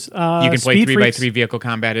 good news. You can play Speed 3x3 Freaks. vehicle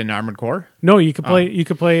combat in Armored Core. No, you could play. You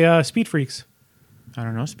could play Speed Freaks. I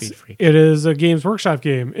don't know, Speed Freak. It is a Games Workshop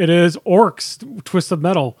game. It is Orcs Twisted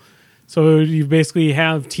Metal. So you basically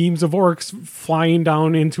have teams of orcs flying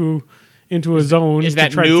down into a zone. Is to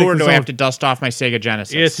that try to new, take or the do I zone. have to dust off my Sega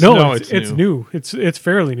Genesis? It's new. It's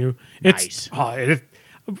fairly new. Nice.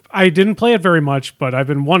 I didn't play it very much, but I've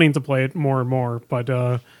been wanting to play it more and more. But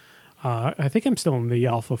I think I'm still in the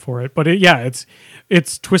alpha for it. But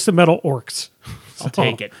it's Twisted Metal Orcs. I'll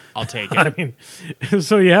take it. I'll take I it. mean,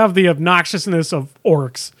 so you have the obnoxiousness of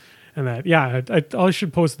orcs, and that. Yeah, I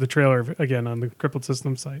should post the trailer again on the Crippled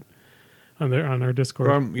System site on our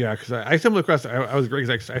Discord. Yeah, because I stumbled across. I was great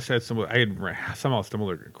because I said I had somehow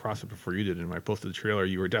stumbled across it before you did, and when I posted the trailer,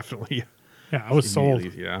 you were definitely Yeah, I was sold.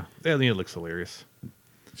 Yeah, I think it looks hilarious.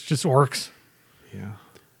 It's just orcs. Yeah.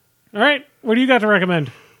 All right, what do you got to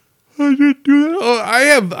recommend? I did do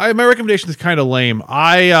that. Oh, my recommendation is kind of lame.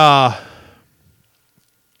 I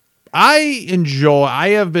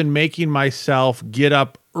have been making myself get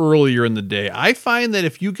up earlier in the day. I find that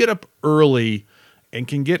if you get up early and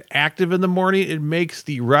can get active in the morning, it makes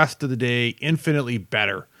the rest of the day infinitely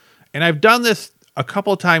better. And I've done this a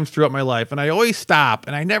couple of times throughout my life, and I always stop,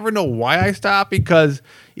 and I never know why I stop, because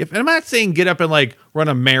and I'm not saying get up and like run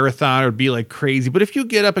a marathon or be like crazy, but if you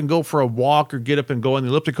get up and go for a walk or get up and go on the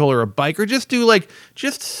elliptical or a bike or just do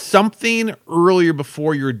just something earlier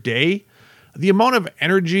before your day, the amount of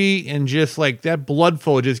energy and just like that blood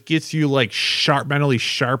flow just gets you like mentally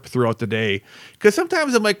sharp throughout the day. Because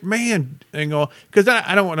sometimes I'm like, man, because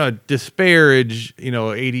I don't want to disparage,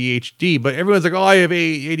 ADHD, but everyone's like, oh, I have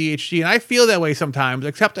ADHD. And I feel that way sometimes,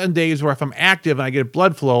 except on days where if I'm active and I get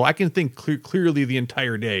blood flow, I can think clearly the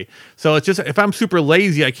entire day. So it's just, if I'm super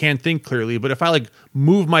lazy, I can't think clearly. But if I like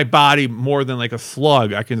move my body more than like a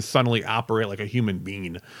slug, I can suddenly operate like a human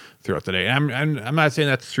being throughout the day. And I'm not saying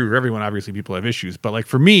that's true for everyone. Obviously, people have issues. But like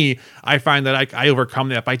for me, I find that I overcome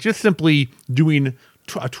that by just simply doing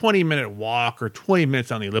a 20-minute walk or 20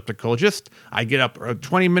 minutes on the elliptical. I get up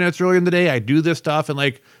 20 minutes earlier in the day. I do this stuff, and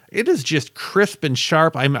like it is just crisp and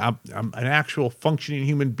sharp. I'm an actual functioning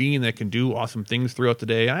human being that can do awesome things throughout the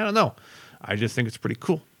day. I don't know. I just think it's pretty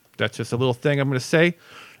cool. That's just a little thing I'm going to say.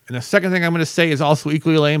 And the second thing I'm going to say is also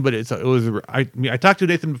equally lame, but I talked to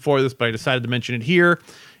Nathan before this, but I decided to mention it here.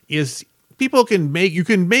 Is you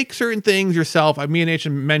can make certain things yourself. Me and H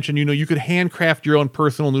mentioned, you could handcraft your own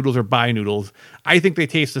personal noodles or buy noodles. I think they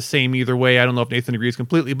taste the same either way. I don't know if Nathan agrees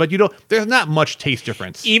completely, but there's not much taste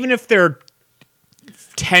difference. Even if they're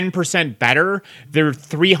 10% better, they're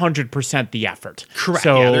 300% the effort. Correct.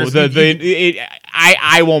 So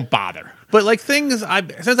I won't bother. But like since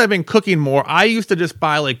I've been cooking more, I used to just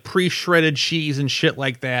buy like pre-shredded cheese and shit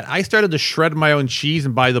like that. I started to shred my own cheese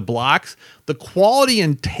and buy the blocks. The quality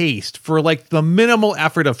and taste for like the minimal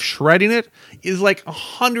effort of shredding it is like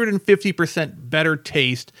 150% better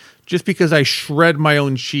taste just because I shred my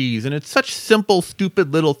own cheese. And it's such simple,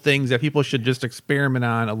 stupid little things that people should just experiment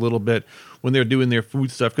on a little bit when they're doing their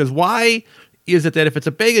food stuff. Because why is it that if it's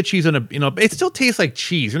a bag of cheese on it still tastes like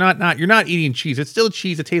cheese. You're not eating cheese. It's still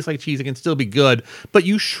cheese. It tastes like cheese. It can still be good. But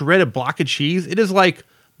you shred a block of cheese, it is like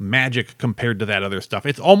magic compared to that other stuff.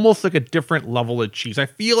 It's almost like a different level of cheese. I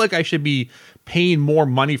feel like I should be paying more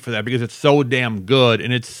money for that because it's so damn good.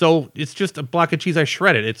 And it's just a block of cheese I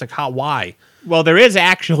shredded. It's like, why? Well, there is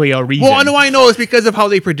actually a reason. Well, I know it's because of how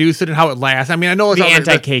they produce it and how it lasts. I know it's the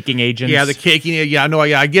anti-caking agents. Yeah, the caking. Yeah,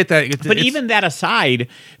 I get that. But even that aside,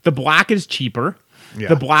 the block is cheaper. Yeah.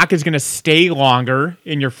 The block is going to stay longer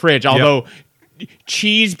in your fridge, although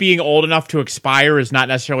cheese being old enough to expire is not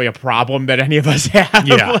necessarily a problem that any of us have.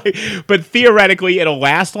 Yeah. But theoretically, it'll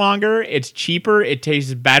last longer. It's cheaper. It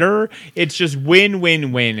tastes better. It's just win,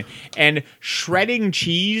 win, win. And shredding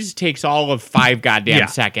cheese takes all of 5 goddamn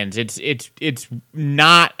seconds. It's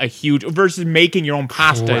not a huge versus making your own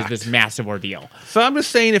pasta is this massive ordeal. So I'm just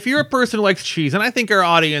saying, if you're a person who likes cheese, and I think our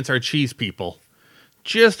audience are cheese people,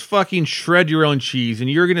 just fucking shred your own cheese, and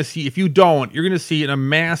you're going to see, if you don't, you're going to see a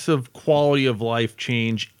massive quality of life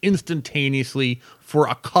change instantaneously for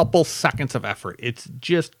a couple seconds of effort. It's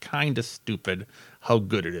just kind of stupid how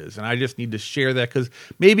good it is. And I just need to share that because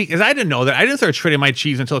I didn't know that. I didn't start shredding my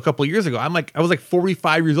cheese until a couple of years ago. I was like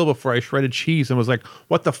 45 years old before I shredded cheese and was like,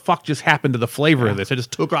 what the fuck just happened to the flavor of this? I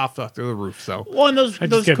just took off through the roof. So, well, and those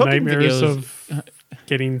get cooking nightmares videos of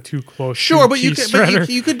getting too close. Sure, but you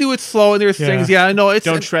could could do it slow, and there's things. Yeah, I know.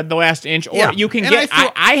 Don't shred the last inch, or you can get.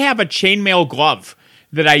 I have a chainmail glove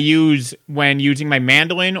that I use when using my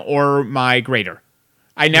mandolin or my grater.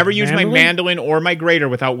 I never use my mandolin or my grater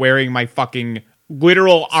without wearing my fucking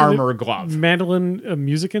literal armor glove. Mandolin, a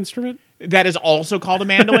music instrument? That is also called a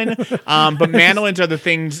mandolin. But mandolins are the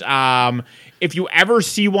things. If you ever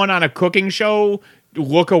see one on a cooking show,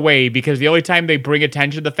 look away, because the only time they bring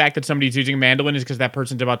attention to the fact that somebody's using a mandolin is because that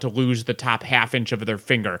person's about to lose the top half inch of their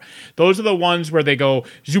finger. Those are the ones where they go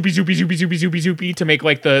zoopy, zoopy, zoopy, zoopy, zoopy, zoopy to make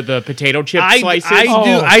like the potato chip slices.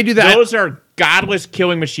 I do that. Those are godless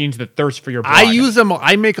killing machines that thirst for your blood. I use them.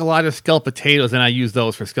 I make a lot of scalloped potatoes, and I use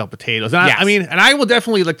those for scalloped potatoes. And and I will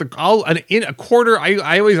definitely in a quarter.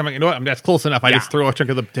 I always, I'm like, you know what? That's close enough. I just throw a chunk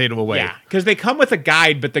of the potato away. Yeah, because they come with a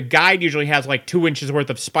guide, but the guide usually has like 2 inches worth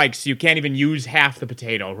of spikes, so you can't even use half the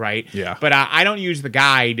potato, right? Yeah. But I don't use the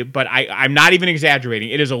guide, but I'm not even exaggerating.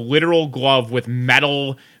 It is a literal glove with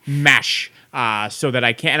metal mesh. So that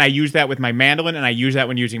I can, and I use that with my mandolin, and I use that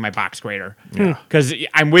when using my box grater. Because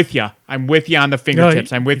I'm with you. I'm with you on the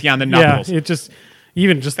fingertips. I'm with you on the knuckles. Yeah, it just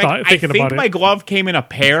thinking about it. I think my glove came in a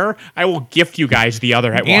pair. I will gift you guys the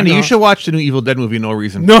other. Andy, you should watch the new Evil Dead movie. No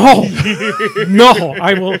reason. No,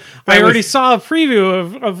 I will. I already saw a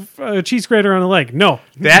preview of a cheese grater on the leg. No,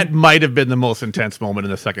 that might have been the most intense moment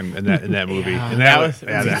in that movie. And that was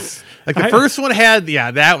like the first one had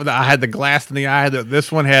I had the glass in the eye.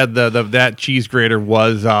 This one had that cheese grater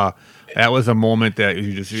was. That was a moment that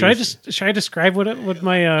you just. Should I describe what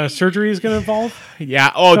my surgery is going to involve?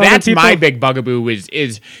 Yeah. Oh, that's my big bugaboo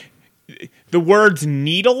is the words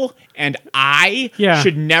needle and eye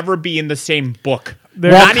should never be in the same book.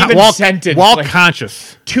 They're not even sentence. While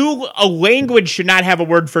conscious. A language should not have a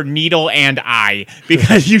word for needle and eye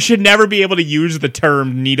because you should never be able to use the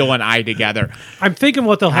term needle and eye together. I'm thinking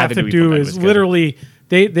what they'll have to do is literally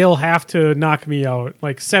they'll have to knock me out,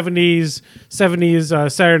 like 70s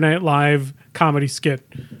Saturday Night Live comedy skit,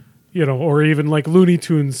 or even like Looney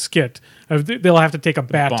Tunes skit. They'll have to take a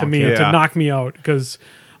bat to me to knock me out because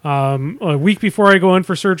a week before I go in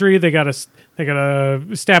for surgery, they gotta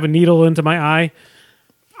stab a needle into my eye.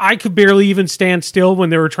 I could barely even stand still when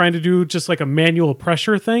they were trying to do just like a manual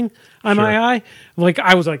pressure thing on my eye. Like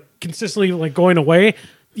I was like consistently like going away.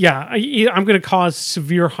 Yeah, I'm going to cause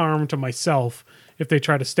severe harm to myself if they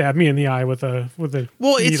try to stab me in the eye with a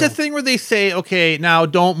Well, it's needle. a thing where they say, okay, now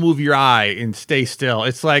don't move your eye and stay still.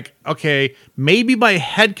 It's like, okay, maybe my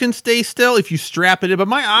head can stay still if you strap it in, but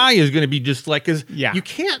my eye is going to be just like, because you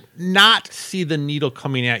can't not see the needle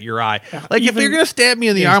coming at your eye. Like if they're going to stab me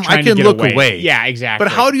in the arm, I can look away. Yeah, exactly.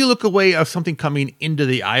 But how do you look away of something coming into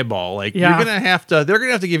the eyeball? Like they're going to have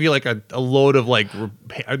to give you like a load of like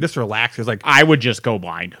just relaxers. Like I would just go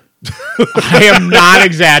blind. I am not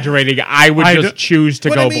exaggerating. I would just choose to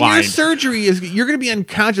go blind. Your surgery you're going to be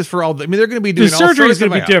unconscious for all. They're going to be doing the surgery is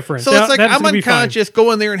going to be different. So it's like I'm unconscious.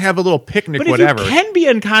 Go in there and have a little picnic, but whatever. If you can be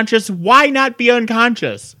unconscious, why not be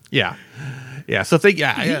unconscious? Yeah. So if they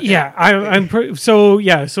So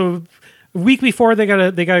a week before they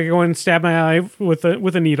gotta go and stab my eye with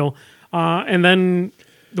a needle, and then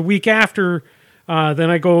the week after,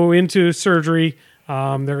 then I go into surgery.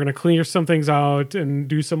 They're going to clear some things out and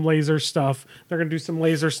do some laser stuff. They're going to do some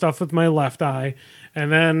laser stuff with my left eye. And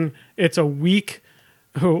then it's a week.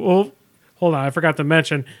 Oh, hold on. I forgot to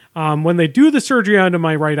mention. When they do the surgery onto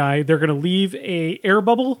my right eye, they're going to leave a air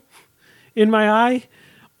bubble in my eye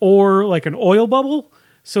or like an oil bubble.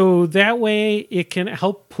 So that way it can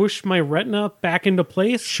help push my retina back into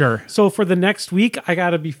place. Sure. So for the next week, I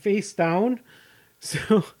got to be face down.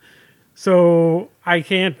 So I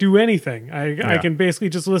can't do anything. I can basically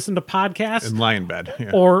just listen to podcasts and lie in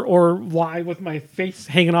bed, or lie with my face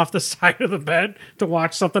hanging off the side of the bed to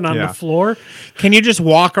watch something on the floor. Can you just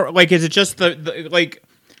walk? Like, is it just the like?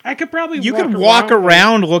 I could probably. You can walk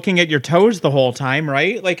around looking at your toes the whole time,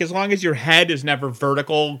 right? Like as long as your head is never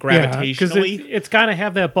vertical gravitationally. Because it's got to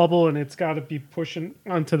have that bubble and it's got to be pushing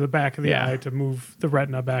onto the back of the eye to move the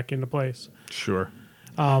retina back into place. Sure.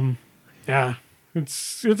 Yeah.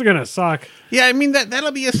 It's gonna suck. Yeah, I mean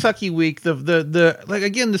that'll be a sucky week. The like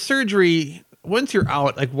again the surgery. Once you're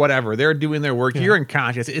out, like whatever they're doing their work, you're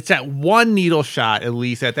unconscious. It's that one needle shot at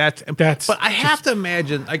least. That's. But I have to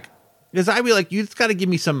imagine like because I'd be like you just got to give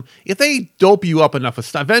me some. If they dope you up enough of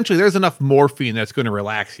stuff, eventually there's enough morphine that's going to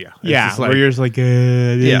relax you. It's where you're just like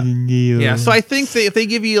yeah. So I think if they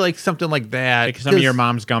give you like something like that, like some of your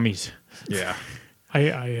mom's gummies. Yeah, I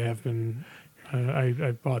have been.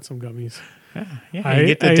 I bought some gummies. Yeah, you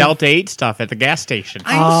get the Delta 8 stuff at the gas station.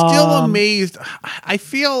 I'm still amazed. I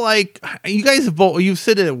feel like you guys have both. You've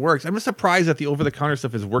said it works. I'm just surprised that the over-the-counter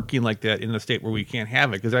stuff is working like that in a state where we can't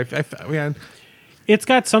have it. Because it's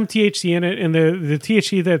got some THC in it, and the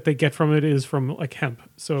THC that they get from it is from like hemp.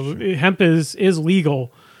 So hemp is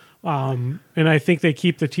legal, and I think they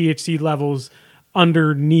keep the THC levels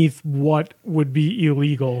underneath what would be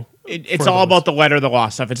illegal. It's all about the letter of the law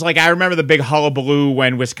stuff. It's like I remember the big hullabaloo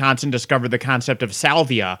when Wisconsin discovered the concept of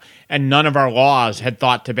salvia, and none of our laws had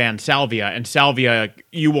thought to ban salvia. And salvia,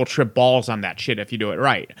 you will trip balls on that shit if you do it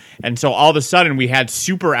right. And so all of a sudden we had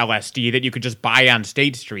super LSD that you could just buy on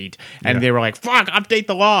State Street, and they were like, "Fuck, update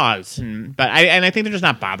the laws." But I think they're just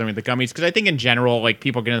not bothering with the gummies because I think in general, like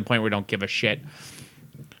people get to the point where they don't give a shit.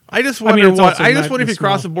 I just wonder if you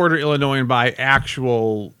cross the border Illinois and buy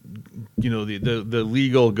actual, the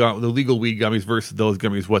legal weed gummies versus those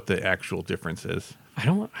gummies, what the actual difference is. I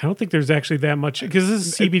don't think there's actually that much because this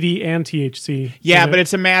is CBD and THC. Yeah, but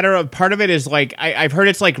it's a matter of part of it is like I've heard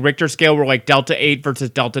it's like Richter scale where like Delta 8 versus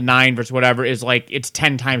Delta 9 versus whatever is like it's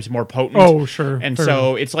 10 times more potent. Oh, sure. And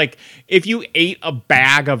so it's like if you ate a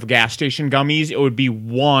bag of gas station gummies, it would be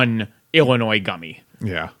one Illinois gummy.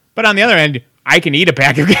 Yeah. But on the other end, I can eat a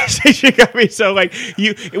bag of gas station gummies. So, like,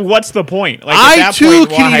 what's the point? Like, I too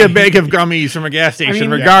can eat a bag of gummies from a gas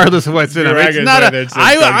station, regardless of what's in them. It's not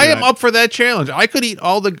I am up for that challenge. I could eat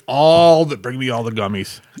bring me all the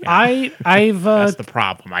gummies. I've that's the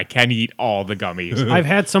problem. I can eat all the gummies. I've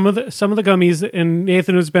had some of the gummies, and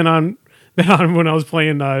Nathan has been on when I was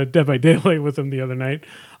playing Dead by Daylight with him the other night.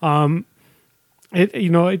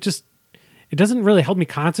 It doesn't really help me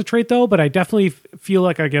concentrate though, but I definitely feel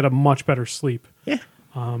like I get a much better sleep. Yeah.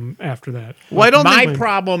 after that. Well, I don't My think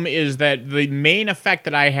problem is that the main effect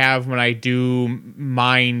that I have when I do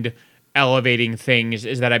mind elevating things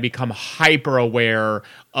is that I become hyper aware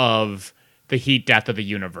of the heat death of the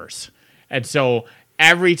universe. And so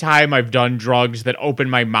every time I've done drugs that open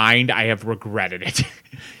my mind, I have regretted it.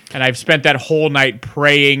 And I've spent that whole night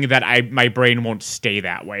praying that my brain won't stay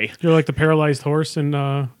that way. You're like the paralyzed horse in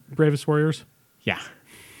Bravest Warriors. Yeah.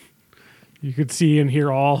 You could see and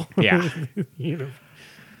hear all. Yeah. You know.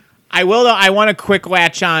 I will, though. I want to quick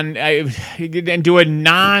latch on and do a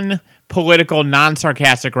non-political,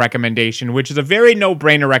 non-sarcastic recommendation, which is a very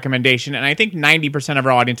no-brainer recommendation, and I think 90% of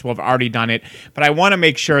our audience will have already done it, but I want to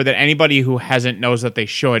make sure that anybody who hasn't knows that they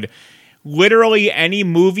should. Literally any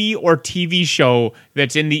movie or TV show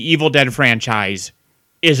that's in the Evil Dead franchise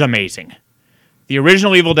is amazing. The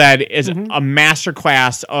original Evil Dead is a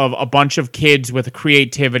masterclass of a bunch of kids with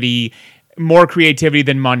creativity, more creativity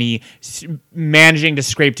than money, managing to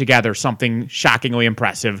scrape together something shockingly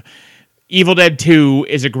impressive. Evil Dead 2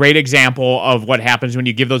 is a great example of what happens when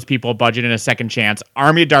you give those people a budget and a second chance.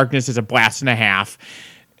 Army of Darkness is a blast and a half.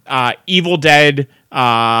 Evil Dead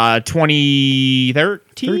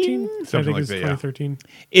 2013? Something like that, 2013.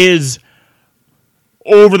 Is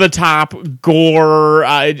over the top gore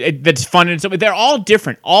that's fun and stuff. They're all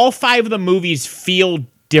different. All 5 of the movies feel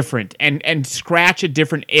different and scratch a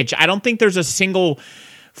different itch. I don't think there's a single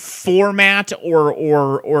format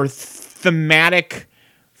or thematic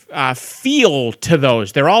feel to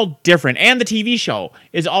those. They're all different. And the TV show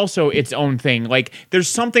is also its own thing. Like, there's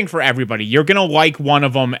something for everybody. You're going to like one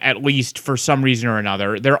of them at least for some reason or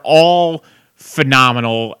another. They're all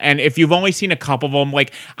phenomenal. And if you've only seen a couple of them,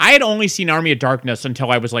 like, I had only seen Army of Darkness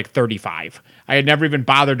until I was like 35. I had never even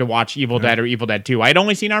bothered to watch Evil Dead or Evil Dead 2. I had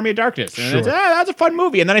only seen Army of Darkness. And it's, that's a fun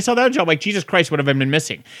movie. And then I saw that and I'm like, Jesus Christ, what have I been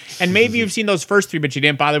missing? And maybe you've seen those first 3, but you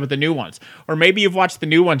didn't bother with the new ones. Or maybe you've watched the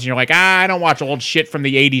new ones and you're like, I don't watch old shit from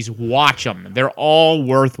the 80s. Watch them. They're all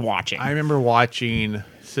worth watching. I remember watching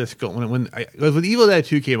Siskel when Evil Dead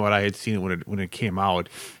 2 came out. I had seen it when it came out,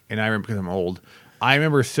 and I remember, because I'm old, I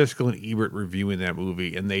remember Siskel and Ebert reviewing that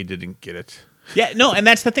movie, and they didn't get it. Yeah, no, and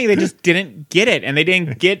that's the thing. They just didn't get it, and they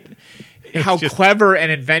didn't get how clever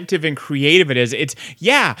and inventive and creative it is. It's,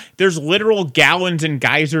 yeah, there's literal gallons and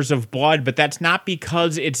geysers of blood, but that's not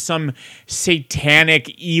because it's some satanic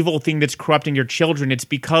evil thing that's corrupting your children. It's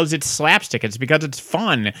because it's slapstick. It's because it's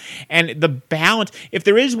fun. And the balance, if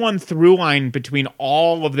there is one through line between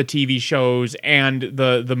all of the TV shows and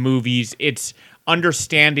the movies, it's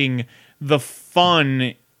understanding the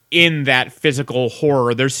fun in that physical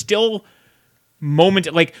horror. There's still moments,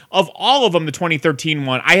 like, of all of them, the 2013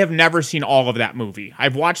 one, I have never seen all of that movie.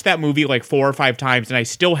 I've watched that movie like 4 or 5 times, and I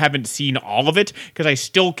still haven't seen all of it because I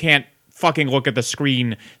still can't fucking look at the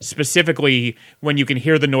screen, specifically when you can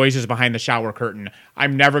hear the noises behind the shower curtain.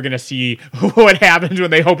 I'm never going to see what happens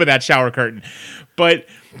when they open that shower curtain. But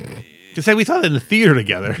just say we saw it in the theater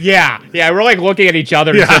together. Yeah, we're like looking at each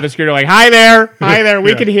other instead of the screen. We're like, hi there,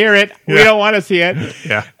 we can hear it. We don't want to see it.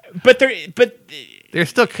 Yeah, but they're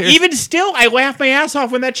still even still. I laugh my ass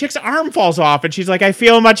off when that chick's arm falls off, and she's like, "I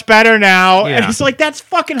feel much better now." Yeah. And it's like, that's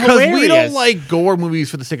fucking hilarious. Because we don't like gore movies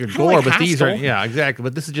for the sake of gore, like but these are exactly.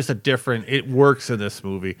 But this is just a different. It works in this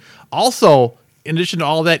movie. Also, in addition to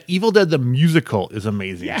all that, Evil Dead the musical is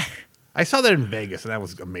amazing. Yeah. I saw that in Vegas, and that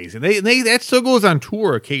was amazing. They that still goes on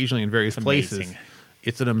tour occasionally in various places.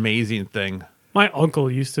 It's an amazing thing. My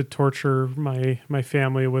uncle used to torture my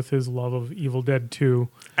family with his love of Evil Dead 2.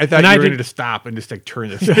 I thought you were ready to stop and just like turn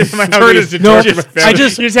this. You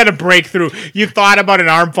just had a breakthrough. You thought about an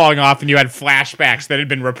arm falling off, and you had flashbacks that had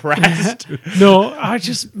been repressed. No,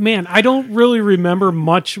 I don't really remember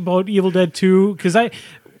much about Evil Dead 2 because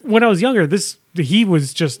when I was younger, he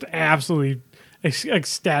was just absolutely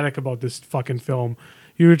ecstatic about this fucking film.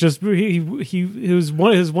 He was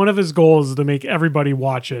one of his goals to make everybody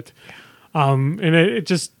watch it. And it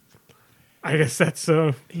just, I guess that's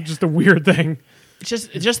just a weird thing.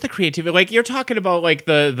 Just the creativity. Like, you're talking about like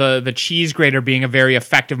the cheese grater being a very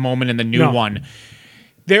effective moment in the new one.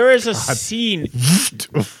 There is a scene.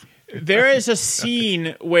 There is a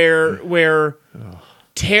scene where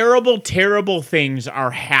terrible things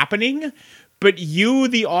are happening, but you,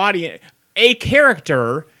 the audience, a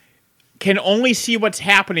character, can only see what's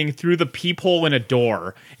happening through the peephole in a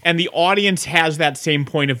door, and the audience has that same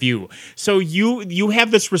point of view. So you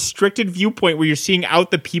have this restricted viewpoint where you're seeing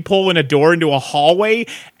out the peephole in a door into a hallway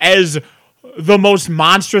as the most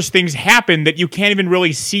monstrous things happen that you can't even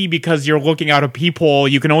really see because you're looking out a peephole.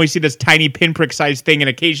 You can only see this tiny pinprick sized thing, and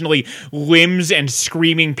occasionally limbs and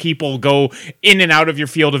screaming people go in and out of your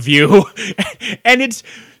field of view. And it's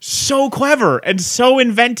so clever and so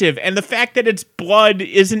inventive. And the fact that it's blood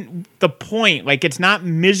isn't the point. Like, it's not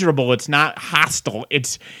miserable. It's not hostile.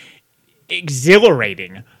 It's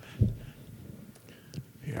exhilarating.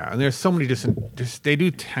 Yeah, and there's so many just they do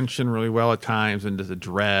tension really well at times, and there's a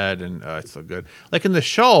dread, and it's so good. Like in the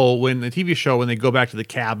show, when the TV show, when they go back to the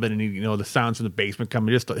cabin, and the sounds from the basement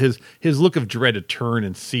coming, just his look of dread to turn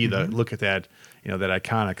and see the look at that, that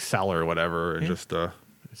iconic cellar or whatever, and just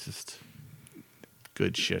it's just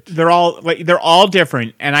good shit. They're all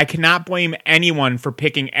different, and I cannot blame anyone for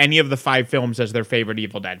picking any of the 5 films as their favorite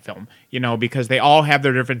Evil Dead film, because they all have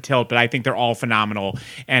their different tilt, but I think they're all phenomenal.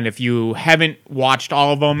 And if you haven't watched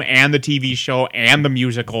all of them and the TV show and the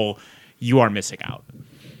musical, you are missing out.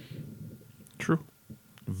 True.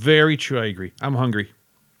 Very true. I agree. I'm hungry.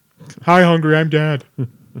 Hi, hungry. I'm Dad.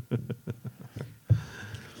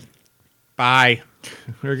 Bye.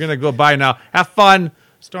 We're going to go bye now. Have fun.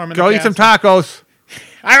 Storm in go the eat some tacos.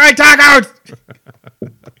 I like tacos.